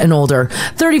 55 and older,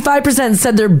 35%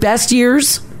 said their best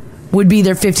years would be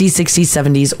their 50s, 60s,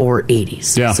 70s, or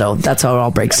 80s. Yeah. So that's how it all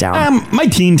breaks down. My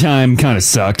teen time kind of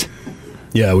sucked.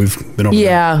 Yeah, we've been over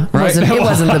that. It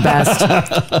wasn't the best.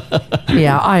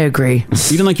 Yeah, I agree.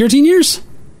 You didn't like your teen years?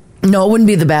 No, it wouldn't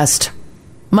be the best.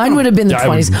 Mine would have been the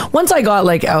 20s. Once I got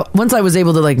once I was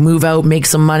able to move out, make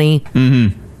some money.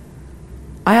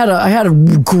 I had a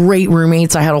great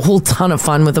roommates. I had a whole ton of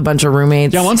fun with a bunch of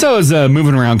roommates. Yeah, once I was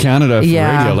moving around Canada for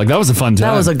radio, that was a fun time.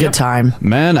 That was a good time.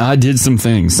 Man, I did some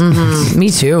things. Me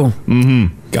too.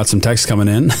 Got some texts coming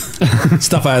in.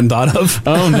 Stuff I hadn't thought of.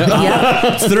 Oh, no.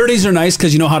 30s are nice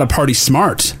because you know how to party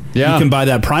smart. Yeah. You can buy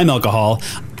that prime alcohol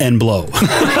and blow. Because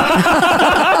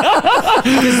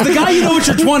the guy you know at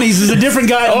your 20s is a different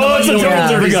guy. It's a totally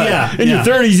different guy. Yeah. In your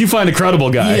 30s, you find a credible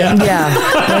guy. Yeah,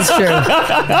 that's true.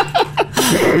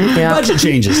 Budget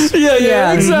changes.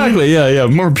 Yeah, exactly. Yeah,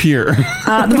 more pure.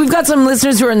 We've got some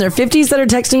listeners who are in their 50s that are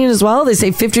texting in as well. They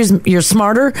say 50s, you're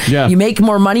smarter. Yeah. You make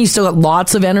more money. You still got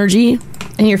lots of energy.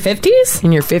 In your 50s?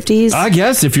 In your 50s? I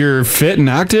guess if you're fit and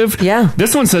active. Yeah.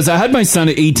 This one says, I had my son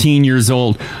at 18 years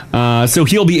old, so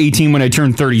he'll be 18 when I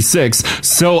turn 36.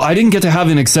 So I didn't get to have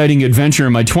an exciting adventure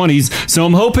in my 20s. So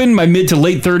I'm hoping my mid to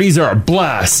late 30s are a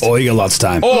blast. Oh, you got lots of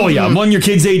time. Oh, yeah. When your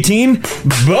kid's 18,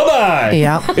 bye-bye.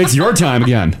 Yeah. It's your time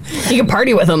again. You can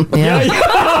party with them. Yeah.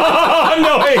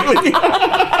 No, Haley.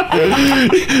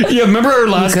 Yeah, remember our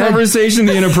last conversation,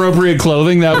 the inappropriate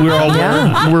clothing that we were all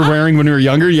were wearing when we were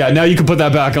younger? Yeah, now you can put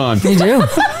that back on. You do.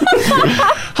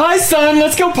 Hi, son,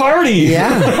 let's go party.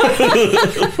 Yeah.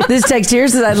 This text here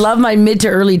says, I love my mid to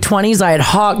early 20s. I had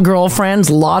hot girlfriends,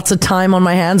 lots of time on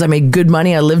my hands. I made good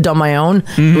money. I lived on my own.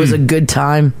 It was a good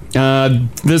time.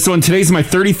 This one, today's my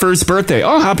 31st birthday.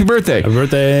 Oh, happy birthday. Happy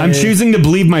birthday. I'm choosing to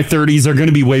believe my 30s are going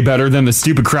to be way better than the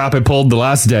stupid crap I pulled the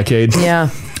last decade. Yeah.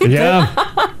 Yeah.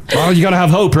 Well, you got to have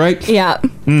hope, right? Yeah.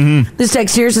 This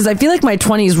text here says, I feel like my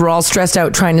 20s were all stressed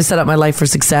out trying to set up my life for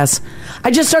success. I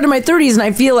just started my 30s and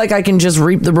I feel like I can just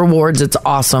reap the rewards. It's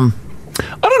awesome.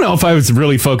 I don't know if I was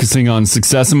really focusing on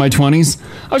success in my 20s.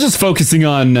 I was just focusing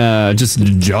on just a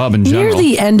job in general. Near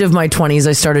the end of my 20s,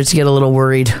 I started to get a little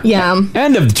worried. Yeah.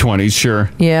 End of the 20s, sure.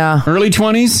 Yeah. Early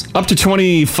 20s, up to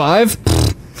 25.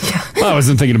 I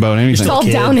wasn't thinking about anything. It's all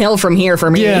downhill from here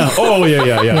for me. Yeah. Oh,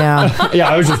 yeah. Yeah,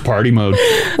 I was just party mode.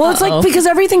 Well, it's like because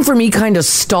everything for me kind of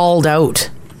stalled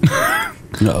out.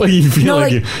 No. You feel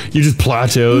like you just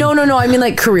plateaued. No. I mean,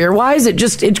 like career-wise,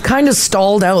 it kind of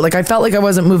stalled out. Like I felt like I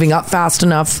wasn't moving up fast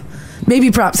enough. Maybe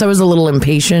perhaps I was a little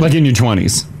impatient. Like in your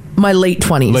 20s. My late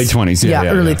 20s. Late 20s, yeah.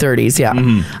 Early 30s, yeah.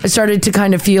 I started to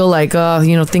kind of feel like,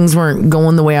 things weren't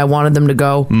going the way I wanted them to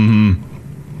go.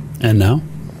 And now?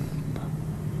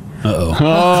 Uh-oh. Oh, no.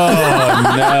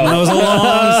 That was a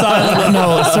long silence.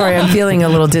 No, sorry, I'm feeling a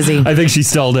little dizzy. I think she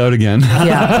stalled out again.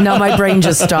 Yeah, no, my brain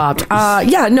just stopped. I'm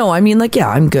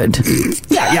good.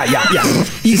 Yeah.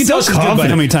 You can tell she's good by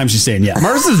how many times she's saying yeah.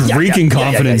 Mars is reeking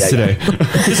confidence today.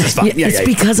 This is fun. It's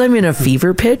because I'm in a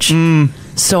fever pitch,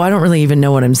 so I don't really even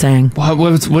know what I'm saying.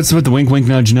 What's with the wink, wink,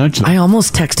 nudge, nudge? I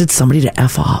almost texted somebody to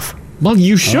F off. Well,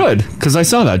 you should, because I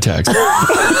saw that text.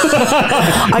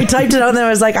 I typed it out and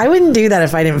I was like, I wouldn't do that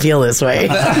if I didn't feel this way.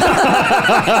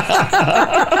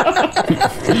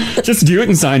 Just do it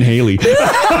and sign Haley.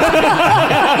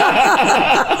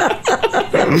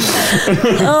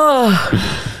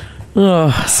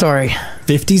 Oh, sorry.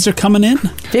 50s are coming in.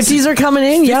 50s are coming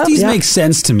in. Yeah, 50s makes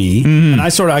sense to me, and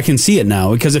I can see it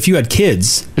now because if you had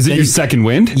kids, is it your second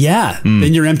wind? Yeah,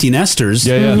 then you're empty nesters.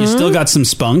 Yeah. You still got some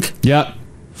spunk. Yeah.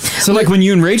 So like when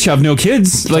you and Rach have no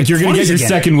kids, like you're gonna get your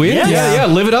second wind. Yeah.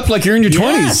 Live it up like you're in your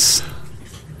 20s.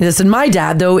 Listen, my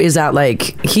dad though is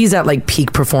he's at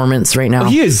peak performance right now. Oh,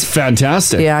 he is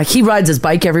fantastic. Yeah, he rides his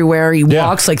bike everywhere. He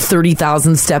walks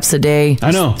 30,000 steps a day.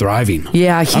 I know. Thriving.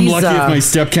 Yeah, I'm lucky if my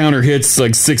step counter hits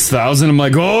 6,000. I'm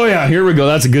like, oh yeah, here we go.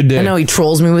 That's a good day. I know, he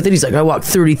trolls me with it. He's like, I walked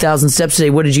 30,000 steps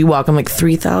today. What did you walk? I'm like,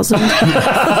 3,000.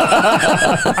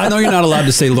 I know you're not allowed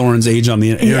to say Lauren's age on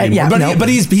the air anymore, but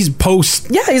he's post.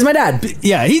 Yeah, he's my dad.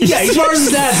 Yeah, he's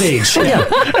Lauren's dad's age.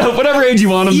 Whatever age you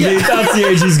want him to be, that's the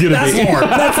age he's gonna be.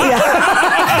 That's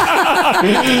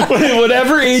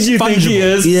Whatever age you think he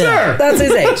is, sure. That's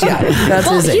his age. Yeah, that's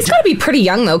his age. He's got to be pretty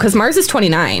young though, because Mars is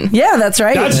 29. Yeah, that's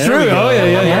right. That's true. Oh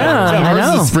yeah.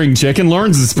 Mars is a spring chicken.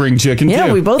 Lauren's a spring chicken too.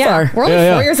 Yeah, we both are. We're only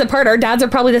 4 years apart. Our dads are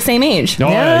probably the same age. Oh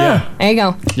yeah. There you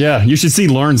go. Yeah, you should see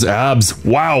Lauren's abs.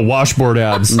 Wow, washboard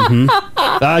abs.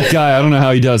 That guy, I don't know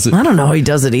how he does it. I don't know how he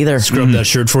does it either. Scrub that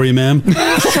shirt for you, ma'am.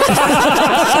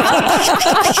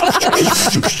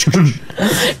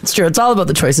 It's true. It's all about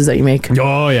the choices that you make.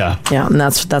 Oh yeah. Yeah, and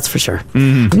that's for sure.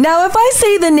 Now, if I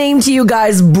say the name to you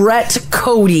guys, Brett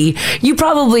Cody, you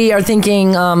probably are thinking,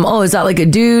 is that like a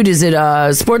dude? Is it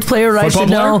a sports player? I should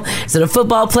know. Is it a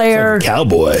football player?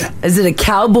 Cowboy. Is it a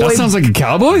cowboy? That sounds like a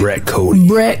cowboy. Brett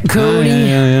Cody.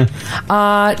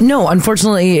 Yeah. No,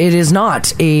 unfortunately, it is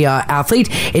not a athlete.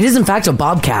 It is in fact a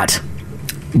bobcat.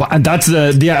 That's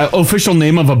the official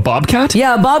name of a bobcat?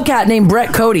 Yeah, a bobcat named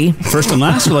Brett Cody. First and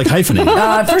last or hyphenated?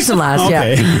 First and last,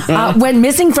 okay. Yeah. Went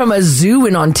missing from a zoo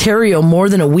in Ontario more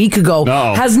than a week ago.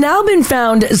 Has now been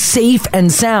found safe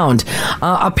and sound.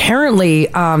 Apparently,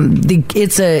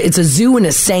 it's a zoo in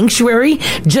a sanctuary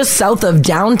just south of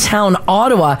downtown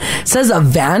Ottawa. Says a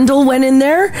vandal went in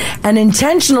there and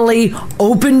intentionally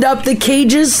opened up the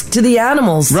cages to the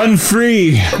animals. Run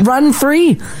free.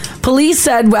 Police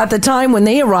said at the time when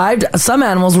they arrived, some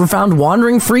animals were found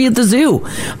wandering free at the zoo.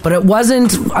 But it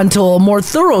wasn't until a more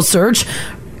thorough search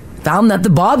found that the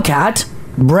bobcat,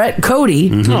 Brett Cody,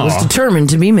 was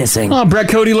determined to be missing. Oh, Brett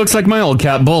Cody looks like my old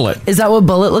cat, Bullet. Is that what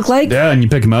Bullet looked like? Yeah, and you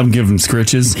pick him up and give him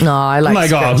scritches. No, I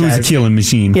like scritches. Who's a killing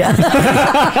machine? Yeah.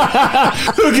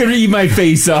 Who can eat my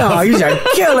face off? Oh, he's a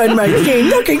killing machine.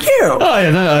 Look at you.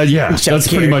 Oh, yeah. So That's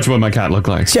cute. pretty much what my cat looked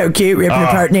like. So cute, ripping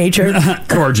apart nature.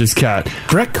 Gorgeous cat.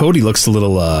 Brett Cody looks a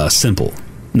little simple.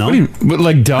 No?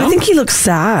 Like dumb? I think he looks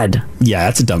sad. Yeah,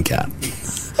 that's a dumb cat.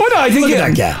 Oh, no, I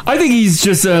think he's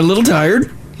just a little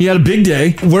tired. He had a big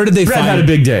day. Where did they Brett had a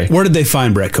big day. Where did they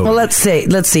find Brett Cody? Well, let's see.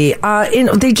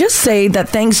 They just say that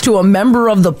thanks to a member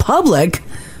of the public,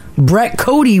 Brett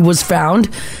Cody was found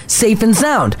safe and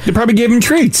sound. They probably gave him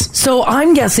treats. So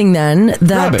I'm guessing then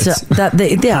that Rabbits.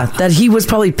 that he was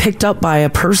probably picked up by a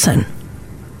person.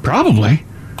 Probably.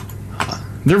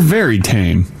 They're very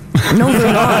tame. No,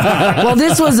 they're not. Well,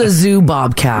 this was a zoo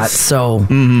bobcat, so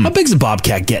how big's a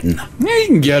bobcat getting? Yeah, you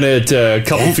can get it a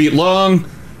couple feet long.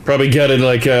 Probably get it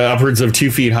upwards of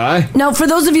 2 feet high. Now, for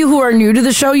those of you who are new to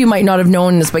the show, you might not have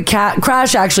known this, but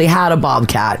Crash actually had a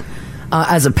bobcat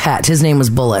as a pet. His name was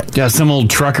Bullet. Yeah, some old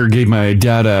trucker gave my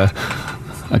dad a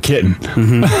kitten.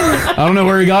 I don't know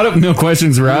where he got it. No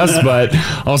questions were asked, but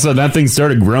all of a sudden that thing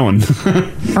started growing.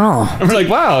 Oh. We're like,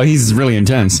 wow, he's really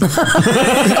intense. Did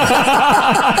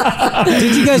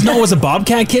you guys know it was a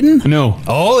bobcat kitten? No.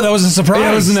 Oh, that was a surprise.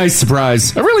 Yeah, it was a nice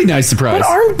surprise. A really nice surprise. But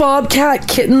aren't bobcat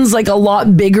kittens a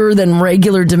lot bigger than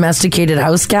regular domesticated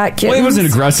house cat kittens? Well, he was an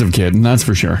aggressive kitten, that's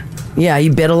for sure. Yeah, he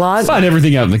bit a lot. But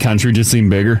everything out in the country just seemed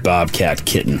bigger. Bobcat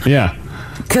kitten. Yeah.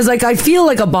 Because I feel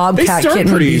like a bobcat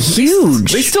kitten would be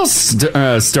huge. They still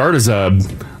start as a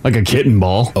kitten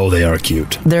ball. Oh, they are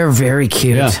cute. They're very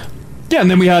cute. Yeah, and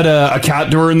then we had a cat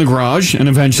door in the garage, and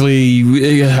eventually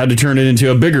we had to turn it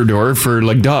into a bigger door for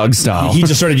dog style. He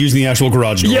just started using the actual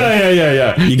garage door.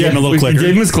 Yeah. You gave him a little clicker. We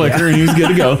gave him his clicker, and he was good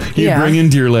to go. He'd bring in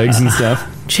deer legs and stuff.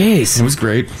 Jeez. It was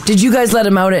great. Did you guys let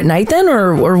him out at night then,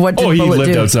 or what did Bullet do? Oh, he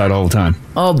lived outside all the time.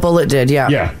 Oh, Bullet did, yeah.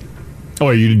 Yeah. Oh,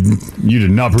 you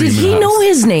did not bring him in the Did he house. know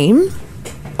his name?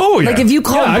 Oh, yeah. If you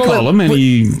called Bullet, I call him, and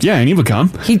he would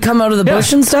come. He'd come out of the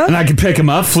bush and stuff? And I could pick him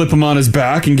up, flip him on his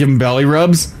back, and give him belly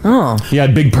rubs. Oh. He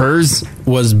had big purrs.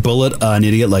 Was Bullet an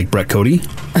idiot like Brett Cody?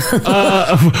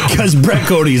 Because Brett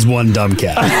Cody's one dumb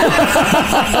cat.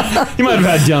 He might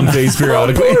have had dumb face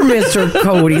periodically. Poor Mr.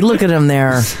 Cody. Look at him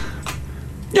there.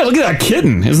 Yeah, look at that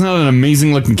kitten. Isn't that an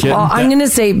amazing looking kitten? Well, I'm going to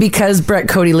say because Brett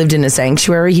Cody lived in a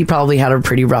sanctuary, he probably had a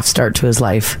pretty rough start to his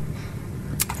life.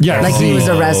 Yeah, like he was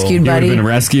a rescued He buddy. would've been a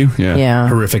rescue. Yeah. Yeah.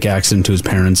 Horrific accident to his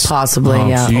parents. Possibly,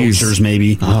 yeah. Vultures,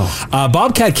 maybe.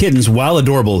 Bobcat kittens, while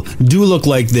adorable, do look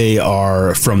like they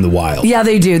are from the wild. Yeah,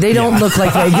 they do. They don't look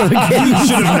like regular kids. You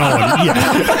should have known.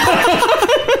 Yeah.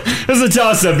 There's a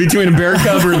toss-up between a bear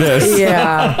cub or this.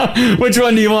 Yeah. Which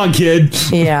one do you want, kid?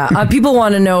 Yeah. People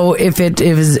want to know if it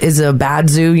is a bad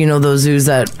zoo. You know, those zoos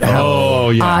that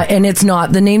have, and it's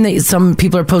not. The name that some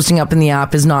people are posting up in the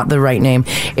app is not the right name.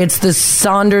 It's the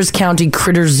Saunders County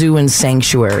Critter Zoo and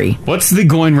Sanctuary. What's the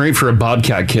going rate for a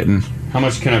bobcat kitten? How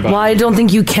much can I buy? Well, I don't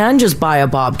think you can just buy a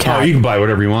bobcat. Oh, you can buy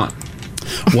whatever you want.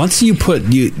 Once you put,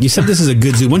 you said this is a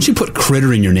good zoo. Once you put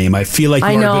critter in your name, I feel like you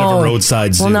are a bit of a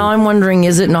roadside zoo. Well, now I'm wondering,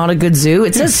 is it not a good zoo?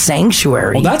 It says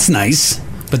sanctuary. Well, that's nice,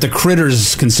 but the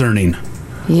critter's concerning.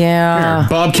 Yeah. Here,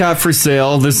 bobcat for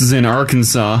sale. This is in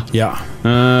Arkansas. Yeah.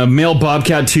 Male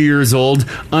bobcat, 2 years old.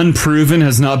 Unproven,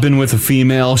 has not been with a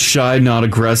female. Shy, not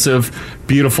aggressive.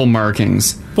 Beautiful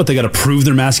markings. What, they got to prove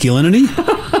their masculinity?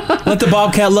 Let the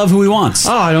bobcat love who he wants.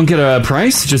 Oh, I don't get a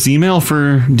price. Just email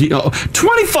for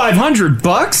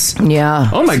 $2,500. Yeah.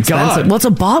 Oh my God. What's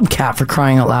a bobcat, for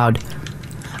crying out loud?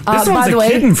 This one's a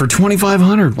kitten for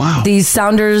 $2,500. Wow. The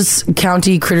Saunders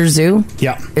County Critter Zoo.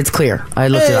 Yeah. It's clear. I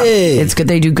looked it up. It's good.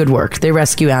 They do good work. They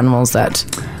rescue animals that.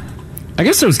 I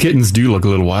guess those kittens do look a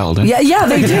little wild. Eh? Yeah,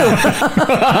 they do.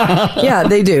 Yeah,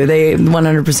 they do. They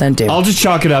 100% do. I'll just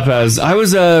chalk it up as I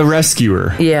was a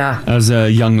rescuer. Yeah. As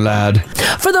a young lad.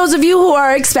 For those of you who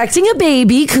are expecting a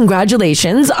baby,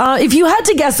 congratulations. If you had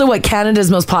to guess what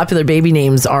Canada's most popular baby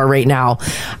names are right now,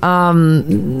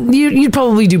 you'd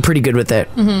probably do pretty good with it.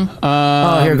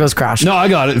 Oh, here goes Crash. No, I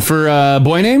got it. For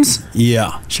boy names?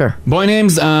 Yeah. Sure. Boy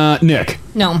names, Nick.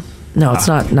 No. No, it's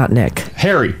not Nick.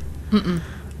 Harry.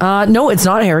 No, it's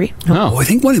not Harry. Oh, I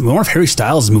think more of Harry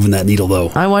Styles is moving that needle, though.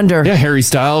 I wonder. Yeah, Harry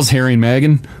Styles, Harry and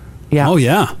Meghan. Yeah. Oh,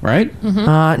 yeah. Right?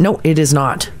 No, it is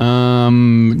not.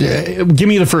 Give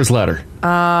me the first letter.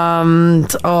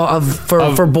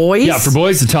 For boys? Yeah, for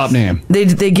boys, the top name.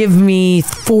 They give me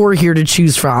 4 here to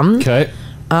choose from. Okay.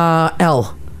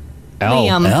 L.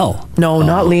 Liam. L. No,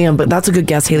 not Liam, but that's a good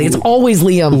guess, Haley. It's always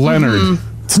Liam. Leonard.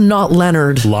 It's not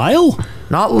Leonard. Lyle?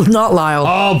 Not Lyle.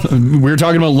 Oh, we were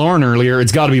talking about Lauren earlier.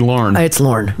 It's got to be Lauren. It's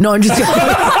Lauren. No, I'm just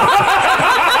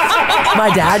my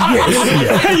dad.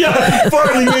 Yeah,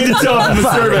 partly made the top of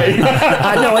the survey.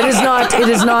 No, it is not. It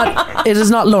is not. It is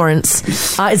not Lawrence.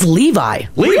 It's Levi.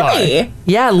 Levi?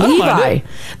 Yeah, Levi.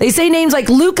 They say names like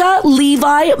Luca,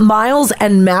 Levi, Miles,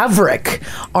 and Maverick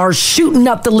are shooting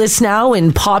up the list now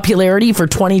in popularity for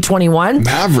 2021.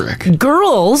 Maverick.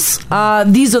 Girls,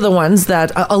 these are the ones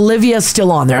that Olivia's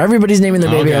still on there. Everybody's naming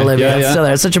their baby Olivia. It's still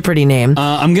there. It's such a pretty name.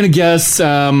 I'm gonna guess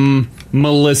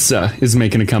Melissa is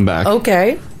making a comeback.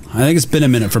 Okay. I think it's been a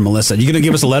minute for Melissa. You gonna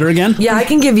give us a letter again? Yeah, I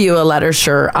can give you a letter,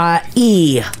 sure.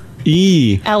 E.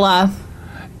 Ella.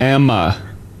 Emma.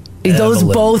 Those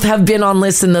Evelyn. both have been on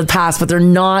lists in the past, but they're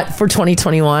not for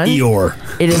 2021. Eeyore.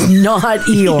 It is not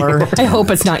Eeyore. I hope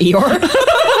it's not Eeyore.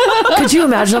 Could you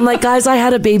imagine? I'm like, guys, I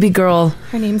had a baby girl.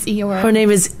 Her name's Eeyore. Her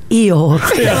name is Eeyore.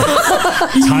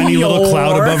 Tiny little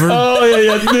cloud above her. Oh,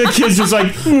 yeah. The kid's just like,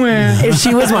 meh. If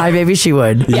she was my baby, she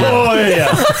would. Oh,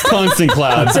 yeah. Constant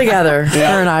cloud. Together,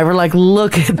 her and I were like,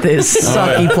 look at this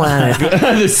sucky planet.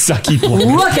 This sucky planet.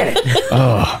 Look at it.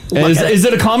 Oh. Is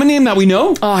it a common name that we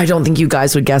know? Oh, I don't think you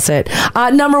guys would guess it.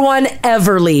 Number 1,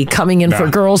 Everly, coming in for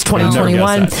girls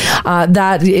 2021.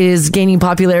 That is gaining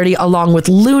popularity along with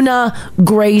Luna,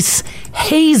 Grace,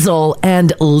 Hazel,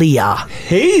 and Leah.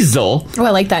 Hazel? Oh,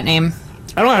 I like that name.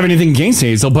 I don't have anything against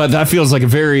Hazel, but that feels like a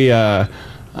very...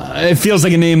 it feels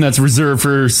like a name that's reserved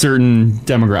for certain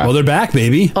demographics. Well, they're back,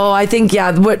 baby. Oh, I think,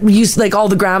 yeah, what you like all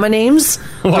the grandma names?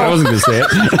 Well, I wasn't going to say it.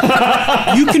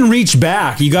 You can reach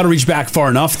back. You got to reach back far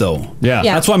enough, though. Yeah.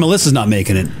 That's why Melissa's not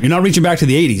making it. You're not reaching back to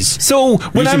the 80s. So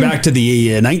when reaching I'm back to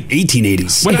the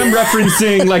 1880s. When I'm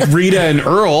referencing like Rita and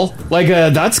Earl, like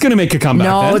that's going to make a comeback.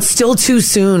 No, then. it's still too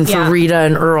soon for Rita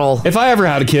and Earl. If I ever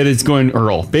had a kid, it's going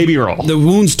Earl, baby Earl. The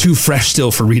wound's too fresh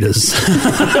still for Rita's.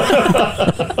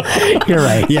 You're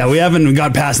right. Yeah, we haven't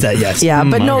got past that yet. Yeah,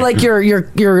 but no, like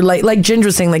you're like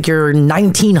Ginger's saying, like your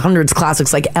 1900s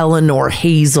classics like Eleanor,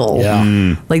 Hazel,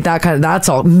 like that kind of. That's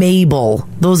all. Mabel,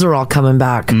 those are all coming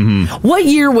back. What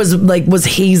year was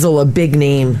Hazel a big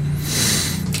name?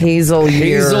 Hazel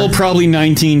year. Hazel probably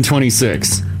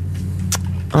 1926.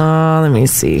 Let me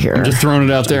see here. I'm just throwing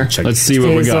it out there. Let's see what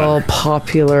we got. Hazel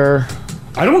popular.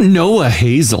 I don't know a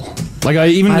Hazel. Like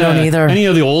I don't either. Any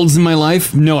of the olds in my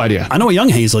life, no idea. I know a young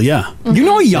Hazel, yeah. You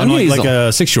know a young Hazel? Like a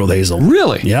 6-year-old Hazel.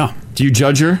 Really? Yeah. Do you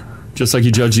judge her just like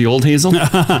you judge the old Hazel?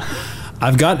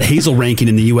 I've got Hazel ranking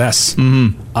in the U.S.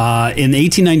 In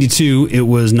 1892, it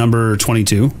was number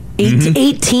 22. 18? In the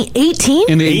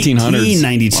 1800s.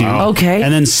 1892. Wow. Okay.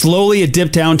 And then slowly it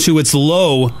dipped down to its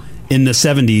low in the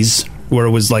 70s, where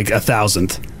it was like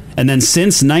 1,000th. And then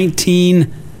since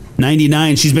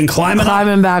 1999, she's been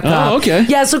climbing back up. Oh, okay.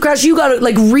 Yeah, so Crash, you got to,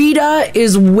 like, Rita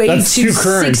is way That's too too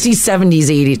current. 60s, 70s,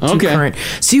 80s, too Okay. current.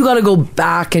 So you got to go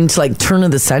back into, like, turn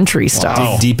of the century stuff.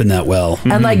 Dig deep in that well.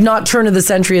 And, like, not turn of the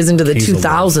century as into the Hazel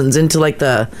 2000s, into, like,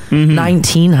 the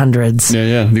 1900s.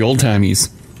 Yeah, the old timies.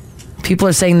 People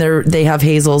are saying they have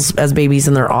hazels as babies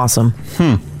and they're awesome.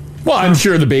 Well, I'm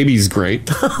sure the baby's great.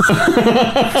 It's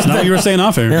not what you were saying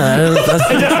off air.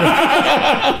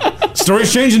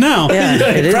 Story's changing now. Yeah,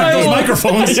 it is. Grab those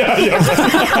microphones.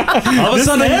 All of a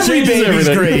sudden, every baby's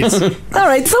great. All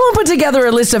right, someone put together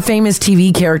a list of famous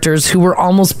TV characters who were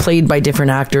almost played by different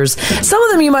actors. Some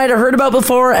of them you might have heard about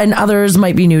before, and others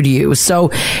might be new to you. So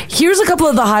here's a couple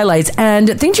of the highlights,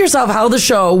 and think to yourself how the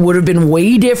show would have been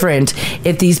way different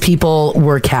if these people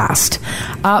were cast.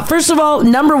 First of all,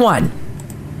 number one,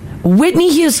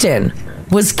 Whitney Houston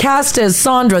was cast as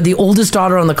Sandra, the oldest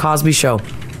daughter on The Cosby Show.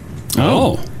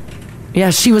 Oh. Yeah,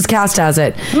 she was cast as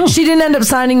it. She didn't end up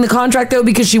signing the contract, though,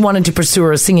 because she wanted to pursue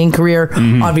her singing career,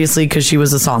 obviously, because she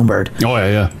was a songbird. Oh,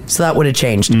 yeah. So that would have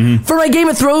changed. For my Game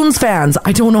of Thrones fans,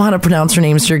 I don't know how to pronounce her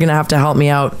name, so you're going to have to help me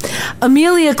out.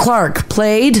 Amelia Clark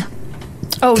played...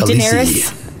 Oh,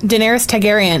 Khaleesi. Daenerys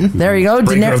Targaryen. There you go.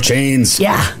 Breaker of chains.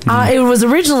 Yeah. It was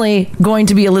originally going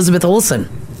to be Elizabeth Olsen.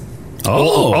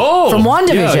 Oh. From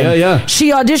WandaVision. Yeah.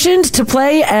 She auditioned to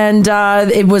play, and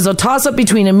it was a toss-up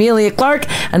between Amelia Clark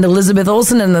and Elizabeth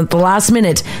Olsen, and at the last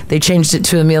minute, they changed it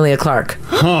to Amelia Clark.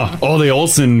 Huh. Oh, the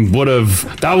Olsen would have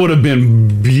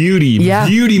been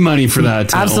beauty money for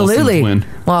that. Absolutely. Olsen twin.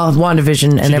 Well,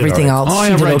 WandaVision and everything all right. else. Oh,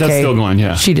 she yeah, did right. okay. That's still going,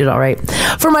 yeah. She did all right.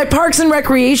 For my Parks and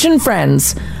Recreation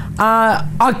friends,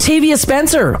 Octavia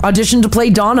Spencer auditioned to play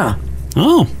Donna.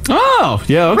 Oh,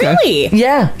 yeah, okay. Really?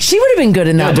 Yeah, she would have been good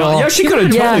in that role. Yeah, she could have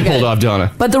totally pulled off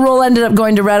Donna. But the role ended up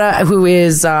going to Retta, who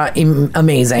is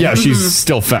amazing. Yeah, she's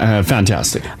still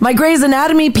fantastic. My Grey's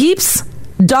Anatomy peeps,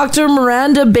 Dr.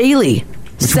 Miranda Bailey.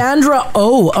 Sandra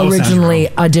Oh originally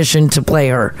auditioned to play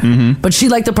her, but she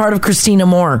liked the part of Christina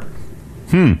Moore.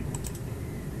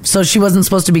 So she wasn't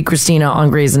supposed to be Christina on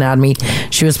Grey's Anatomy.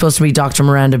 She was supposed to be Dr.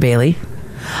 Miranda Bailey.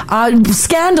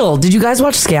 Scandal. Did you guys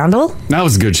watch Scandal? That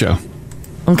was a good show.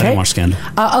 I Okay. didn't watch Scandal.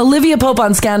 Olivia Pope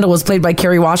on Scandal was played by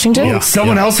Kerry Washington.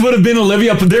 Someone else would have been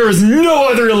Olivia, but there is no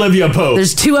other Olivia Pope.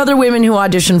 There's two other women who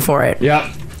auditioned for it.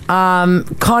 Yeah.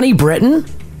 Connie Britton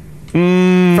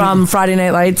from Friday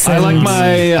Night Lights. I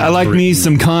like me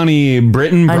some Connie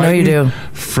Britton. I know you do.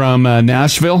 From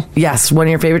Nashville. Yes, one of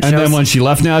your favorite shows. And then when she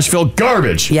left Nashville,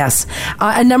 garbage. Yes.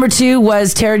 And number two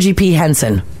was Tara G.P.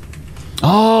 Henson.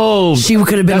 Oh, she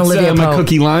could have been that's, Olivia my Pope.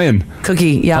 Cookie Lion.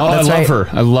 Cookie, yeah, Oh, that's I love right. her.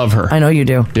 I love her. I know you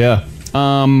do. Yeah.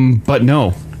 But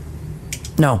no.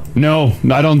 No,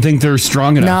 I don't think they're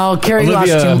strong enough. No, Kerry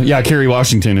Washington. Yeah, Kerry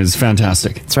Washington is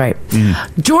fantastic. That's right.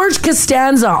 George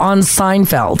Costanza on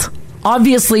Seinfeld.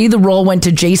 Obviously, the role went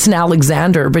to Jason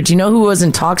Alexander, but do you know who was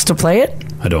in talks to play it?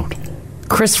 I don't.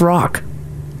 Chris Rock.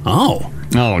 Oh,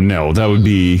 no, that would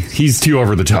be... He's too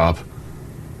over the top.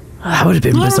 That would have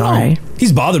been bizarre. Eh?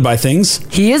 He's bothered by things.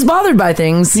 He is bothered by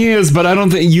things. He is, but I don't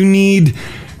think... You need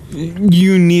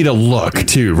a look,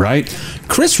 too, right?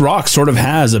 Chris Rock sort of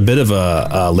has a bit of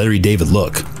a Larry David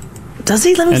look. Does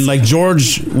he? And like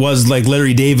George was like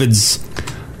Larry David's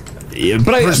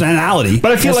personality.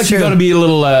 But I feel like you got to be a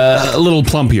little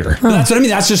plumpier. But that's what I mean.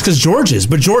 That's just because George is.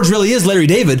 But George really is Larry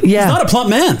David. Yeah. He's not a plump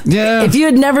man. Yeah. If you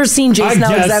had never seen Jason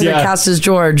Alexander cast as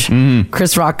George,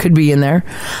 Chris Rock could be in there.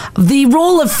 The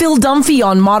role of Phil Dunphy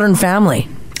on Modern Family.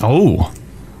 Oh.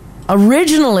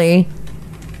 Originally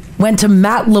went to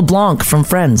Matt LeBlanc from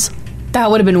Friends. That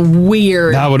would have been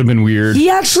weird. That would have been weird. He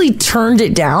actually turned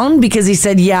it down because he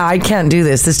said, yeah, I can't do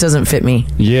this. This doesn't fit me.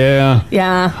 Yeah.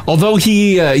 Yeah. Although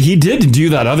he did do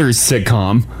that other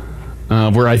sitcom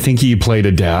where I think he played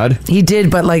a dad. He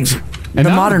did, but like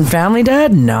Modern Family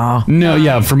dad? No. No,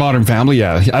 yeah, for Modern Family,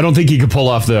 yeah. I don't think he could pull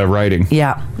off the writing.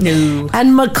 Yeah. No.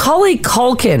 And Macaulay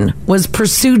Culkin was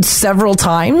pursued several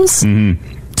times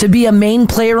to be a main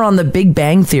player on The Big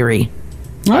Bang Theory.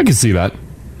 I can see that.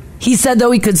 He said,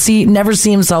 though, he could never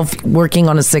see himself working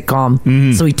on a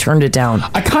sitcom, so he turned it down.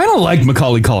 I kind of like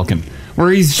Macaulay Culkin, where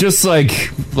he's just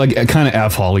like kind of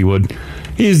F Hollywood.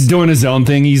 He's doing his own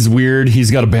thing. He's weird.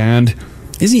 He's got a band.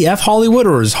 Is he F Hollywood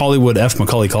or is Hollywood F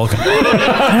Macaulay Culkin?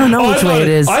 I don't know which way it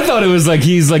is. I thought it was like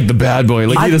he's like the bad boy.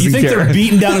 Like he doesn't You think care. they're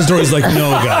beating down his door? He's like,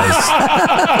 no, guys.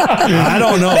 I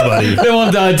don't know, buddy. They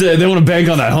want that. They want to bank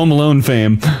on that Home Alone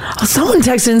fame. Someone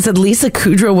texted and said Lisa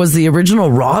Kudrow was the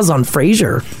original Roz on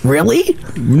Frasier. Really?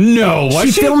 No. Why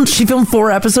she filmed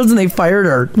 4 episodes and they fired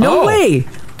her. No way.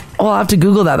 Oh, I'll have to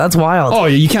Google that. That's wild. Oh,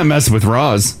 you can't mess with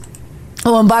Roz.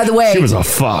 Oh, and by the way, She was a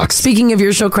fox. Speaking of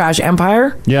your show, Crash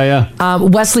Empire, Yeah.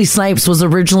 Wesley Snipes was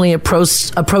originally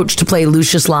approached to play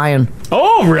Lucius Lyon.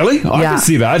 Oh, really? I can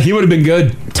see that. He would have been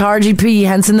good. Taraji P.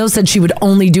 Henson, though, said she would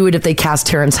only do it if they cast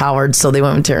Terrence Howard, so they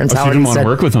went with Terrence She Howard. didn't want to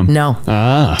instead. work with him. No.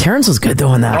 Ah. Terrence was good,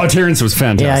 though, in that. Oh, Terrence was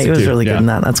fantastic. Yeah, he was too. really good Yeah. in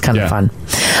that. That's kind of Yeah. fun.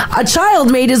 A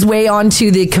child made his way onto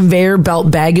the conveyor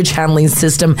belt baggage handling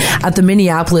system at the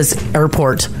Minneapolis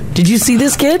airport. Did you see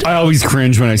this kid? I always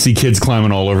cringe when I see kids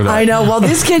climbing all over that. I know. Well,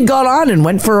 this kid got on and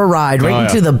went for a ride right Oh, yeah.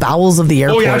 into the bowels of the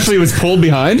airport. Oh, he actually was pulled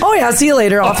behind? Oh, yeah. See you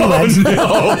later. Off he went.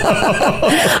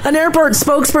 An airport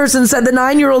spokesperson said the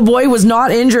 9-year-old boy was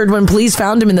not injured when police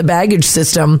found him in the baggage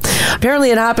system.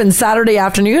 Apparently, it happened Saturday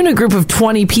afternoon. A group of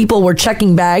 20 people were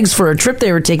checking bags for a trip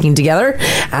they were taking together.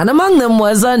 And among them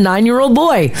was a 9-year-old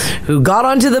boy who got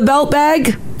onto the belt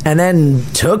bag and then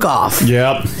took off.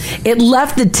 Yep. It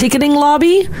left the ticketing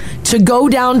lobby to go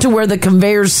down to where the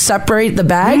conveyors separate the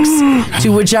bags to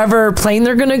whichever plane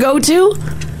they're going to go to.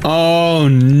 Oh,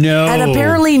 no. And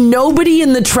apparently nobody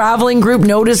in the traveling group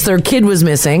noticed their kid was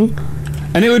missing.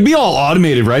 And it would be all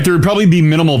automated, right? There would probably be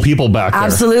minimal people back there.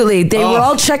 Absolutely. They were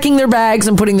all checking their bags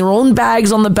and putting their own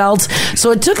bags on the belts.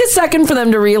 So it took a second for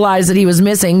them to realize that he was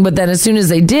missing. But then as soon as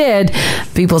they did,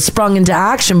 people sprung into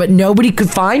action. But nobody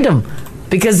could find him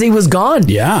because he was gone.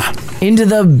 Yeah. Into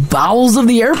the bowels of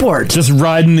the airport. Just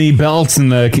riding the belts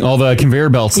and all the conveyor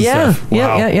belts and stuff.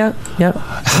 Wow. Yeah.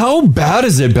 How bad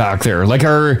is it back there? Like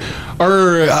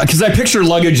because I picture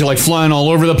luggage like flying all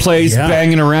over the place,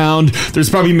 banging around. There's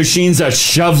probably machines that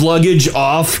shove luggage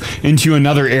off into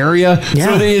another area.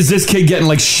 Yeah. So is this kid getting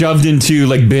like shoved into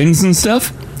like bins and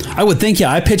stuff? I would think,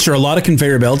 I picture a lot of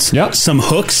conveyor belts. Yep. Some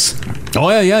hooks. Oh,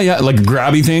 yeah. Like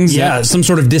grabby things. Yeah, some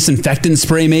sort of disinfectant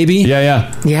spray, maybe.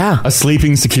 Yeah. A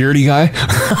sleeping security guy.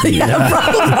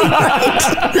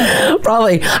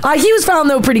 Probably. He was found,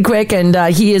 though, pretty quick, and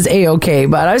he is A-okay.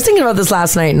 But I was thinking about this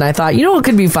last night, and I thought, you know what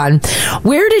could be fun?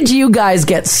 Where did you guys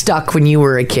get stuck when you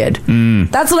were a kid?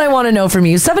 That's what I want to know from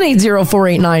you.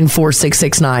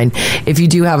 780-489-4669 if you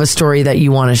do have a story that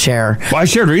you want to share. Well, I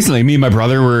shared recently, me and my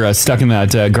brother were stuck in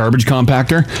that garbage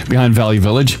compactor behind Valley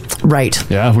Village. Right.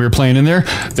 Yeah, we were playing in there.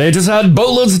 They just had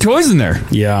boatloads of toys in there.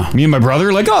 Yeah. Me and my brother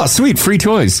were like, oh, sweet, free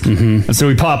toys. Mm-hmm. And so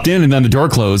we popped in, and then the door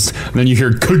closed, and then you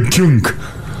hear ka-chunk.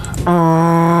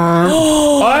 I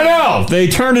know! They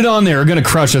turned it on. They were going to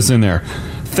crush us in there.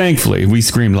 Thankfully, we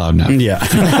screamed loud enough. Yeah.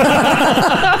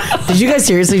 Did you guys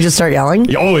seriously just start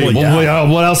yelling? Oh, well,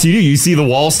 what else do you do? You see the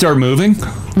wall start moving?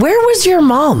 Where was your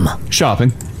mom?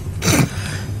 Shopping.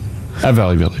 At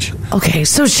Valley Village. Okay,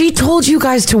 so she told you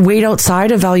guys to wait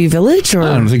outside of Valley Village, or?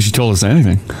 I don't think she told us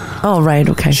anything. Oh, right,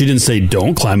 okay. She didn't say,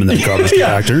 don't climb in that garbage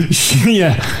compactor.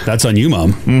 Yeah. That's on you,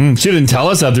 Mom. Mm-hmm. She didn't tell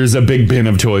us that there's a big bin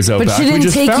of toys out But back. she We didn't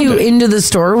just take found you it. into the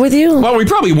store with you? Well, we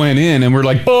probably went in and we're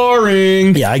like,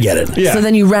 boring. Yeah, I get it. Yeah. So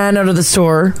then you ran out of the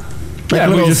store. Yeah,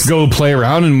 we just go play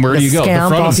around, and where do you go? The scamp,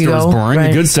 front of off the you store's go. boring. Right.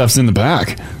 The good stuff's in the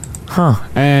back. Huh.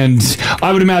 And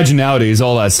I would imagine nowadays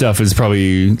all that stuff is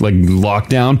probably like locked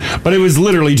down. But it was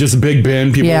literally just a big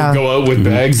bin. People would go out with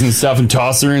bags and stuff and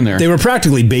toss her in there. They were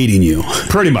practically baiting you.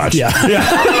 Pretty much. Yeah.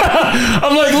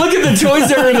 I'm like, look at the toys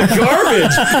that are in the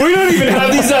garbage. We don't even have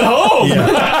these at home.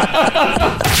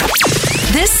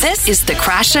 This is the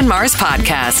Crash and Mars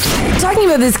podcast. Talking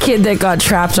about this kid that got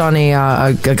trapped on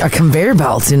a conveyor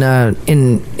belt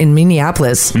in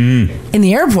Minneapolis in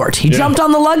the airport. He jumped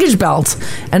on the luggage belt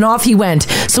and off he went.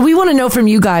 So we want to know from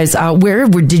you guys, where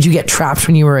did you get trapped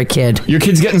when you were a kid? Your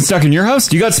kid's getting stuck in your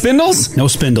house? You got spindles? No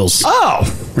spindles. Oh.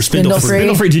 We're spindle free.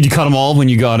 Spindle free. Did you cut them all when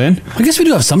you got in? I guess we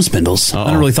do have some spindles.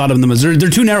 I don't really thought of them as they're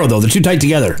too narrow though. They're too tight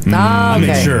together. Ah, I made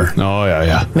okay. sure. Oh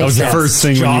yeah. That was sense. the first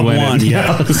thing Job when you went one, in.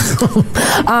 yeah.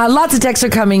 Lots of texts are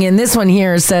coming in. This one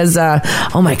here says,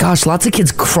 oh my gosh, lots of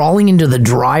kids crawling into the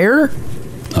dryer.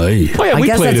 Hey. Oh yeah, we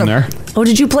played in there. Oh,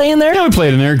 did you play in there? Yeah, we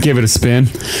played in there. Gave it a spin.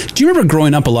 Do you remember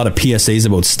growing up a lot of PSAs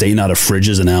about staying out of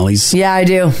fridges and alleys? Yeah, I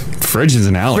do. Fridges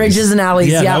and alleys. Fridges and alleys,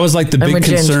 Yeah, that was like the I'm big with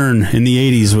Ginge. concern in the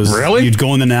 80s was Really? you'd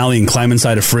go in an alley and climb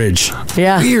inside a fridge.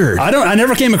 Yeah. Weird. I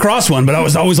never came across one, but I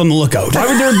was always on the lookout. Why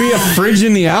would there be a fridge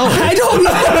in the alley? I don't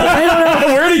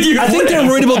know. Where did you I think they're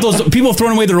worried about those people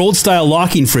throwing away their old style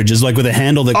locking fridges, like with a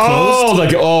handle that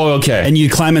closed. Okay. And you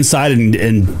climb inside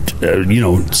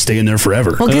and stay in there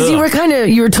forever. Well, because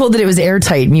you were told that it was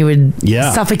airtight and you would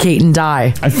suffocate and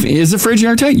die. Is the fridge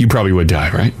airtight? You probably would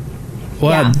die, right?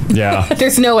 Well, yeah.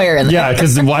 There's no air in there. Yeah,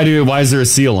 because why is there a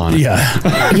seal on it? Yeah.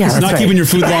 Yeah, it's not keeping your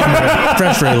food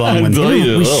fresh very long.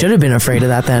 We should have been afraid of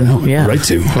that then. Yeah. Right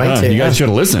to. You guys should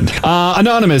have listened.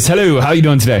 Anonymous, hello. How you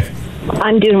doing today?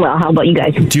 I'm doing well. How about you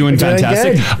guys? Doing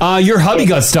fantastic. Your hubby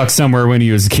got stuck somewhere when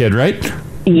he was a kid, right?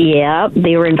 Yeah,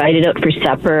 they were invited out for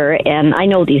supper, and I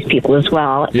know these people as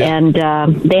well. Yeah. And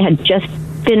they had just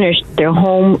finished their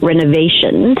home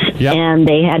renovations, and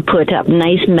they had put up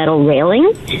nice metal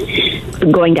railing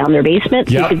going down their basement.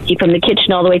 So you could see from the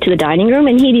kitchen all the way to the dining room,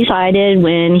 and he decided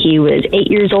when he was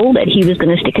 8 years old that he was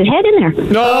going to stick his head in there.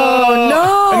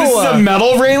 No! And this is a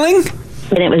metal railing?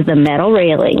 And it was the metal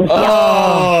railing.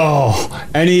 Oh!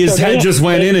 And his head just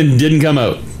went in and didn't come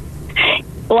out.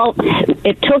 Well,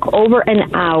 it took over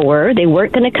an hour. They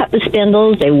weren't going to cut the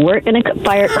spindles. They weren't going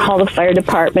to call the fire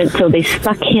department. So they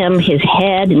stuck his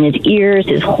head and his ears,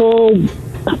 his whole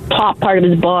top part of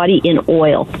his body in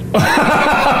oil.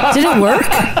 Did it work?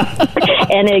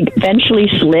 And it eventually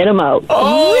slid him out.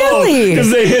 Oh, really?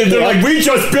 Because they're like, we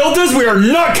just built this. We are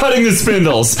not cutting the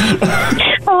spindles.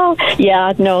 Oh,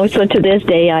 yeah, no. So to this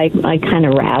day, I kind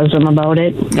of razz them about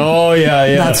it. Oh,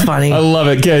 yeah. That's funny. I love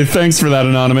it. Okay, thanks for that,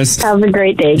 Anonymous. Have a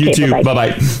great day. You Okay, too. bye-bye.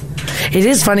 Bye-bye. It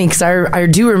is funny because I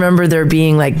do remember there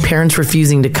being like parents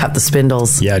refusing to cut the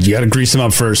spindles. Yeah, you got to grease them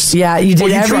up first. Yeah, you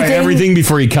did Try everything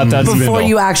before you cut that spindle. Before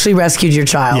you actually rescued your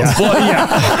child. Yeah. Well,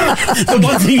 yeah. The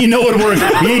one thing you know would work,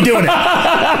 you ain't doing it.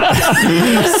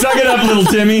 Suck it up, little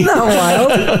Timmy. Not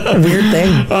wild. Weird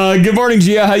thing. Good morning,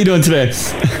 Gia. How you doing today? Good.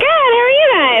 How are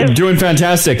you guys? Doing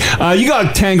fantastic. You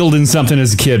got tangled in something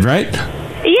as a kid, right?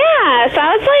 Yeah, so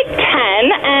I was like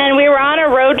 10, and we were on a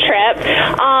road trip,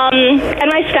 and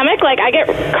my stomach, I get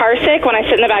car sick when I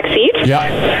sit in the back seat. Yeah.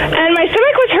 And my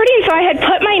stomach was hurting, so I had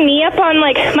put my knee up on,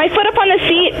 my foot up on the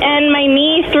seat, and my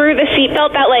knee through the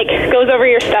seatbelt that, goes over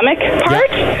your stomach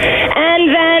part. Yeah. And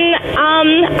then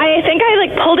I think I,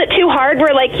 pulled it too hard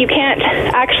where, you can't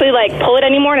actually, pull it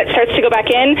anymore, and it starts to go back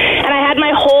in. And I had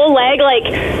my whole leg,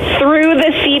 through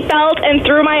the seatbelt and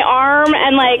through my arm,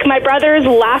 and, my brother's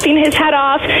laughing his head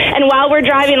off. And while we're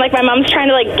driving, my mom's trying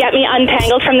to get me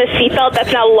untangled from the seatbelt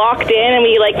that's now locked in, and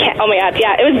we can't. Oh my god,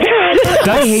 yeah, it was bad.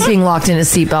 I hate being locked in a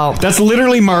seatbelt. That's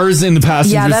literally Mars in the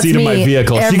passenger seat of my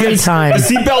vehicle. Every time the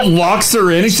seatbelt locks her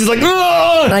in, and she's like,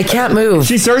 "Ugh!" I can't move.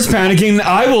 She starts panicking.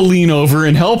 I will lean over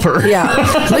and help her. Yeah,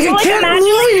 I can't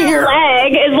move. Your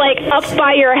leg is up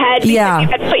by your head. Yeah, you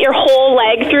had to put your whole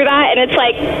leg through that, and it's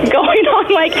going on.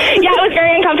 Yeah, it was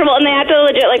very uncomfortable, and they had to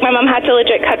my mom had to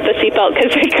cut the seatbelt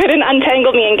because they couldn't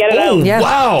untangle me and get it out. Yeah.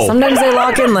 Wow. Sometimes they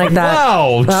lock in like that.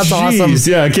 Wow. That's Jeez.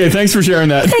 awesome. Yeah, okay, thanks for sharing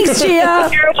that. Thanks, Gia.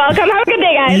 You're welcome. Have a good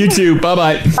day, guys. You too.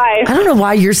 Bye-bye. Bye. I don't know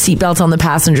why your seatbelt on the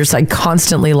passenger side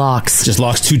constantly locks. Just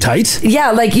locks too tight?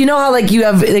 Yeah, you know how you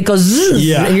have, it goes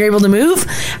zzz, and you're able to move?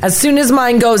 As soon as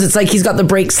mine goes, it's he's got the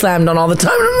brakes slammed on all the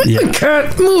time. And I'm I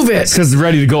can't move it. It's because it's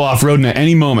ready to go off-roading at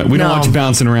any moment. We don't want you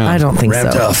bouncing around. I don't think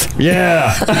Ramp so. tough.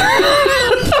 Yeah.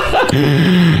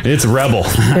 It's Rebel.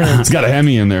 It's got a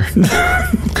Hemi in there.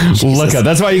 Look out.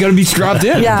 That's why you got to be strapped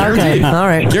in. Yeah, guaranteed. okay. All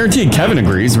right. Guaranteed. Kevin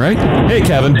agrees, right? Hey,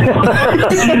 Kevin. Okay,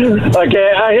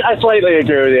 I slightly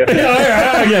agree with you.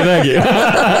 Yeah, thank you.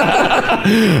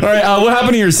 All right, what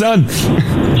happened to your son?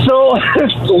 So,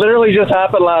 literally just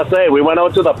happened last night. We went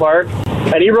out to the park,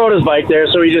 and he rode his bike there,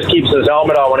 so he just keeps his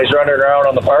helmet on when he's running around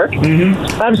on the park.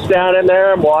 Mm-hmm. I'm standing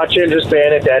there, I'm watching, just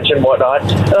paying attention, whatnot.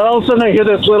 And all of a sudden, I hear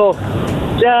this little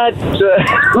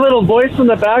voice in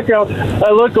the background. I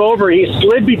look over, he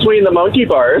slid between the monkey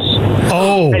bars.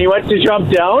 Oh. And he went to jump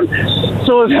down.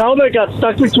 So his helmet got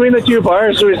stuck between the two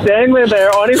bars, so he's dangling there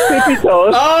on his tippy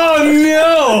toes. Oh,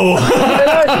 no!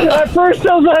 And at first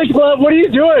I was like, well, what are you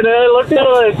doing? And I looked at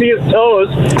him and I see his toes,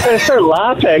 and I start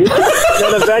laughing.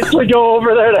 And eventually go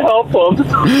over there to help him.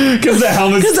 Because the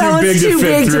helmet's too big to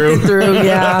fit through.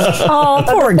 Yeah. Oh,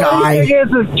 poor guy. The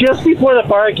thing is, just before the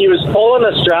park, he was pulling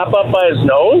the strap up by his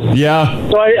nose. Yeah.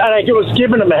 So I was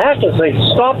giving him a heck. I was like,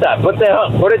 stop that.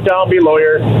 Put it down below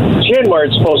your chin where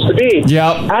it's supposed to be.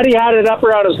 Yeah. Had he had it up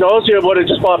around his nose, he would have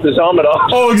just popped his helmet off.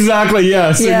 Oh, exactly,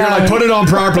 yeah. So you're like, put it on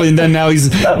properly, and then now he's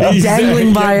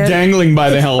dangling by it. Dangling by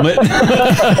the helmet.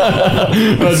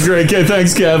 That's great. Okay,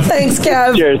 thanks, Kev. Thanks,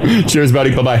 Kev. Cheers,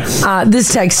 buddy. Bye-bye.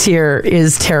 This text here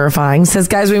is terrifying. Says,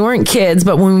 guys, we weren't kids,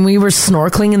 but when we were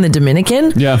snorkeling in the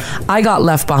Dominican, I got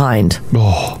left behind.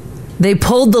 Oh. They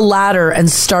pulled the ladder and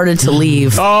started to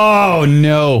leave. Oh,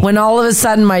 no. When all of a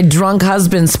sudden my drunk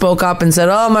husband spoke up and said,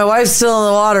 "Oh, my wife's still in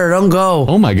the water. Don't go."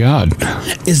 Oh, my God.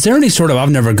 Is there any sort of,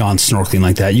 I've never gone snorkeling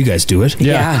like that. You guys do it?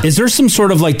 Yeah. Is there some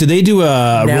sort of like, do they do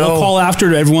a No. roll call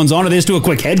after everyone's on, or they just do a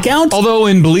quick head count? Although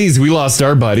in Belize, we lost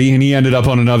our buddy, and he ended up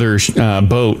on another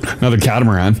boat, another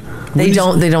catamaran. They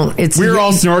don't. It's We were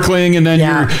all snorkeling, and then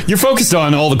you're focused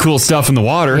on all the cool stuff in the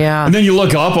water. Yeah. And then you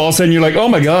look up, all of a sudden you're like, oh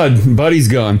my God, buddy's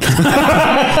gone.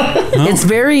 It's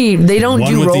very. They don't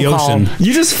One do with roll the call. ocean.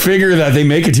 You just figure that they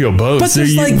make it to a boat. But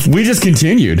there's we just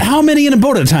continued. How many in a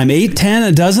boat at a time? 8, 10,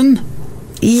 a dozen?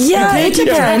 Yeah, You it can't keep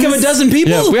track depends. of a dozen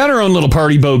people? Yeah, we had our own little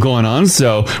party boat going on,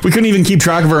 so we couldn't even keep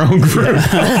track of our own group.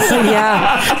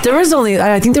 Yeah, there was only.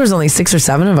 I think there was only 6 or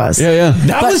 7 of us. Yeah.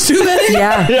 That was too many?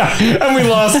 Yeah. Yeah, and we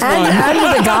lost one. And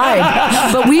with a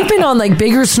guide. But we've been on like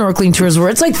bigger snorkeling tours where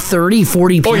it's like 30,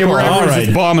 40 people. Oh, yeah, where everyone's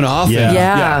just bombing off. Yeah.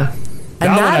 Yeah.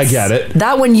 That one I get it.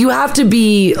 That one you have to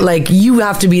be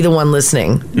the one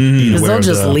listening. Because they'll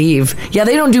just leave. Yeah,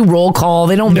 they don't do roll call.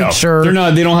 They don't make sure.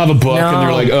 They don't have a book, and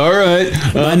they're like, all right,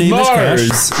 My name Mars.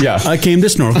 is Crash. Yeah. I came to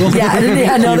snorkel.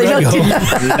 Yeah, no, they don't do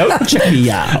that. Nope. Check me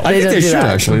out. I think don't they do should, that.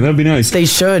 actually. That'd be nice. They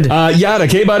should. Yada,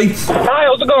 okay, buddy? Hi,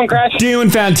 how's it going, Crash? Doing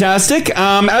fantastic.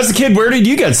 As a kid, where did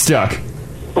you get stuck?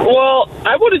 Well,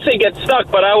 I wouldn't say get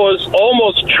stuck, but I was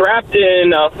almost trapped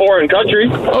in a foreign country.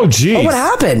 Oh, geez. Oh, what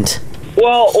happened?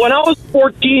 Well, when I was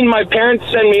 14, my parents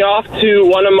sent me off to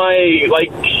one of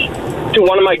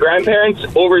my grandparents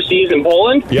overseas in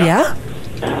Poland. Yeah.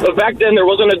 But back then there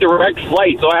wasn't a direct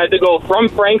flight, so I had to go from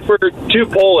Frankfurt to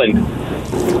Poland.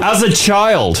 As a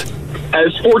child?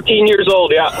 As 14 years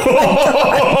old, yeah.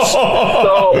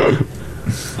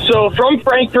 So from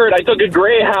Frankfurt, I took a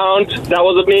Greyhound. That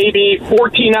was a maybe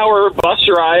 14-hour bus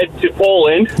ride to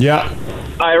Poland. Yeah.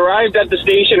 I arrived at the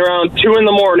station around 2 in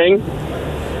the morning.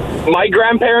 My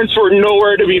grandparents were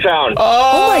nowhere to be found.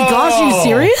 Oh my gosh, are you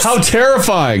serious? How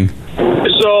terrifying.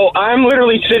 So I'm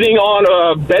literally sitting on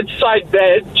a bedside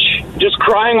bench, just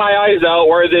crying my eyes out,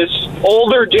 where this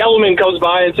older gentleman comes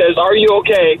by and says, "Are you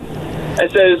okay?" I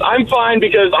says, "I'm fine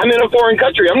because I'm in a foreign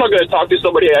country. I'm not going to talk to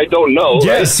somebody I don't know."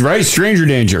 Yes, right? Stranger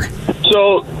danger.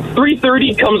 So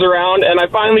 3:30 comes around, and I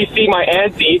finally see my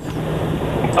auntie,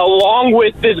 along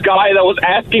with this guy that was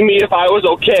asking me if I was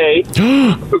okay,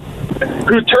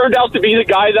 who turned out to be the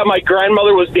guy that my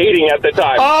grandmother was dating at the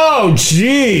time. Oh,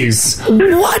 jeez.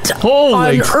 What Holy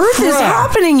on earth is crap.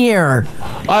 happening here?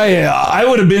 I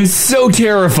would have been so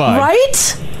terrified.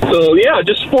 Right? So, yeah,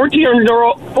 just 14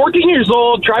 years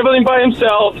old, traveling by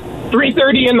himself,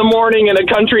 3:30 in the morning in a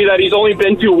country that he's only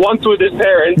been to once with his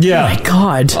parents. Yeah. Oh my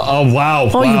God. Oh, wow.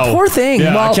 Oh, wow. you poor thing.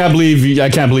 Yeah, Well, I can't believe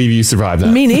you survived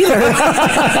that. Me neither.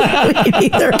 Me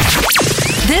neither.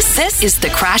 This is the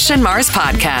Crash and Mars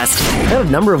Podcast. I have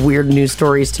a number of weird news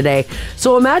stories today.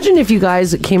 So imagine if you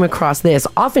guys came across this.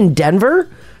 Off in Denver,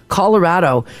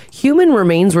 Colorado, human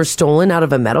remains were stolen out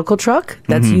of a medical truck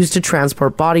that's used to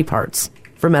transport body parts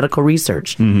for medical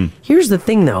research. Here's the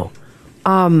thing, though.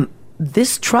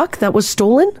 This truck that was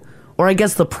stolen, or I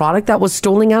guess the product that was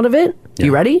stolen out of it,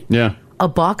 you ready? Yeah. A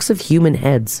box of human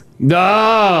heads.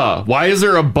 Why is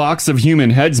there a box of human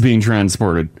heads being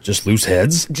transported? Just loose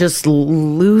heads? Just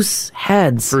loose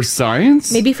heads. For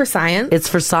science? Maybe for science. It's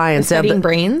for science. Studying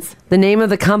brains. The name of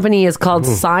the company is called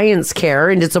Science Care,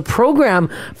 and it's a program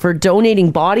for donating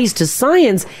bodies to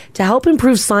science to help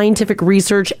improve scientific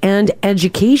research and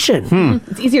education.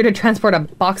 It's easier to transport a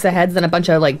box of heads than a bunch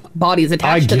of like bodies I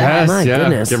attached to guess, them. My yeah.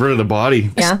 goodness. Get rid of the body.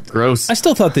 Yeah. Gross. I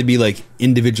still thought they'd be like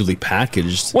individually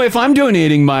packaged. Well, if I'm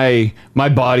donating my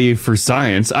body for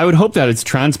science, I would hope that it's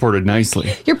transported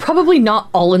nicely. You're probably not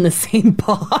all in the same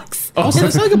box. Oh, so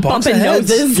it's like a box of Bumping heads.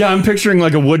 noses. Yeah, I'm picturing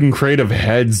like a wooden crate of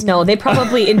heads. No, they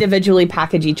probably individually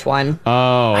package each one.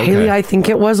 Oh, okay. Haley, I think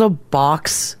it was a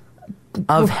box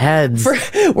of heads.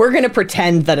 We're going to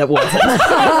pretend that it wasn't.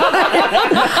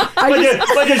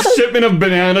 like a shipment of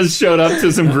bananas showed up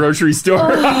to some grocery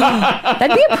store.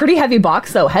 That'd be a pretty heavy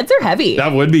box, though. Heads are heavy.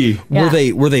 That would be.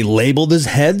 Yeah. Were they labeled as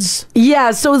heads?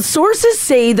 Yeah, so sources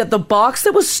say that the box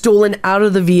that was stolen out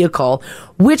of the vehicle,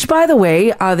 which by the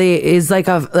way, is like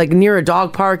near a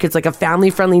dog park. It's like a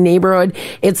family-friendly neighborhood.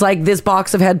 It's like this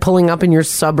box of head pulling up in your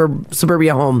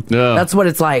suburbia home. Yeah. That's what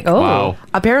it's like. Oh. Wow.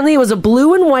 Apparently, it was a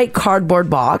blue and white cardboard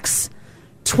box,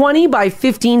 20 by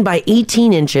 15 by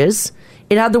 18 inches.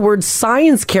 It had the word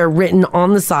Science Care written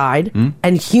on the side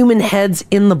and human heads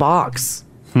in the box.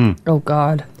 Oh,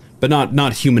 God. But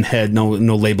not human head, no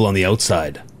label on the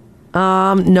outside. No,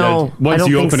 I Once don't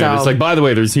you think open so. it, it's like, by the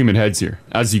way, there's human heads here,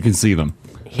 as you can see them.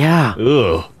 Yeah.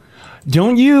 Ugh.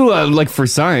 Don't you, like for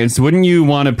science, wouldn't you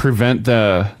want to prevent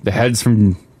the heads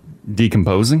from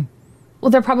decomposing? Well,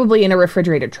 they're probably in a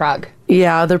refrigerated truck.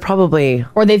 Yeah, they're probably.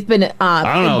 Or they've been.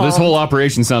 I don't know. This whole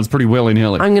operation sounds pretty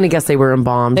willy-nilly. I'm going to guess they were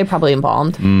embalmed. They probably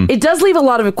embalmed. It does leave a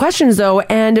lot of questions, though,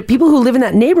 and people who live in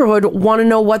that neighborhood want to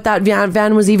know what that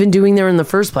van was even doing there in the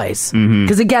first place.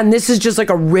 Because, again, this is just like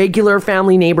a regular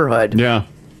family neighborhood. Yeah.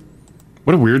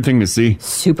 What a weird thing to see.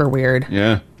 Super weird.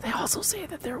 Yeah. They also say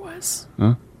that there was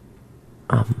Huh?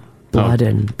 blood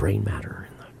and brain matter.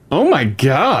 Oh, my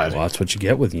God. Well, that's what you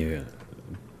get with you.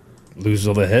 Lose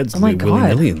all the heads. Oh my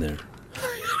willy-nilly in there.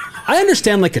 I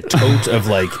understand like a tote of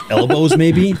like elbows,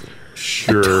 maybe.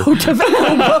 Sure. Tote of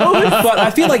elbows. But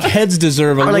I feel like heads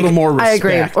deserve a little more respect. I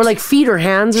agree. Or like feet or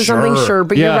hands or something, sure.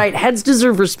 But you're Yeah. right. Heads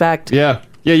deserve respect. Yeah.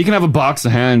 Yeah, you can have a box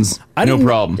of hands. No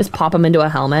problem. Just pop them into a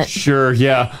helmet. Sure,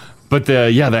 yeah. But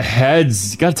the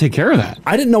heads, you got to take care of that.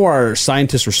 I didn't know our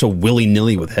scientists were so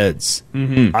willy-nilly with heads.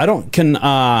 I don't.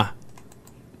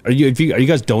 Are you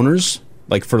guys donors?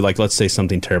 Like for let's say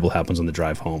something terrible happens on the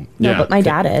drive home. No, but my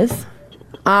dad is.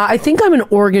 I think I'm an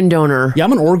organ donor. Yeah,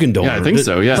 I'm an organ donor. Yeah, I think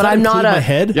so, yeah. But I'm not my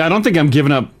head. Yeah, I don't think I'm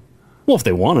giving up. Well, if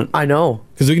they want it. I know.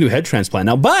 Because we can do head transplant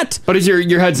now, but is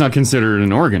your head's not considered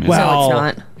an organ, is it? No,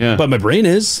 it's not. Yeah. But my brain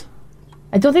is.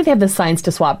 I don't think they have the science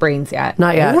to swap brains yet.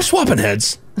 Not yet. Well, we're swapping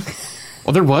heads.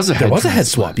 Well, there was a head. There was a head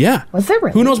swap, yeah. Was there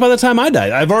really? Who knows by the time I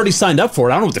die? I've already signed up for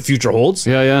it. I don't know what the future holds.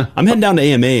 Yeah. I'm heading down to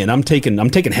AMA and I'm taking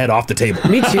head off the table.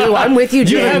 Me too. I'm with you,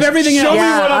 James. You have everything else. Show me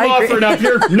what I'm offering up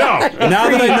here. No. Now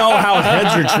that I know how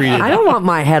heads are treated. I don't want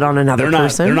my head on another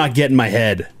person. They're not getting my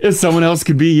head. If someone else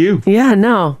could be you. Yeah,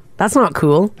 no. That's not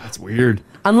cool. That's weird.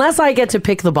 Unless I get to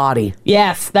pick the body.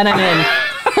 Yes, then I'm in.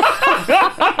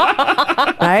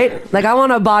 Right? Like, I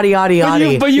want a body,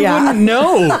 But you wouldn't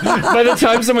know. By the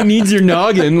time someone needs your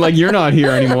noggin, like, you're not here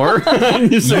anymore.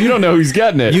 So you don't know who's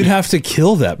getting it. You'd have to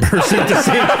kill that person to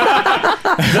see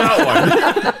that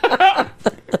one.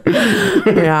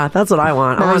 Yeah, that's what I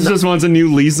want. Mars just wants a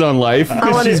new lease on life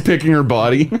because she's picking her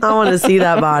body. I want to see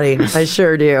that body. I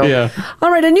sure do. Yeah.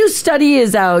 All right, a new study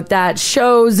is out that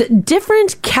shows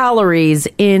different calories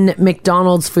in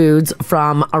McDonald's foods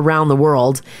from around the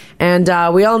world. And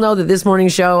we all know that this morning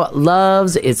show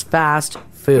loves its fast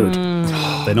food. They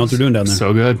know what they're doing down there.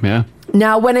 So good, yeah.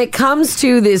 Now, when it comes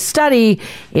to this study,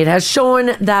 it has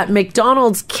shown that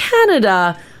McDonald's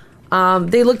Canada,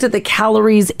 they looked at the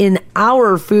calories in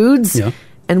our foods. Yeah.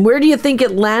 And where do you think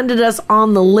it landed us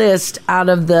on the list out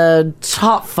of the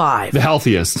top 5? The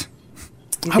healthiest.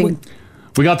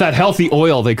 We got that healthy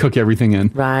oil they cook everything in.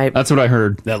 Right. That's what I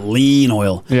heard. That lean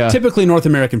oil. Yeah. Typically, North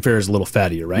American fare is a little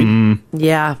fattier, right?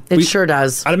 Yeah, it sure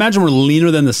does. I'd imagine we're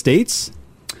leaner than the States.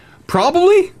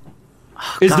 Probably.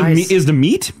 Is the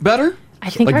meat better? I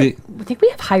think Like I think we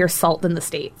have higher salt than the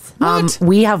States.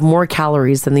 We have more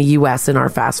calories than the U.S. in our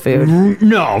fast food.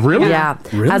 No, really? Yeah.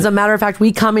 Really? As a matter of fact,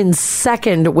 we come in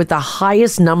second with the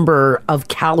highest number of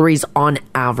calories on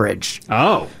average.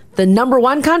 Oh. The number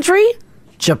 1 country,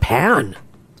 Japan.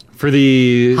 For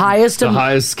the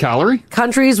Highest calorie?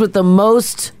 Countries with the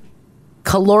most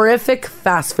calorific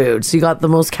fast food. So you got the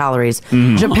most calories.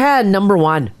 Japan, number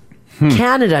 1.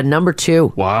 Canada, number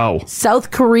 2. Wow.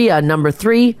 South Korea, number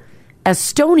 3.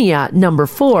 Estonia, number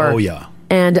 4. Oh, yeah.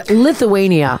 And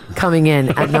Lithuania coming in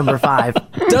at number 5.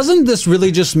 Doesn't this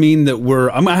really just mean that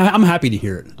I'm happy to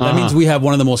hear it. That means we have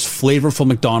one of the most flavorful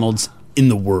McDonald's in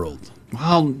the world.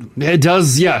 Well, it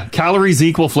does, yeah. Calories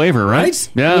equal flavor, right?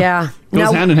 Yeah. Yeah. Goes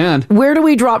Now, hand in hand. Where do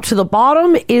we drop to the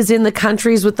bottom is in the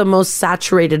countries with the most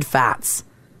saturated fats.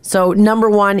 So number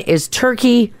 1 is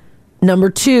Turkey. Number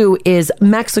 2 is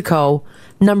Mexico.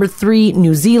 Number 3,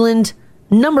 New Zealand.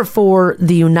 Number 4,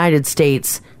 the United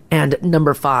States. And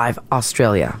number 5,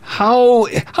 Australia. How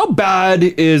bad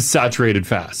is saturated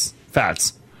fats?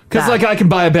 Because Bad. I can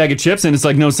buy a bag of chips and it's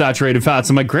like no saturated fats.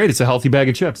 I'm like, great, it's a healthy bag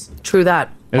of chips. True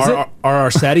that. Is it? Are our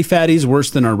satty fatties worse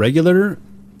than our regular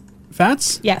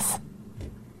fats? Yes.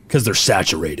 Because they're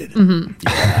saturated.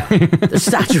 They're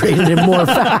saturated in more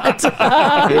fat.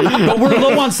 But we're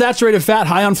low on saturated fat,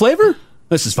 high on flavor?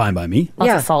 This is fine by me.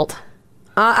 Lots of salt.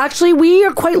 Actually, we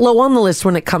are quite low on the list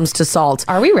when it comes to salt.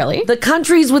 Are we really? The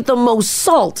countries with the most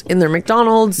salt in their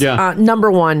McDonald's, number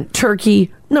 1,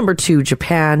 Turkey. Number 2,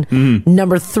 Japan.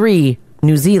 Number 3,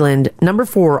 New Zealand. Number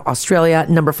 4, Australia.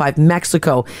 Number 5,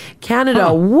 Mexico.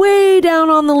 Canada, way down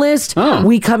on the list.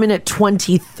 We come in at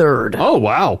 23rd. Oh,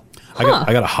 wow.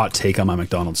 I got a hot take on my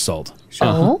McDonald's salt.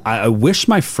 Sure. I wish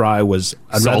my fry was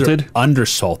Salted?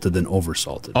 undersalted than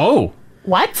oversalted. Oh.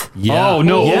 What? Yeah. Oh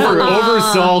no! Yeah. Over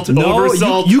salt. No, over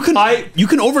salt. You can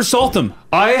oversalt them.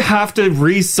 I have to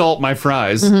re-salt my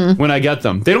fries when I get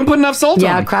them. They don't put enough salt on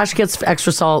Yeah, them. Crash gets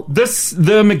extra salt.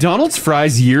 The McDonald's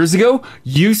fries years ago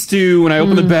used to, when I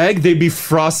opened the bag, they'd be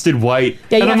frosted white.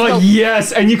 Yeah, you and I'm have to like, go-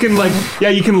 yes. And you can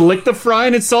you can lick the fry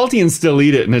and it's salty and still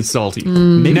eat it and it's salty.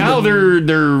 Now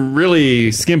they're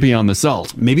really skimpy on the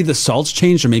salt. Maybe the salt's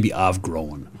changed, or maybe I've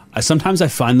grown. Sometimes I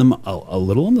find them a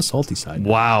little on the salty side.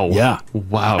 Wow. Yeah.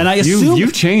 Wow. And I assume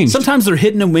you've changed. Sometimes they're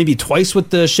hitting them maybe twice with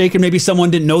the shaker. Maybe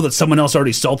someone didn't know that someone else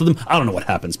already salted them. I don't know what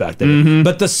happens back there.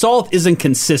 But the salt isn't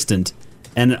consistent,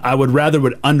 and I would rather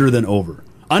it under than over.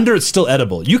 Under, it's still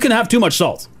edible. You can have too much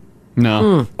salt.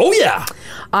 No. Oh, yeah.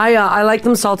 I like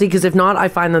them salty because if not, I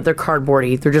find that they're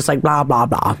cardboardy. They're just like blah, blah,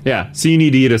 blah. Yeah. So you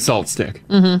need to eat a salt stick.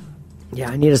 Yeah,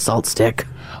 I need a salt stick.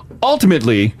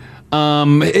 Ultimately,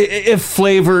 if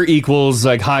flavor equals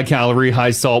like high calorie,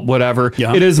 high salt, whatever,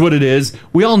 it is what it is.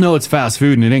 We all know it's fast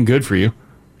food and it ain't good for you.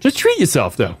 Just treat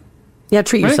yourself, though. Yeah,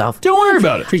 treat Right? yourself. Don't worry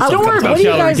about it. Don't worry about what do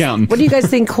you calorie guys, counting. What do you guys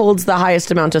think holds the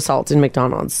highest amount of salt in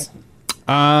McDonald's?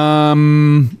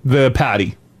 The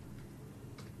patty.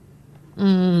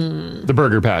 The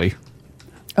burger patty.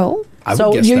 Oh.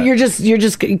 So you're just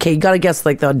okay. You gotta guess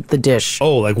like the dish.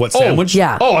 Oh, like what sandwich?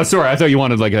 Yeah. Oh, sorry. I thought you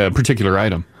wanted like a particular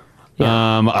item.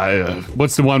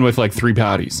 What's the one with like 3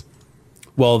 patties?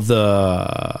 Well,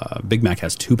 the Big Mac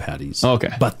has 2 patties.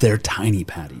 Okay. But they're tiny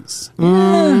patties.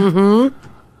 Mm-hmm.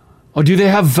 Oh, do they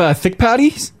have thick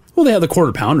patties? Well, they have the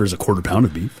quarter pounder is a quarter pound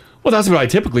of beef. Well, that's what I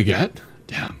typically get.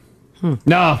 Damn.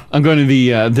 No, I'm going to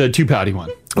the 2 patty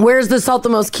one. Where's the salt the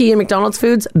most key in McDonald's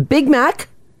foods? Big Mac,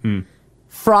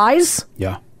 fries,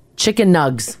 Yeah. chicken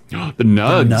nugs. The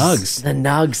nugs. The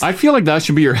nugs. I feel like that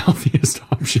should be your healthiest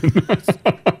option.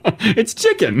 It's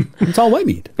chicken. It's all white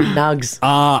meat. Nugs.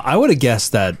 I would have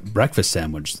guessed that breakfast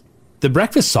sandwich. The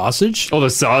breakfast sausage. Oh, the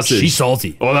sausage. She's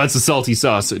salty. Oh, that's a salty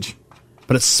sausage.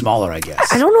 But it's smaller, I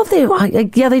guess. I don't know if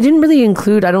they. Yeah, they didn't really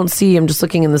include. I don't see. I'm just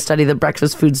looking in the study that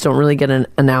breakfast foods don't really get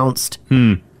announced.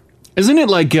 Isn't it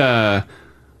like 4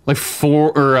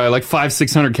 or like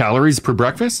 500-600 calories per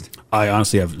breakfast? I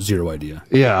honestly have zero idea.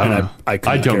 Yeah, I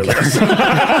don't care.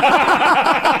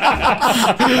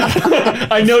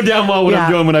 I know damn well what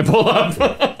I'm doing when I pull up.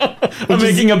 I'm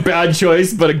making a bad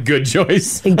choice, but a good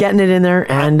choice. And getting it in there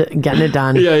and getting it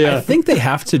done. Yeah. I think they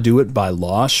have to do it by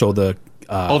law, show the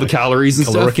all the calories and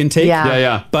caloric stuff. intake.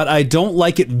 Yeah. But I don't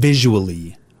like it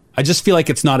visually. I just feel like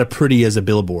it's not as pretty as a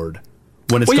billboard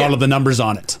when it's got all the numbers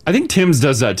on it. I think Tim's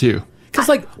does that too. Because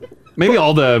like maybe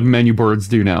all the menu boards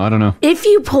do now. I don't know. If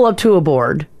you pull up to a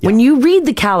board, when you read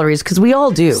the calories, because we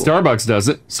all do. Starbucks does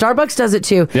it. Starbucks does it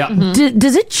too. Yeah.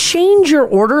 Does it change your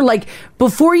order? Like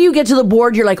before you get to the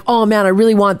board, you're like, oh man, I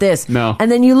really want this. No. And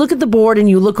then you look at the board and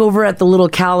you look over at the little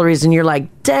calories and you're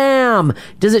like, damn,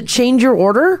 does it change your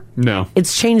order? No.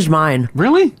 It's changed mine.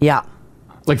 Really? Yeah.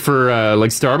 Like for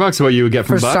like Starbucks, what you would get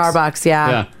from For Bucks? Starbucks, yeah.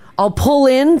 Yeah. I'll pull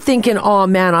in thinking, oh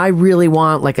man, I really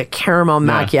want like a caramel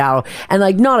macchiato. And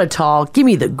like, not at all. Give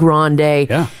me the grande.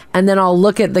 Yeah. And then I'll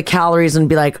look at the calories and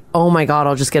be like, oh my God,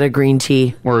 I'll just get a green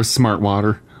tea. Or a Smart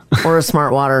Water. Or a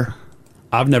Smart Water.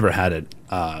 I've never had it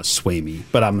sway me,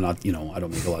 but I'm not, I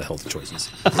don't make a lot of healthy choices.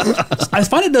 I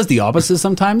find it does the opposite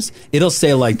sometimes. It'll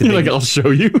say like You're like, I'll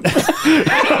show you.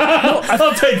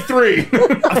 I'll take 3.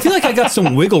 I feel like I got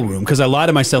some wiggle room because I lie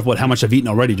to myself about how much I've eaten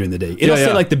already during the day. It'll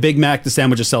say like the Big Mac, the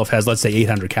sandwich itself has, let's say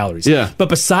 800 calories. Yeah. But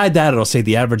beside that, it'll say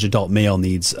the average adult male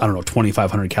needs,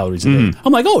 2,500 calories a day.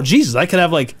 I'm like, oh, Jesus, I could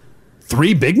have like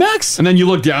 3 Big Macs? And then you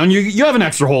look down, you have an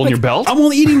extra hole in your belt. I'm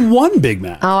only eating 1 Big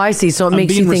Mac. Oh, I see. So it I'm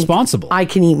makes being you think responsible. I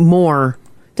can eat more.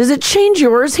 Does it change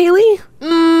yours, Haley?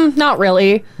 Not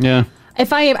really. Yeah.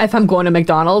 If I'm going to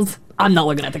McDonald's, I'm not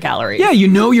looking at the calories. Yeah, you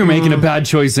know you're making a bad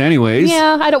choice anyways.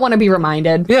 Yeah, I don't want to be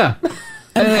reminded. Yeah.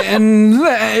 and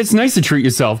it's nice to treat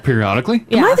yourself periodically.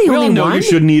 Am I the We all only know one? you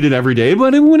shouldn't eat it every day,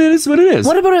 but it is what it is.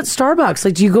 What about at Starbucks?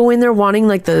 Like, do you go in there wanting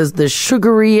like the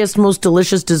sugariest, most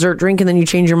delicious dessert drink and then you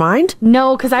change your mind?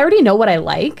 No, because I already know what I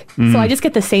like. So I just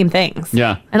get the same things.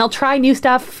 Yeah. And I'll try new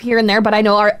stuff here and there, but I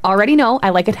already know I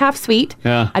like it half sweet.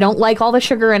 Yeah. I don't like all the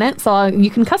sugar in it, so you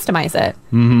can customize it.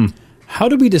 Mm-hmm. How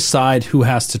do we decide who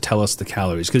has to tell us the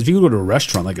calories? Because if you go to a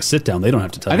restaurant, like a sit down, they don't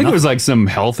have to tell I you think it was like some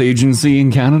health agency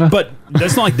in Canada. But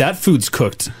that's not like that food's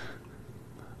cooked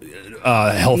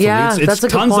healthily. Yeah, it's that's a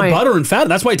good tons point. of butter and fat.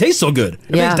 That's why it tastes so good.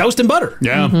 Everything's doused in butter.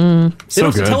 Yeah. They don't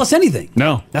have good. to tell us anything.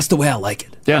 No. That's the way I like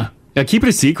it. Yeah. Yeah, keep it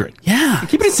a secret. Yeah.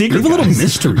 Keep it a secret. Leave a little guys.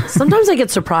 mystery. Sometimes I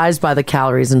get surprised by the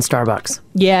calories in Starbucks.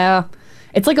 Yeah.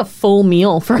 It's like a full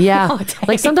meal for a Yeah. latte.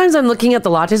 Like sometimes I'm looking at the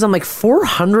lattes, I'm like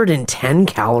 410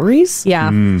 calories?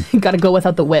 Yeah. You got to go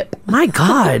without the whip. My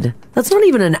God. That's not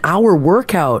even an hour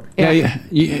workout. Yeah.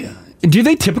 Do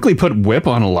they typically put whip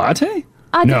on a latte?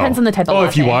 Depends on the type of Oh,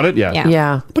 if you latte. want it, yeah.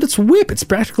 Yeah. But it's whip. It's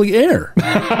practically air.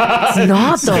 It's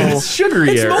not, though. It's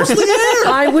sugary It's air. mostly air.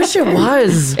 I wish it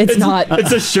was. It's not.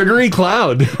 It's a sugary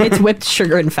cloud. It's whipped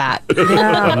sugar and fat.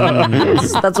 Yeah.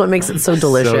 That's what makes it so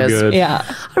delicious. So good. Yeah.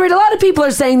 All right, a lot of people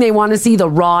are saying they want to see the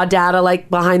raw data like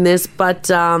behind this, but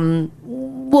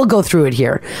we'll go through it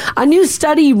here. A new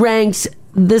study ranks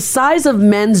the size of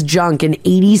men's junk in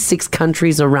 86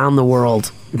 countries around the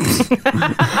world.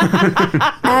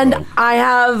 And I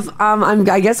have,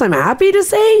 I guess I'm happy to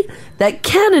say that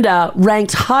Canada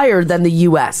ranked higher than the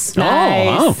U.S.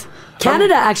 Nice.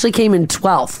 Canada actually came in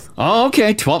 12th. Oh,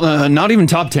 okay. 12. Not even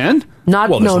top 10? Not,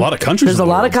 Well, there's a lot of countries There's in a the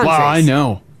lot of world. countries. Wow, I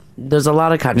know. There's a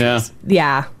lot of countries.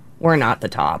 Yeah. We're not the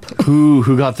top.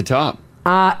 Who got the top?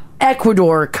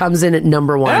 Ecuador comes in at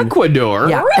number 1. Ecuador?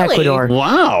 Yeah, Really? Ecuador.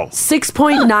 Wow.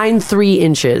 6.93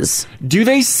 inches. Do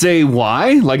they say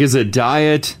why? Like, is it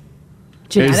diet?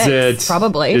 Genetics, Is it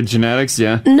probably. genetics?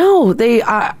 Yeah. No, they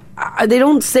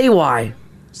don't say why.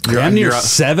 Damn near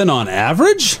 7 on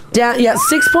average? Down,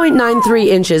 6.93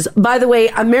 inches. By the way,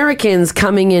 Americans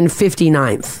coming in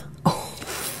 59th.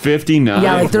 59.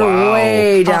 Yeah, like they're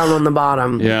way down on the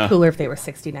bottom. Yeah. Cooler if they were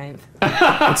 69th.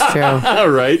 That's true. All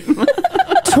right.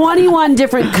 21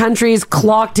 different countries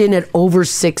clocked in at over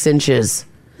 6 inches.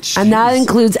 And that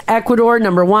includes Ecuador,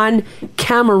 number 1,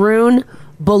 Cameroon,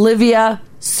 Bolivia,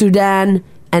 Sudan,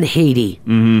 and Haiti.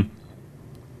 Mm-hmm.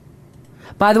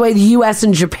 By the way, the U.S.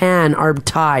 and Japan are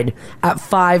tied at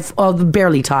 5,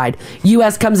 barely tied.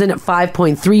 U.S. comes in at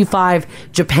 5.35,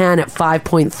 Japan at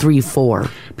 5.34.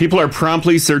 People are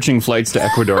promptly searching flights to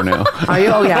Ecuador now. Are you?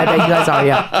 Oh, yeah, I bet you guys are,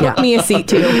 yeah. Me a seat,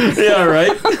 too. Yeah, right?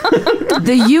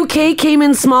 The UK came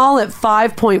in small at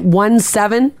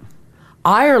 5.17.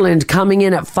 Ireland coming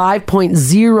in at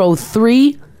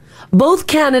 5.03. Both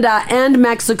Canada and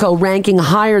Mexico ranking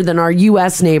higher than our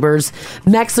U.S. neighbors.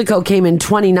 Mexico came in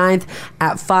 29th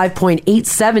at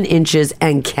 5.87 inches.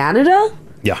 And Canada?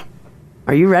 Yeah.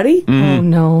 Are you ready? Oh,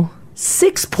 no.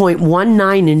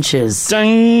 6.19 inches.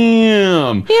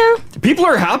 Damn. Yeah. People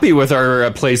are happy with our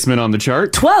placement on the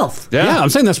chart. 12th. Yeah. I'm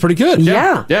saying that's pretty good.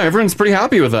 Yeah. Yeah, everyone's pretty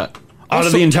happy with that. Out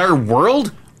of the entire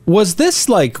world? Was this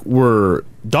like, were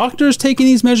doctors taking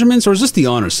these measurements, or is this the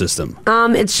honor system?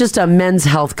 It's just a men's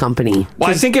health company. Well,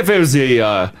 I think if it was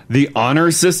the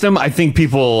honor system, I think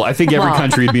every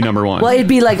country would be number 1. Well, I'd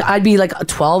be like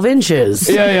 12 inches.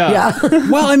 Yeah.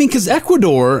 Well, I mean, because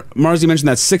Ecuador, Mars, you mentioned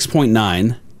that's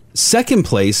 6.9. Second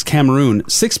place, Cameroon,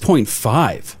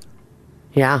 6.5.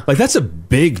 Yeah. Like, that's a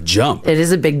big jump. It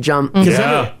is a big jump.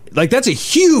 Yeah. Like, that's a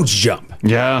huge jump.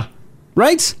 Yeah.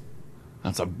 Right?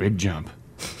 That's a big jump.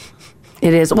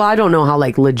 It is. Well, I don't know how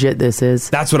like legit this is.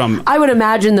 That's what I would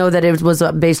imagine though that it was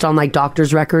based on like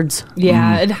doctors' records.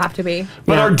 Yeah, it'd have to be.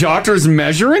 But are doctors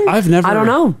measuring? I've never. I don't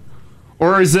know.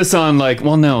 Or is this on like?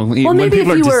 Well, no. When maybe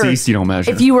people are if you were- deceased, you don't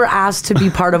measure. If you were asked to be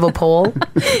part of a poll,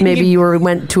 maybe you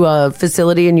went to a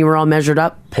facility and you were all measured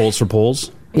up. Polls for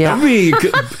polls. Yeah. That'd be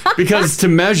because to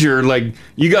measure, like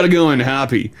you got to go in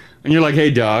happy, and you're like, "Hey,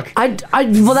 doc." I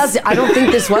don't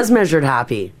think this was measured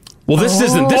happy. Well, this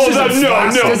isn't. This isn't. No.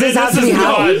 Does this have to be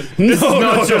happy? This is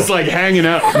not just like hanging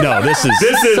out. No, this is.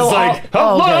 This is So like,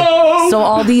 all- hello. oh, okay. So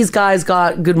all these guys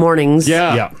got good mornings.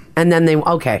 Yeah. Yeah. And then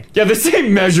okay. Yeah, this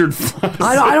ain't measured. Flies.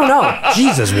 I don't know.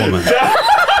 Jesus, woman.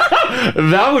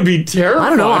 That would be terrible. I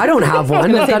don't know. I don't have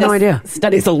one. I've got no idea.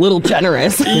 Study's a little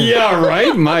generous. Yeah,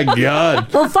 right? My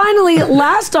God. Well, finally,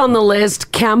 last on the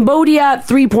list, Cambodia at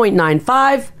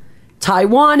 3.95,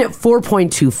 Taiwan at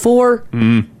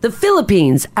 4.24, the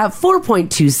Philippines at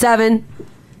 4.27,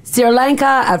 Sri Lanka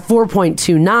at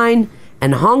 4.29,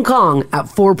 and Hong Kong at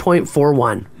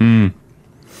 4.41.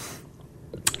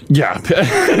 Yeah,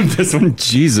 this one,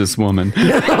 Jesus, woman.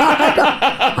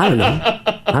 I don't know.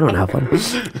 I don't have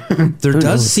one. There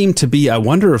does seem to be. I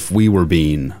wonder if we were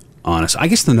being honest. I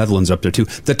guess the Netherlands up there too.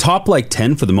 The top like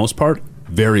 10 for the most part,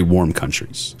 very warm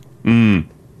countries.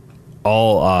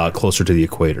 All closer to the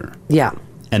equator. Yeah.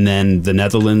 And then the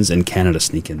Netherlands and Canada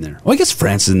sneak in there. Oh, I guess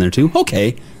France is in there too.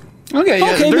 Okay. Okay,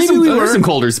 yeah, Okay, there's, maybe there's some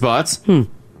colder spots.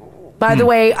 By the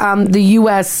way, the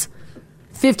U.S.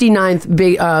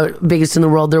 59th biggest in the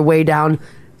world. They're way down.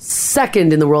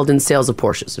 Second in the world in sales of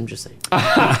Porsches. I'm just saying.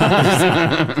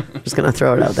 Just gonna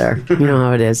throw it out there. You know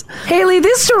how it is. Haley,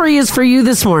 this story is for you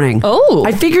this morning. Oh.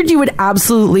 I figured you would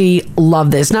absolutely love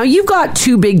this. Now, you've got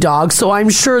 2 big dogs, so I'm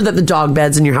sure that the dog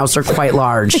beds in your house are quite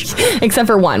large. Except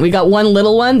for one. We got one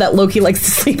little one that Loki likes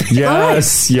to sleep in.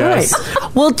 Yes, yes. All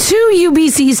right. Well, 2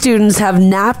 UBC students have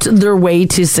napped their way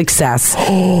to success.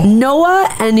 Noah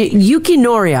and Yuki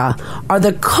Noria are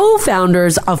the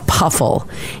co-founders of Puffle.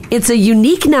 It's a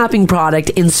unique napping product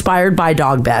inspired by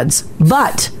dog beds,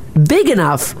 but big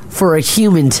enough for a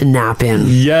human to nap in.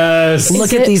 Yes.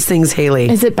 Look at these things, Haley.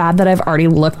 Is it bad that I've already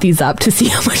looked these up to see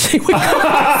how much they would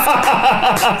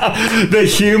cost? The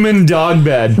human dog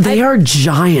bed. They are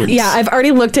giant. Yeah, I've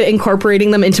already looked at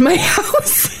incorporating them into my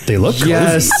house. They look cozy.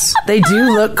 Yes. They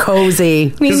do look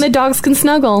cozy. I mean, the dogs can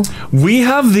snuggle. We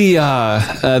have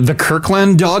the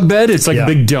Kirkland dog bed. It's like a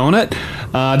big donut.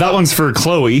 That one's for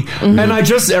Chloe. And I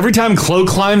just, every time Chloe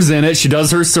climbs in it, she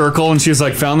does her circle and she's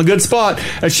like, found the good spot.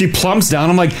 As she plumps down,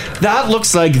 I'm like, that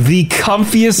looks like the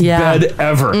comfiest bed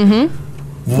ever.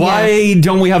 Why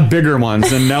don't we have bigger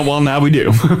ones? And now we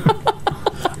do.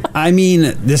 I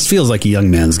mean, this feels like a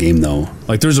young man's game, though.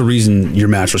 Like, there's a reason your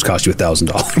mattress cost you $1,000.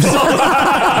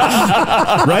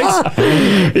 Right?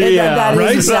 That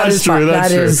is- That's true.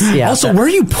 That's true. yeah. Also, where are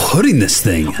you putting this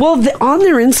thing? Well, on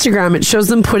their Instagram, it shows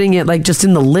them putting it like just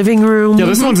in the living room. Yeah,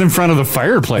 this one's in front of the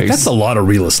fireplace. That's a lot of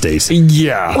real estate.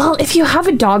 Yeah. Well, if you have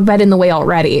a dog bed in the way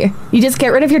already, you just get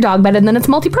rid of your dog bed and then it's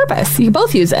multi-purpose. You can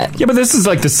both use it. Yeah, but this is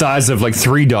like the size of like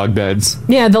 3 dog beds.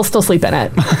 Yeah, they'll still sleep in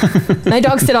it. My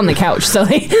dogs sit on the couch, so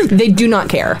they do not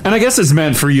care. And I guess it's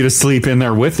meant for you to sleep in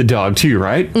there with the dog too,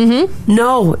 right?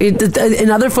 No, in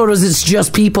other photos, it's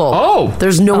just people. Oh.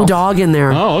 There's no dog in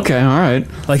there. Oh, okay. All right.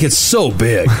 Like, it's so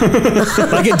big.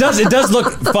 Like, it does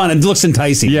look fun. It looks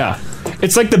enticing. Yeah.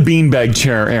 It's like the beanbag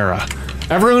chair era.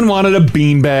 Everyone wanted a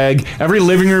beanbag. Every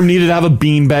living room needed to have a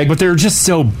beanbag, but they were just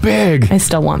so big. I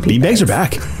still want Beanbags are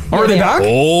back. Are they back?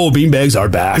 Oh, beanbags are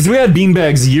back. Because we had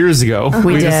beanbags years ago.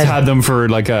 We just did. had them for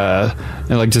like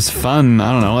just fun.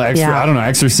 I don't know,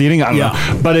 extra seating. I don't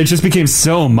know. But it just became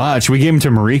so much. We gave them to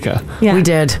Marika. Yeah. We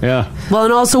did. Yeah. Well,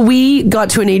 and also we got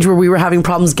to an age where we were having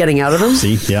problems getting out of them.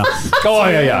 See, yeah. Oh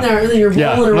yeah. There, you're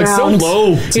rolling like so around.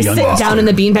 low. You sit down in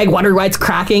the beanbag, wonder why it's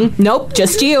cracking. Nope,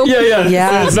 just you.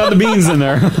 Yeah. It's not the beans in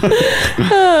there.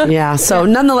 Yeah. So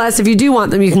nonetheless, if you do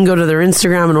want them, you can go to their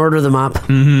Instagram and order them up.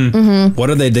 What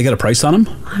are they? They got a price on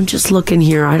them? I'm just looking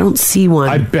here. I don't see one.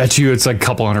 I bet you it's like a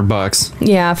couple $100.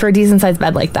 Yeah, for a decent sized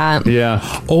bed like that. Yeah.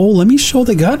 Oh, let me show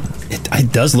they got.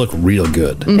 It does look real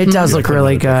good. It does look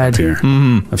really good. Here.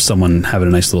 Of someone having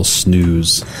a nice little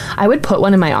snooze. I would put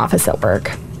one in my office at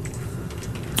work.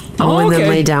 Oh, and then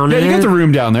lay down Yeah, in you got it. the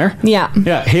room down there. Yeah.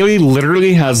 Yeah, Haley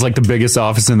literally has like the biggest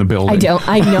office in the building.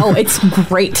 I know. It's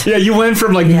great. Yeah, you went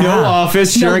from like no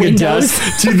office No sharing a windows.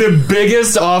 desk to the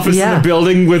biggest office in Yeah. the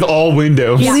building with all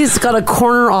windows. Haley's got a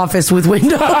corner office with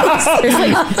windows. There's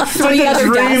like It's 3 like the other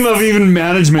dream desks. of even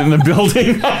management in the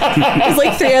building. There's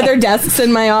like 3 other desks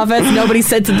in my office. Nobody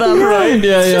sits at them. Right?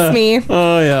 Yeah, It's just me.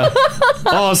 Oh, yeah.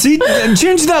 Oh, see,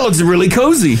 Ginger, that looks really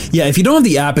cozy. Yeah, if you don't have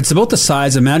the app, it's about the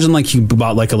size. Imagine like you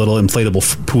bought like a little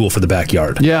inflatable pool for the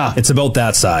backyard. Yeah. It's about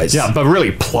that size. Yeah, but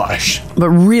really plush. But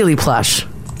really plush.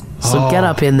 So get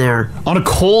up in there. On a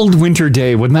cold winter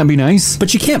day, wouldn't that be nice?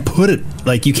 But you can't put it,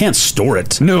 like, you can't store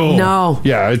it. No. No.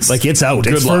 Yeah, it's Like, it's out.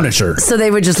 It's luck. furniture. So they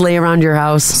would just lay around your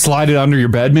house. Slide it under your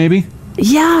bed, maybe?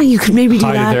 Yeah, you could maybe do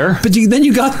Hide that. it there. But then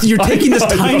you're taking this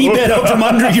I tiny know. bed out from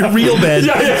under your real bed.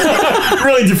 Yeah.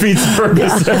 Really defeats the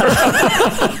purpose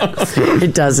there.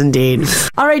 It does indeed.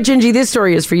 All right, Gingy, this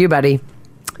story is for you, buddy.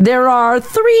 There are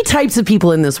 3 types of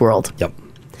people in this world. Yep.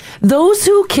 Those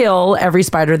who kill every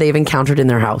spider they've encountered in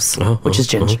their house, which is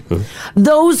Gingy.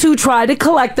 Those who try to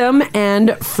collect them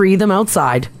and free them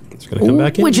outside, Gonna come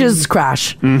back in. which is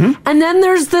Crash. And then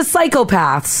there's the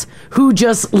psychopaths who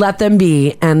just let them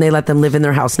be and they let them live in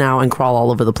their house now and crawl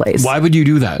all over the place. Why would you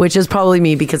do that? Which is probably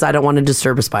me because I don't want to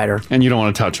disturb a spider. And you don't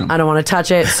want to touch them. I don't want to touch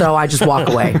it, so I just walk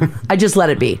away. I just let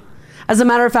it be. As a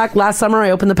matter of fact, last summer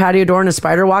I opened the patio door and a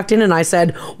spider walked in and I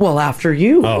said, well, after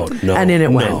you. Oh, no. And in it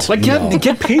No. went. Like,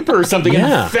 get paper or something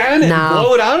Yeah. and fan it No. and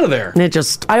blow it out of there. And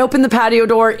I opened the patio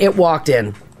door, it walked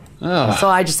in. Oh. So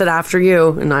I just said, after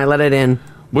you, and I let it in.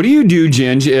 What do you do,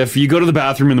 Ginge, if you go to the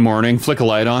bathroom in the morning, flick a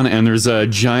light on, and there's a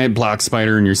giant black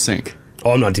spider in your sink?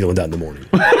 Oh, I'm not dealing with that in the morning.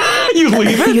 You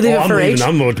leave it? You leave it I'm for leaving. H?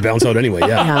 I'm about to bounce out anyway.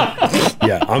 Yeah.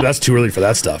 That's too early for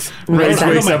that stuff. Rose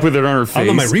Right. wakes up with it on her I don't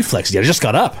know my face. reflex yet. I just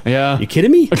got up. Yeah. You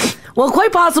kidding me? Well,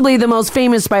 quite possibly the most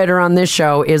famous spider on this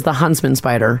show is the huntsman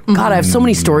spider. God, I have so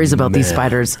many stories about these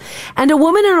spiders. And a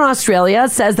woman in Australia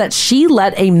says that she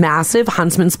let a massive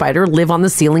huntsman spider live on the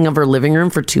ceiling of her living room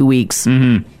for 2 weeks.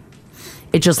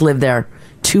 It just lived there.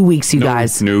 2 weeks, you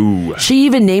guys. No. She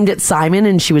even named it Simon,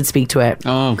 and she would speak to it.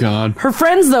 Oh, God. Her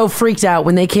friends, though, freaked out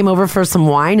when they came over for some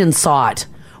wine and saw it.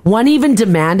 One even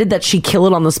demanded that she kill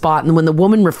it on the spot, and when the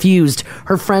woman refused,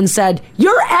 her friend said,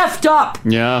 "You're effed up!"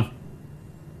 Yeah.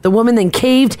 The woman then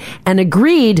caved and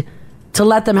agreed to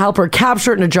let them help her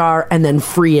capture it in a jar and then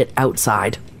free it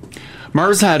outside.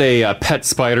 Mars had a pet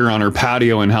spider on her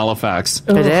patio in Halifax.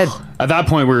 I did. At that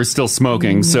point, we were still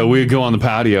smoking, so we'd go on the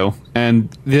patio, and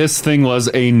this thing was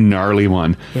a gnarly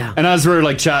one. Yeah. And as we were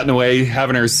like chatting away,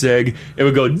 having our cig, it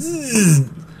would go zzz.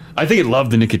 I think it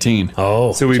loved the nicotine.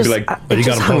 Oh. So we'd be like, but you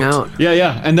got hung him out. hooked. Yeah,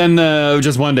 yeah. And then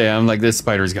just one day, I'm like, this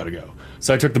spider's got to go.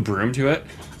 So I took the broom to it,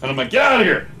 and I'm like, get out of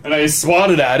here. And I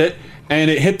swatted at it, and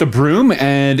it hit the broom,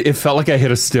 and it felt like I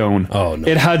hit a stone. Oh, no.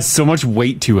 It had so much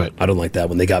weight to it. I don't like that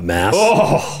when they got mass.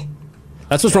 Oh.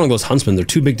 That's what's wrong with those huntsmen. They're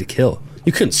too big to kill.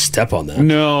 You couldn't step on that.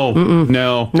 No,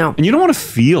 no. And you don't want to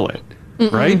feel it,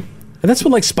 right? And that's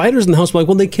what, like, spiders in the house, like,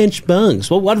 well, they catch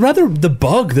bugs. Well, I'd rather the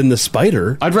bug than the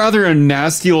spider. I'd rather a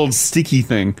nasty old sticky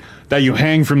thing that you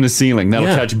hang from the ceiling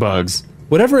that'll catch bugs.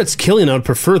 Whatever it's killing, I would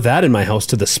prefer that in my house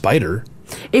to the spider.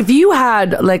 If you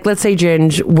had, like, let's say,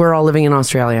 Ginge, we're all living in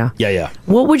Australia. Yeah.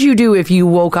 What would you do if you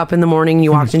woke up in the morning,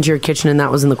 you walked into your kitchen, and that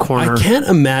was in the corner? I can't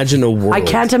imagine a world. I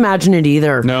can't imagine it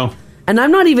either. No. And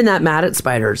I'm not even that mad at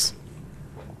spiders.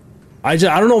 I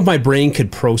don't know if my brain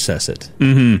could process it.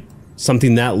 Mm-hmm.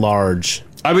 Something that large.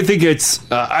 I would think it's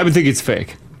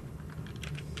fake.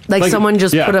 Like someone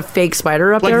just put a fake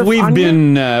spider up there? Like on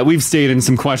you? we've stayed in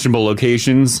some questionable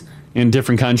locations in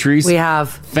different countries. We have.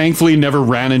 Thankfully, never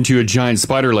ran into a giant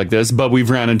spider like this, but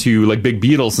we've ran into like big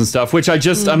beetles and stuff, which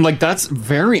I'm like, that's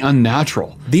very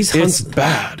unnatural. It's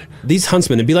bad. These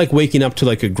huntsmen, it'd be like waking up to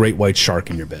like a great white shark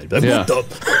in your bed. Like, what the?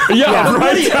 Yeah,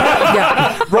 right.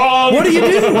 Yeah. Wrong. What do you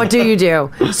do? What do you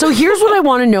do? So here's what I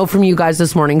want to know from you guys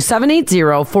this morning.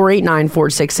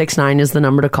 780-489-4669 is the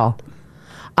number to call.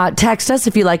 Text us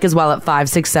if you like as well at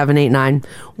 56789.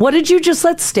 What did you just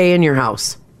let stay in your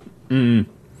house? You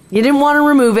didn't want to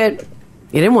remove it.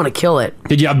 You didn't want to kill it.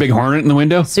 Did you have a big hornet in the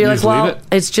window? So you're like, well,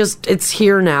 it's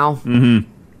here now. Mm-hmm.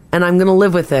 And I'm going to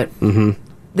live with it. Mm-hmm.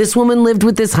 This woman lived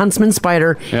with this huntsman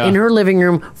spider in her living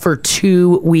room for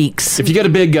 2 weeks. If you get a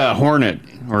big hornet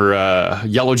or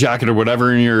yellow jacket or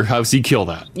whatever in your house, you kill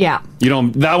that. Yeah. You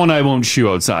don't. That one I won't shoo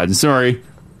outside. Sorry,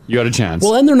 you got a chance.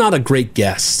 Well, and they're not a great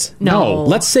guest. No.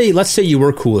 Let's say you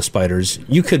were cool with spiders.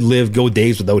 You could go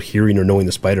days without hearing or knowing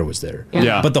the spider was there.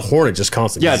 Yeah. But the hornet just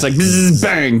constantly. Yeah, it's like bzzz,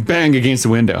 bang, bang against the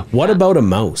window. What about a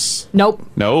mouse? Nope.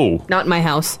 No. Not in my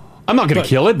house. I'm not going to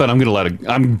kill it, but I'm going to let it.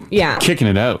 I'm kicking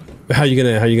it out. How you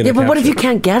gonna? Yeah, but what if you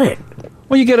can't get it?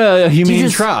 Well, you get a humane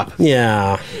trap.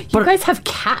 Yeah. You guys have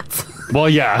cats. Well,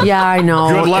 yeah. Yeah, I know.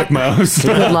 Good luck, mouse.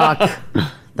 Good luck.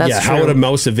 That's How true. would a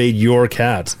mouse evade your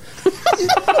cat?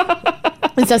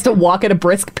 It has to walk at a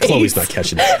brisk pace. Chloe's not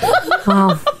catching it.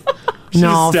 Well,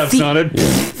 no. Steps on it.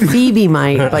 Phoebe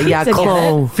might, but yeah,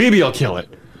 Chloe. Phoebe will kill it.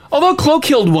 Although Chloe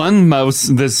killed one mouse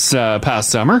this past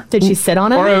summer. Did she sit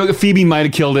on it? Or Phoebe might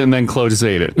have killed it and then Chloe just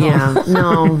ate it. Yeah,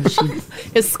 no. She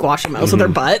just squash a mouse with her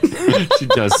butt. She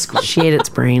does squash. She ate its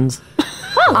brains.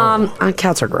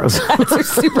 Cats are gross. Cats are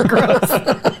super gross.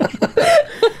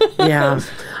 Yeah.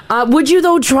 Would you,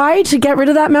 though, try to get rid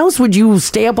of that mouse? Would you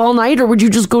stay up all night or would you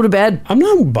just go to bed? I'm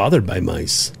not bothered by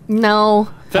mice. No.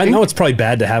 I know it's probably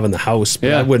bad to have in the house,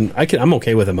 but I wouldn't. I'm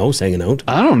okay with a mouse hanging out.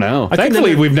 I don't know.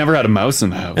 Thankfully, we've never had a mouse in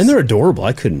the house. And they're adorable.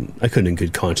 I couldn't in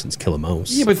good conscience kill a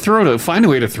mouse. Yeah, but find a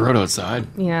way to throw it outside.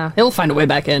 Yeah. He'll find a way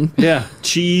back in. Yeah.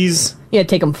 Cheese. Yeah,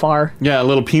 take them far. Yeah, a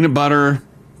little peanut butter.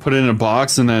 Put it in a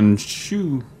box and then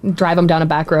shoo. Drive them down a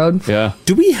back road. Yeah.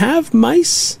 Do we have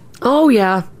mice? Oh,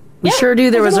 yeah. We sure do.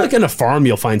 There was like in a farm,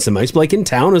 you'll find some mice. But like in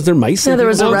town, is there mice? Yeah, in there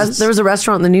was people's there was a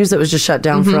restaurant in the news that was just shut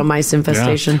down for a mice Yeah.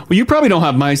 infestation. Well, you probably don't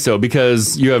have mice though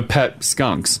because you have pet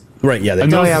skunks. Right, yeah.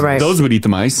 And those would eat the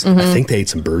mice. I think they ate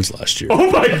some birds last year.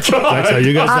 Oh my god! That's how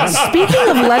you guys got. Speaking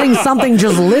of letting something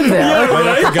just live there. Yeah,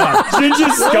 right?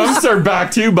 Ginger's skunks are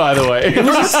back too, by the way.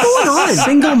 What's going on?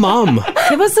 Single mom.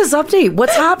 Give us this update.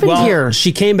 What's happened here?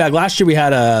 She came back. Last year we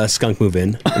had a skunk move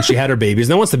in, and she had her babies.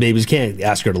 And then once the babies, you can't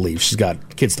ask her to leave. She's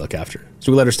got kids to look after.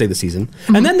 So we let her stay the season.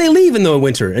 And then they leave in the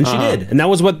winter, and she did. And that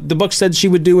was what the book said she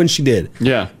would do, and she did.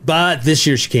 Yeah. But this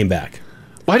year she came back.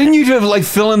 Why didn't you just like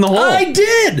fill in the hole? I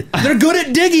did. They're good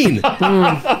at digging.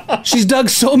 She's dug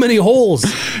so many holes.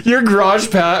 Your garage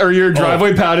pad or your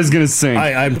driveway pad is gonna sink.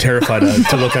 I'm terrified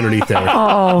to look underneath there.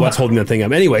 What's holding that thing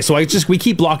up? Anyway, so we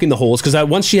keep blocking the holes because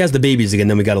once she has the babies again,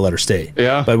 then we got to let her stay.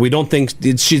 Yeah. But we don't think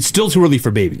it's still too early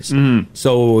for babies.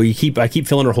 So I keep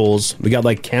filling her holes. We got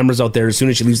like cameras out there. As soon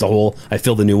as she leaves the hole, I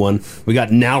fill the new one. We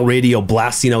got Now Radio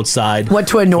blasting outside. What,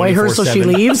 to annoy her so she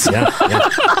 24/7. leaves? Yeah.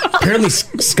 Apparently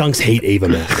skunks hate Ava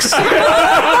Max.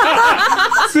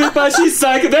 But she's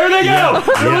psychic. There they go.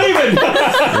 They're leaving.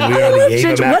 And we are the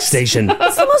Ava Max station.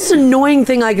 What's the most annoying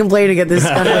thing I can play to get this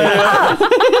done?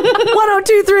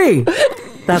 1023.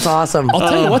 That's awesome. I'll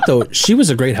tell you what, though, she was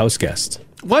a great house guest.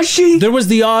 Was she? There was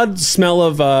the odd smell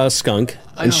of skunk,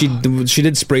 and she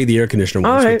did spray the air conditioner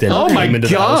once. All right. Oh my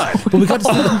God. But we got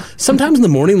to see sometimes in the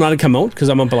morning when I'd come out, because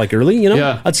I'm up like early,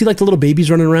 I'd see like the little babies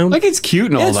running around. Like it's cute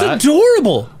and all that. It's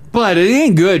adorable. But it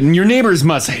ain't good, and your neighbors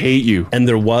must hate you. And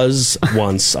there was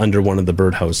once under one of the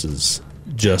birdhouses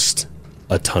just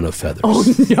a ton of feathers. Oh,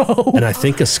 no. And I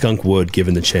think a skunk would,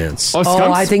 given the chance.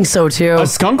 I think so too. A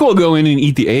skunk will go in and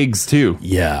eat the eggs too.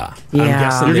 Yeah. Yeah. I'm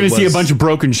guessing You're going to see a was- bunch of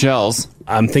broken shells.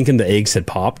 I'm thinking the eggs had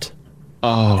popped.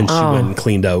 Oh. And she went and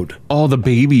cleaned out. All the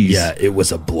babies. Yeah, it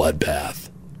was a bloodbath.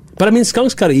 But I mean,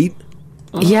 skunks got to eat.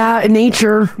 Yeah, in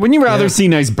nature. Wouldn't you rather see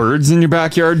nice birds in your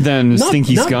backyard than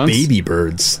stinky not skunks? Baby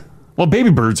birds. Well, baby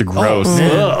birds are gross.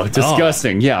 man. Ugh,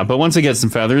 disgusting. Yeah, but once they get some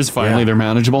feathers, finally they're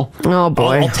manageable. Oh,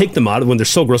 boy. I'll take them out. When they're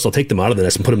so gross, I'll take them out of the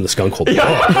nest and put them in the skunk hole. Feed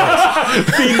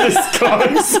the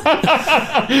skunks.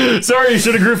 Sorry, you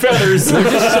should have grew feathers. They're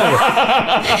just so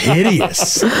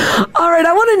hideous. All right,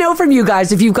 I want to know from you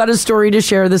guys if you've got a story to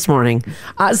share this morning.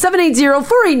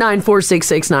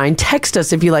 780-489-4669. Text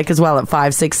us if you like as well at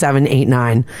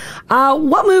 56789.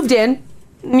 What moved in?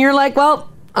 And you're like, well,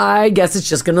 I guess it's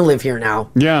just going to live here now.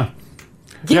 Yeah.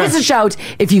 Give us a shout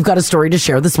if you've got a story to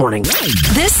share this morning.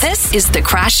 This is the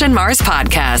Crash and Mars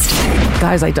podcast.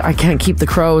 Guys, I can't keep the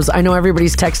crows. I know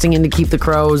everybody's texting in to keep the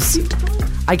crows.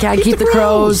 I can't keep the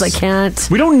crows. I can't.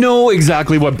 We don't know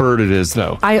exactly what bird it is,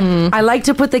 though. I like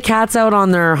to put the cats out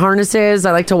on their harnesses.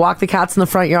 I like to walk the cats in the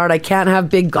front yard. I can't have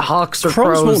big hawks or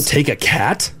crows. Crows won't take a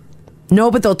cat.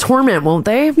 No, but they'll torment, won't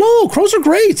they? No, crows are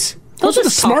great. Those are the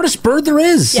smartest bird there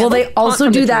is. Well, they also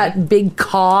do that big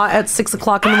caw at 6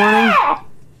 o'clock in the morning.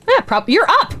 Yeah, you're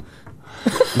up.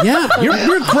 Yeah,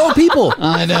 you're crow people.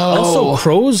 I know. Also,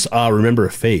 crows remember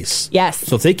a face. Yes.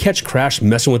 So if they catch Crash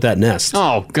messing with that nest,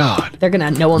 Oh, God. They're going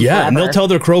to know him yeah, forever. and they'll tell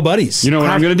their crow buddies. You know what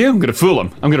I'm going to do? I'm going to fool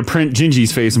him. I'm going to print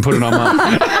Gingy's face and put it on mine.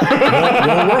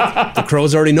 Won't work. The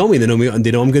crows already know me. They know me.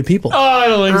 They know I'm good people. Oh, I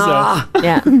don't think so.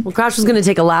 Yeah. Well, Crash was going to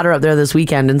take a ladder up there this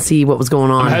weekend and see what was going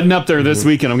on. I'm heading up there this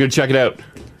weekend. I'm going to check it out.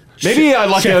 Maybe I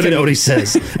luck Check out. it out, he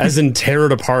says, as in tear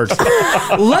it apart.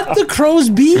 Let the crows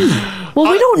be.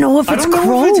 Well, we don't know if it's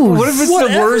crows. What if it's the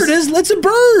Whatever worst? it is, it's a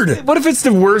bird. What if it's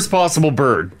the worst possible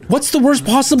bird? What's the worst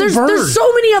possible bird? There's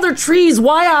so many other trees.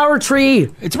 Why our tree?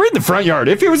 It's right in the front yard.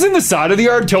 If it was in the side of the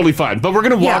yard, totally fine. But we're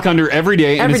going to walk under every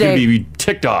day, and Every it's going day. to be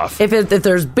ticked off. If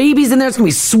there's babies in there, it's going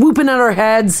to be swooping at our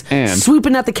heads, And-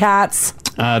 swooping at the cats.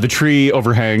 The tree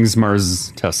overhangs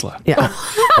Mars Tesla. Yeah.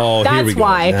 Oh, here we That's go.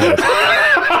 why. Now-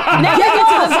 Now we get to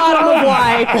the bottom of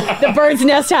why the bird's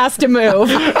nest has to move.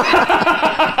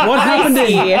 What happened to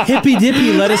Hippy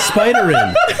Dippy let a spider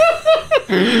in?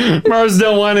 Mars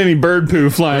don't want any bird poo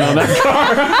flying on that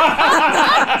car.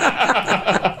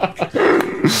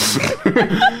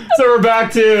 So we're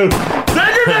back to take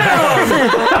her down.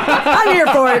 I'm here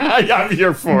for it. I'm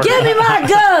here for it. Give me my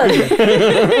gun.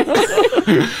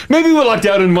 Maybe we lucked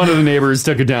out and one of the neighbors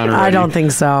took it down already. I don't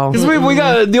think so. Because we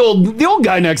got the old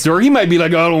guy next door. He might be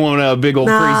like, I don't want a big old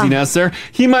Nah. crazy nest there.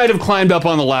 He might have climbed up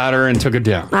on the ladder and took it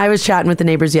down. I was chatting with the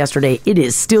neighbors yesterday. It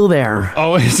is still there.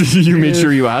 Oh, you made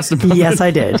sure you asked about Yes, it?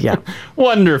 I did. Yeah.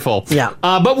 Wonderful. Yeah.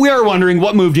 But we are wondering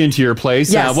what moved into your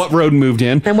place. Yes. What road moved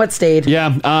in. And what stayed.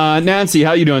 Yeah. Nancy,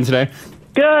 how you doing today?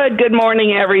 Good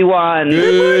morning, everyone.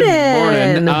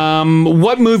 Good morning.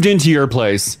 What moved into your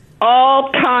place?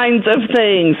 All kinds of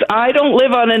things. I don't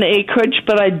live on an acreage,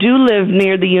 but I do live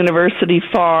near the university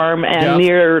farm and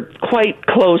near quite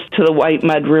close to the White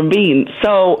Mud Ravine.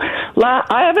 So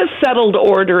I have a settled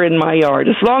order in my yard.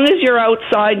 As long as you're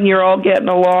outside and you're all getting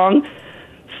along,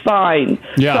 fine.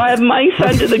 Yeah. So I have mice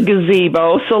under the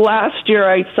gazebo. So last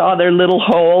year I saw their little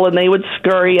hole, and they would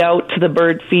scurry out to the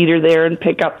bird feeder there and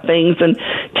pick up things and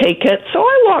take it. So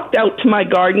I walked out to my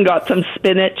garden, got some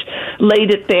spinach,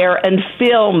 laid it there, and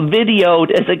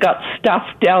videoed as it got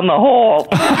stuffed down the hole.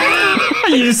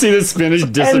 You just see the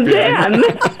spinach disappear. And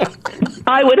then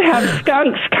I would have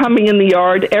skunks coming in the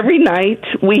yard every night.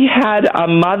 We had a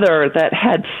mother that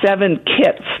had 7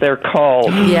 kits, they're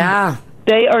called. Yeah.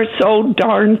 They are so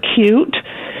darn cute.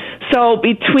 So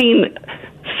between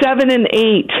 7 and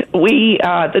 8, we,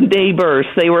 the neighbors,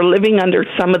 they were living under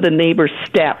some of the neighbors'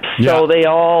 steps. So they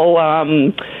all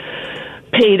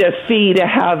paid a fee to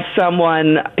have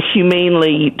someone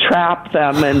humanely trap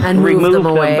them and remove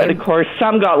them. But of course,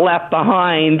 some got left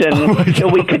behind, and so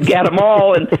we could get them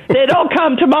all, and they'd all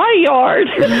come to my yard.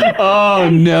 Oh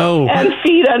no! And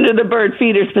feed under the bird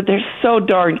feeders, but they're so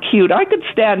darn cute. I could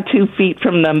stand 2 feet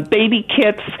from them. Baby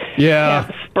kits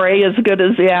can't spray as good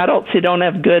as the adults. They don't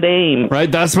have good aim.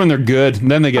 Right, that's when they're good.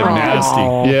 Then they get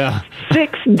nasty. Yeah.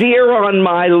 6 deer on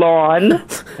my lawn.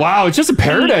 Wow, it's just a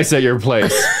paradise at your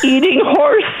place. Eating horse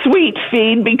sweet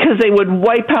feed because they would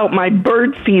wipe out my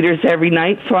bird feeders every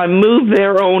night, so I moved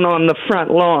their own on the front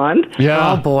lawn.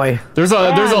 Yeah. Oh boy. There's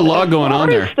a lot going on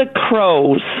there. The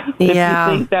crows. If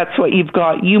Yeah. you think that's what you've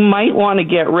got, you might want to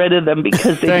get rid of them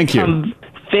because they become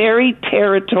very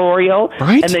territorial,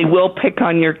 and they will pick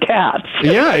on your cats.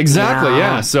 Yeah, exactly.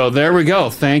 Yeah. So there we go.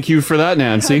 Thank you for that,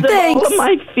 Nancy. All of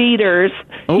my feeders,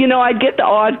 you know, I'd get the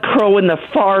odd crow in the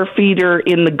far feeder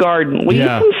in the garden. Well, you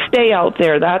can stay out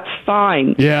there. That's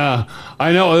fine. Yeah,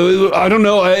 I know. I don't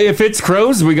know if it's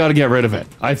crows. We got to get rid of it.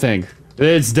 I think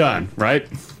it's done. Right.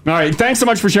 All right. Thanks so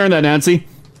much for sharing that, Nancy.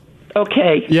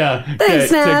 Okay. Yeah.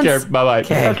 Thanks, okay, Nance. take care. Bye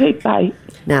bye. Okay. Bye.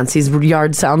 Nancy's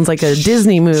yard sounds like a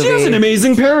Disney movie. She has an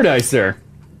amazing paradise there.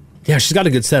 Yeah, she's got a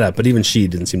good setup, but even she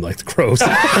didn't seem like the crows.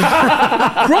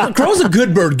 Crow's a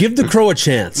good bird. Give the crow a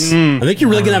chance. I think you're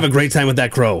really going to have a great time with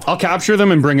that crow. I'll capture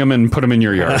them and bring them and put them in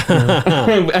your yard.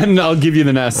 And I'll give you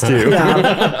the nest, too.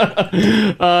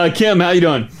 Kim, how you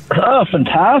doing? Oh,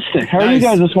 fantastic. How are you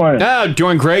guys this morning?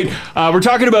 Doing great. We're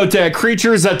talking about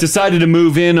creatures that decided to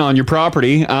move in on your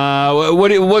property.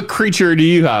 What creature do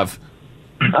you have?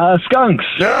 Skunks.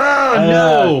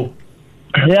 No.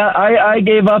 Yeah, I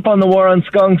gave up on the war on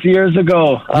skunks years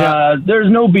ago. There's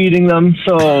no beating them,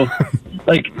 so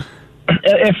like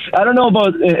if I don't know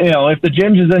about if the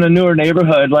Ginge is in a newer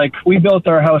neighborhood, like we built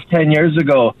our house 10 years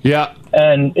ago. Yeah.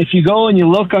 And if you go and you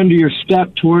look under your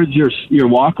step towards your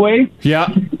walkway,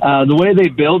 the way they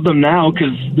build them now,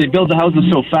 because they build the houses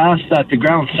so fast that the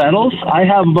ground settles, I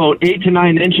have about 8 to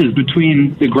 9 inches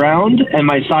between the ground and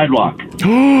my sidewalk.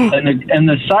 and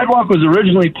the sidewalk was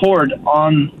originally poured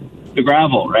on the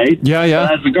gravel, right?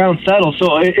 As the ground settles,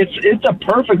 so it's a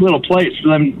perfect little place for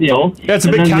them, That's a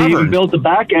and big then cavern. They even built the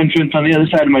back entrance on the other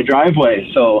side of my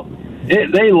driveway, so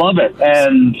they love it.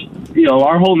 And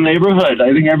our whole neighborhood,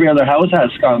 I think every other house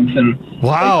has skunks, and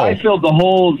I filled the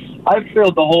holes. I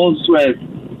filled the holes with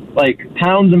like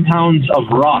pounds and pounds of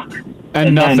rock.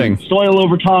 And nothing. Then soil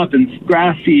over top and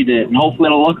grass seed it, and hopefully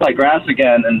it'll look like grass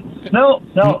again. And no,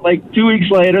 like 2 weeks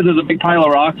later, there's a big pile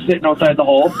of rocks sitting outside the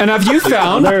hole. And have you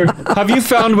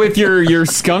found with your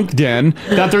skunk den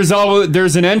that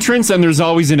there's an entrance and there's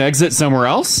always an exit somewhere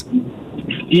else?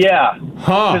 Yeah.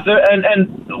 Huh. And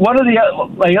one of the,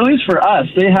 like, at least for us,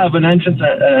 they have an entrance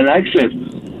and an exit.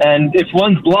 And if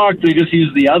one's blocked, they just use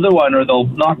the other one, or they'll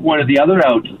knock one or the other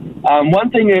out. One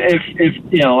thing, if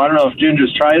I don't know if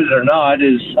Ginger's tried it or not,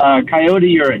 is coyote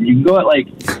urine. You can go at like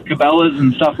Cabela's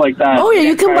and stuff like that. Oh yeah,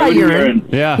 you can buy urine.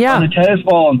 On a tennis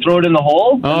ball and throw it in the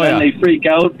hole, and then they freak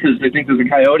out because they think there's a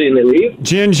coyote and they leave.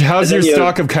 Ginge, how's your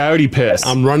stock of coyote piss?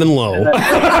 I'm running low.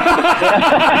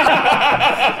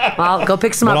 Well, go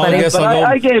pick some up, buddy. But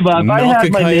I gave up. I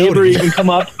had my neighbor even come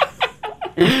up.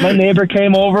 My neighbor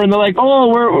came over and they're like, "Oh,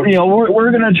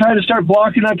 we're gonna try to start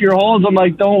blocking up your holes." I'm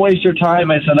like, "Don't waste your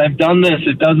time." I said, "I've done this.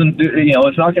 It doesn't do.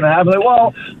 It's not gonna happen." Like,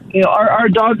 well, our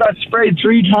dog got sprayed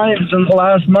 3 times in the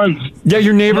last month. Yeah,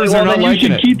 your neighbors are not liking it. You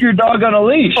should keep your dog on a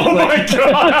leash. Oh my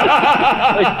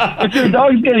god! Like, if your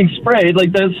dog's getting sprayed,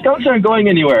 like the skunks aren't going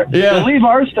anywhere. Yeah. They'll leave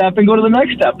our step and go to the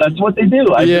next step. That's what they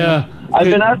do. I've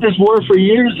been at this war for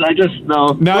years, and I just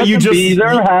know. Now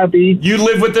they're happy. You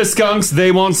live with the skunks;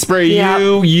 they won't spray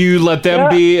you. You let them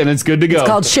be, and it's good to go. It's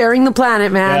called sharing the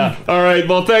planet, man. Yeah. All right.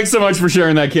 Well, thanks so much for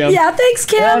sharing that, Kim. Yeah, thanks,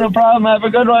 Kim. Yeah, no problem. Have a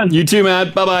good one. You too,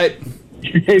 Matt. Bye bye.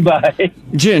 Hey, bye.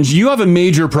 Ginge, you have a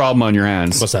major problem on your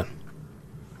hands. What's that?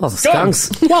 Well, skunks.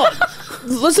 Well,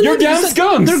 listen. Your damn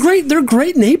skunks. They're great. They're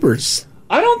great neighbors.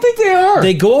 I don't think they are.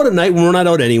 They go out at night when we're not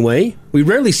out anyway. We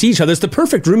rarely see each other. It's the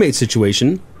perfect roommate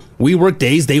situation. We work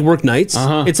days, they work nights.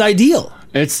 It's ideal.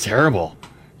 It's terrible.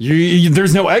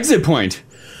 There's no exit point.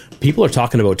 People are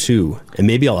talking about too, and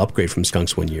maybe I'll upgrade from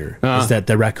skunks one year. Is that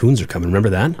the raccoons are coming? Remember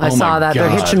that? I saw that.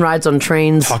 They're hitching rides on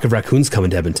trains. Talk of raccoons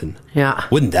coming to Edmonton. Yeah.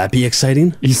 Wouldn't that be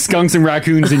exciting? Skunks and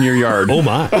raccoons in your yard. Oh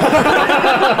my.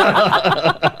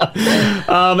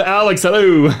 Alex,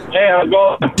 hello. Hey, how's it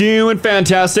going? Doing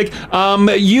fantastic.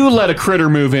 You let a critter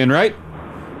move in, right?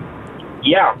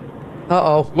 Yeah.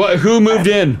 Uh-oh. What? Who moved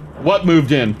in? What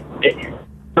moved in? It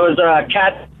was a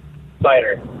cat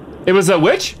spider. It was a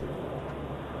which?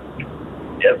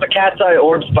 It's a cat's eye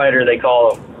orb spider, they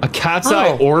call them. A cat's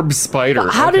eye orb spider.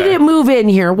 How did it move in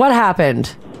here? What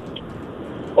happened?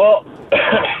 Well,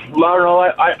 I don't know.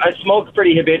 I smoke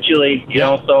pretty habitually, you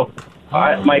know, so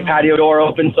my patio door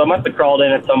opened, so I must have crawled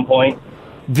in at some point.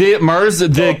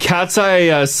 The cat's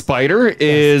eye spider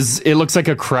it looks like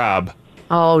a crab.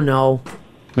 Oh, no.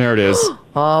 There it is.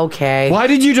 Okay. Why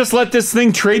did you just let this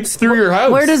thing traipse through your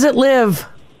house? Where does it live?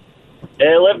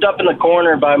 It lived up in the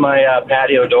corner by my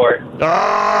patio door.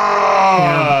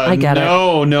 I get it.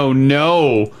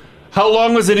 No. How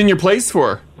long was it in your place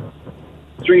for?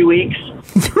 3 weeks.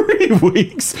 3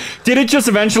 weeks? Did it just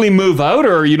eventually move out,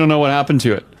 or you don't know what happened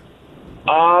to it?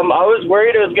 I was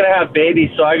worried it was going to have babies,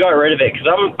 so I got rid of it. Because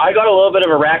I got a little bit of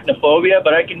arachnophobia,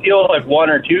 but I can deal with like 1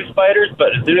 or 2 spiders.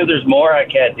 But as soon as there's more, I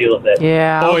can't deal with it.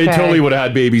 Yeah. Oh, it totally would have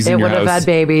had babies in your house. It would have had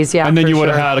babies, yeah. And then for you would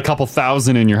sure. have had a couple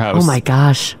thousand in your house. Oh, my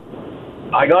gosh.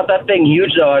 I got that thing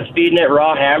huge, though. I was feeding it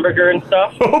raw hamburger and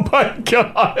stuff. Oh, my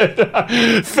God.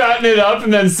 Fatten it up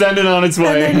and then send it on its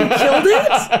way. And then you killed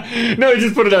it? No, you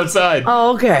just put it outside.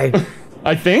 Oh, okay.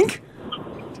 I think?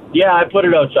 Yeah, I put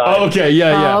it outside. Oh, okay,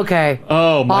 yeah. Oh, okay.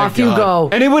 Oh, my Off God. you go.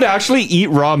 And it would actually eat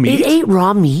raw meat? It ate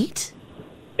raw meat?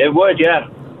 It would, yeah.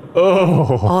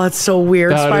 Oh, that's so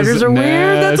weird. That Spiders is are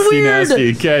weird. That's nasty, weird.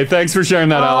 nasty. Okay, thanks for sharing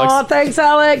that, Alex. Oh, thanks,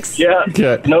 Alex. Yeah,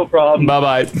 Okay. no problem.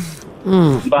 Bye-bye.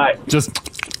 Bye. Just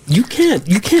You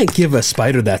can't give a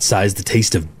spider that size the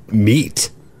taste of meat.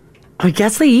 I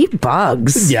guess they eat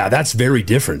bugs. Yeah, that's very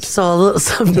different. So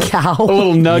some cow. a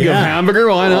little nug of hamburger,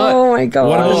 why not? Oh my God.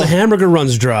 What if the hamburger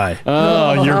runs dry?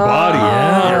 Oh, your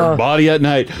body. Your body at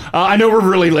night. I know we're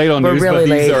really late on news, really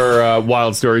but these late. are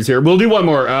wild stories here. We'll do one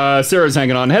more. Sarah's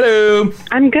hanging on. Hello.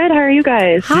 I'm good. How are you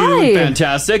guys? Doing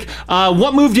fantastic.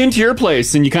 What moved into your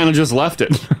place and you kind of just left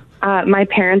it? My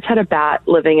parents had a bat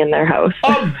living in their house.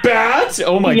 A bat?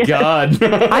 Oh my Yes. God.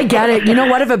 I get it. You know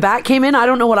what? If a bat came in, I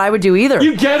don't know what I would do either.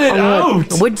 You get it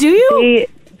out. What do you?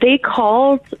 They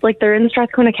called, like they're in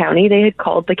Strathcona County. They had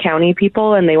called the county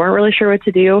people and they weren't really sure what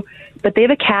to do. But they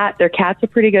have a cat. Their cat's a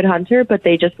pretty good hunter, but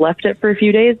they just left it for a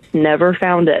few days. Never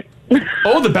found it.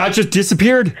 Oh, the bat just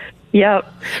disappeared.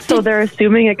 Yep. So they're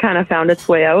assuming it kind of found its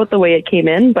way out the way it came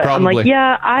in. But I'm Probably. like,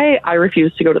 yeah, I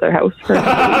refuse to go to their house. For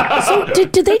So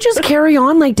did they just carry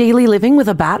on like daily living with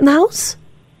a bat in the house?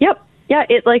 Yep. Yeah,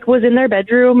 it like was in their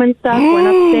bedroom and stuff, went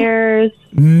upstairs.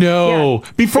 No.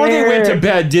 Before they went to They're-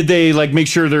 bed, did they like make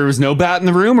sure there was no bat in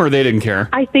the room or they didn't care?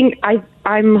 I think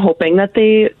I'm hoping that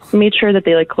they made sure that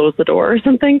they like closed the door or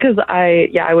something because I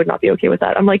would not be okay with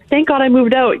that. I'm like, thank God I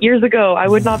moved out years ago. I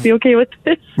would not be okay with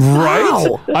this. Right?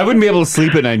 I wouldn't be able to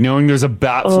sleep at night knowing there's a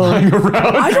bat flying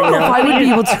around. I don't know if I would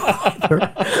be able to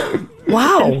either.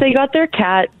 Wow. Since they got their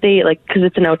cat, they like, because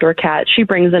it's an outdoor cat, she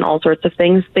brings in all sorts of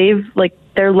things. They've like,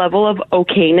 their level of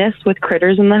okayness with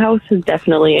critters in the house has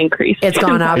definitely increased. It's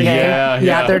gone up.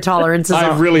 Yeah, their tolerance is I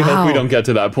up. really hope we Wow. don't get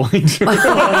to that point.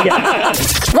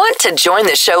 Want to join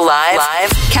the show live?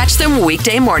 Catch them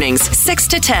weekday mornings, 6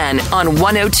 to 10 on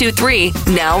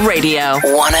 102.3 Now Radio.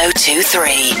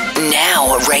 102.3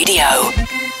 Now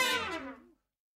Radio.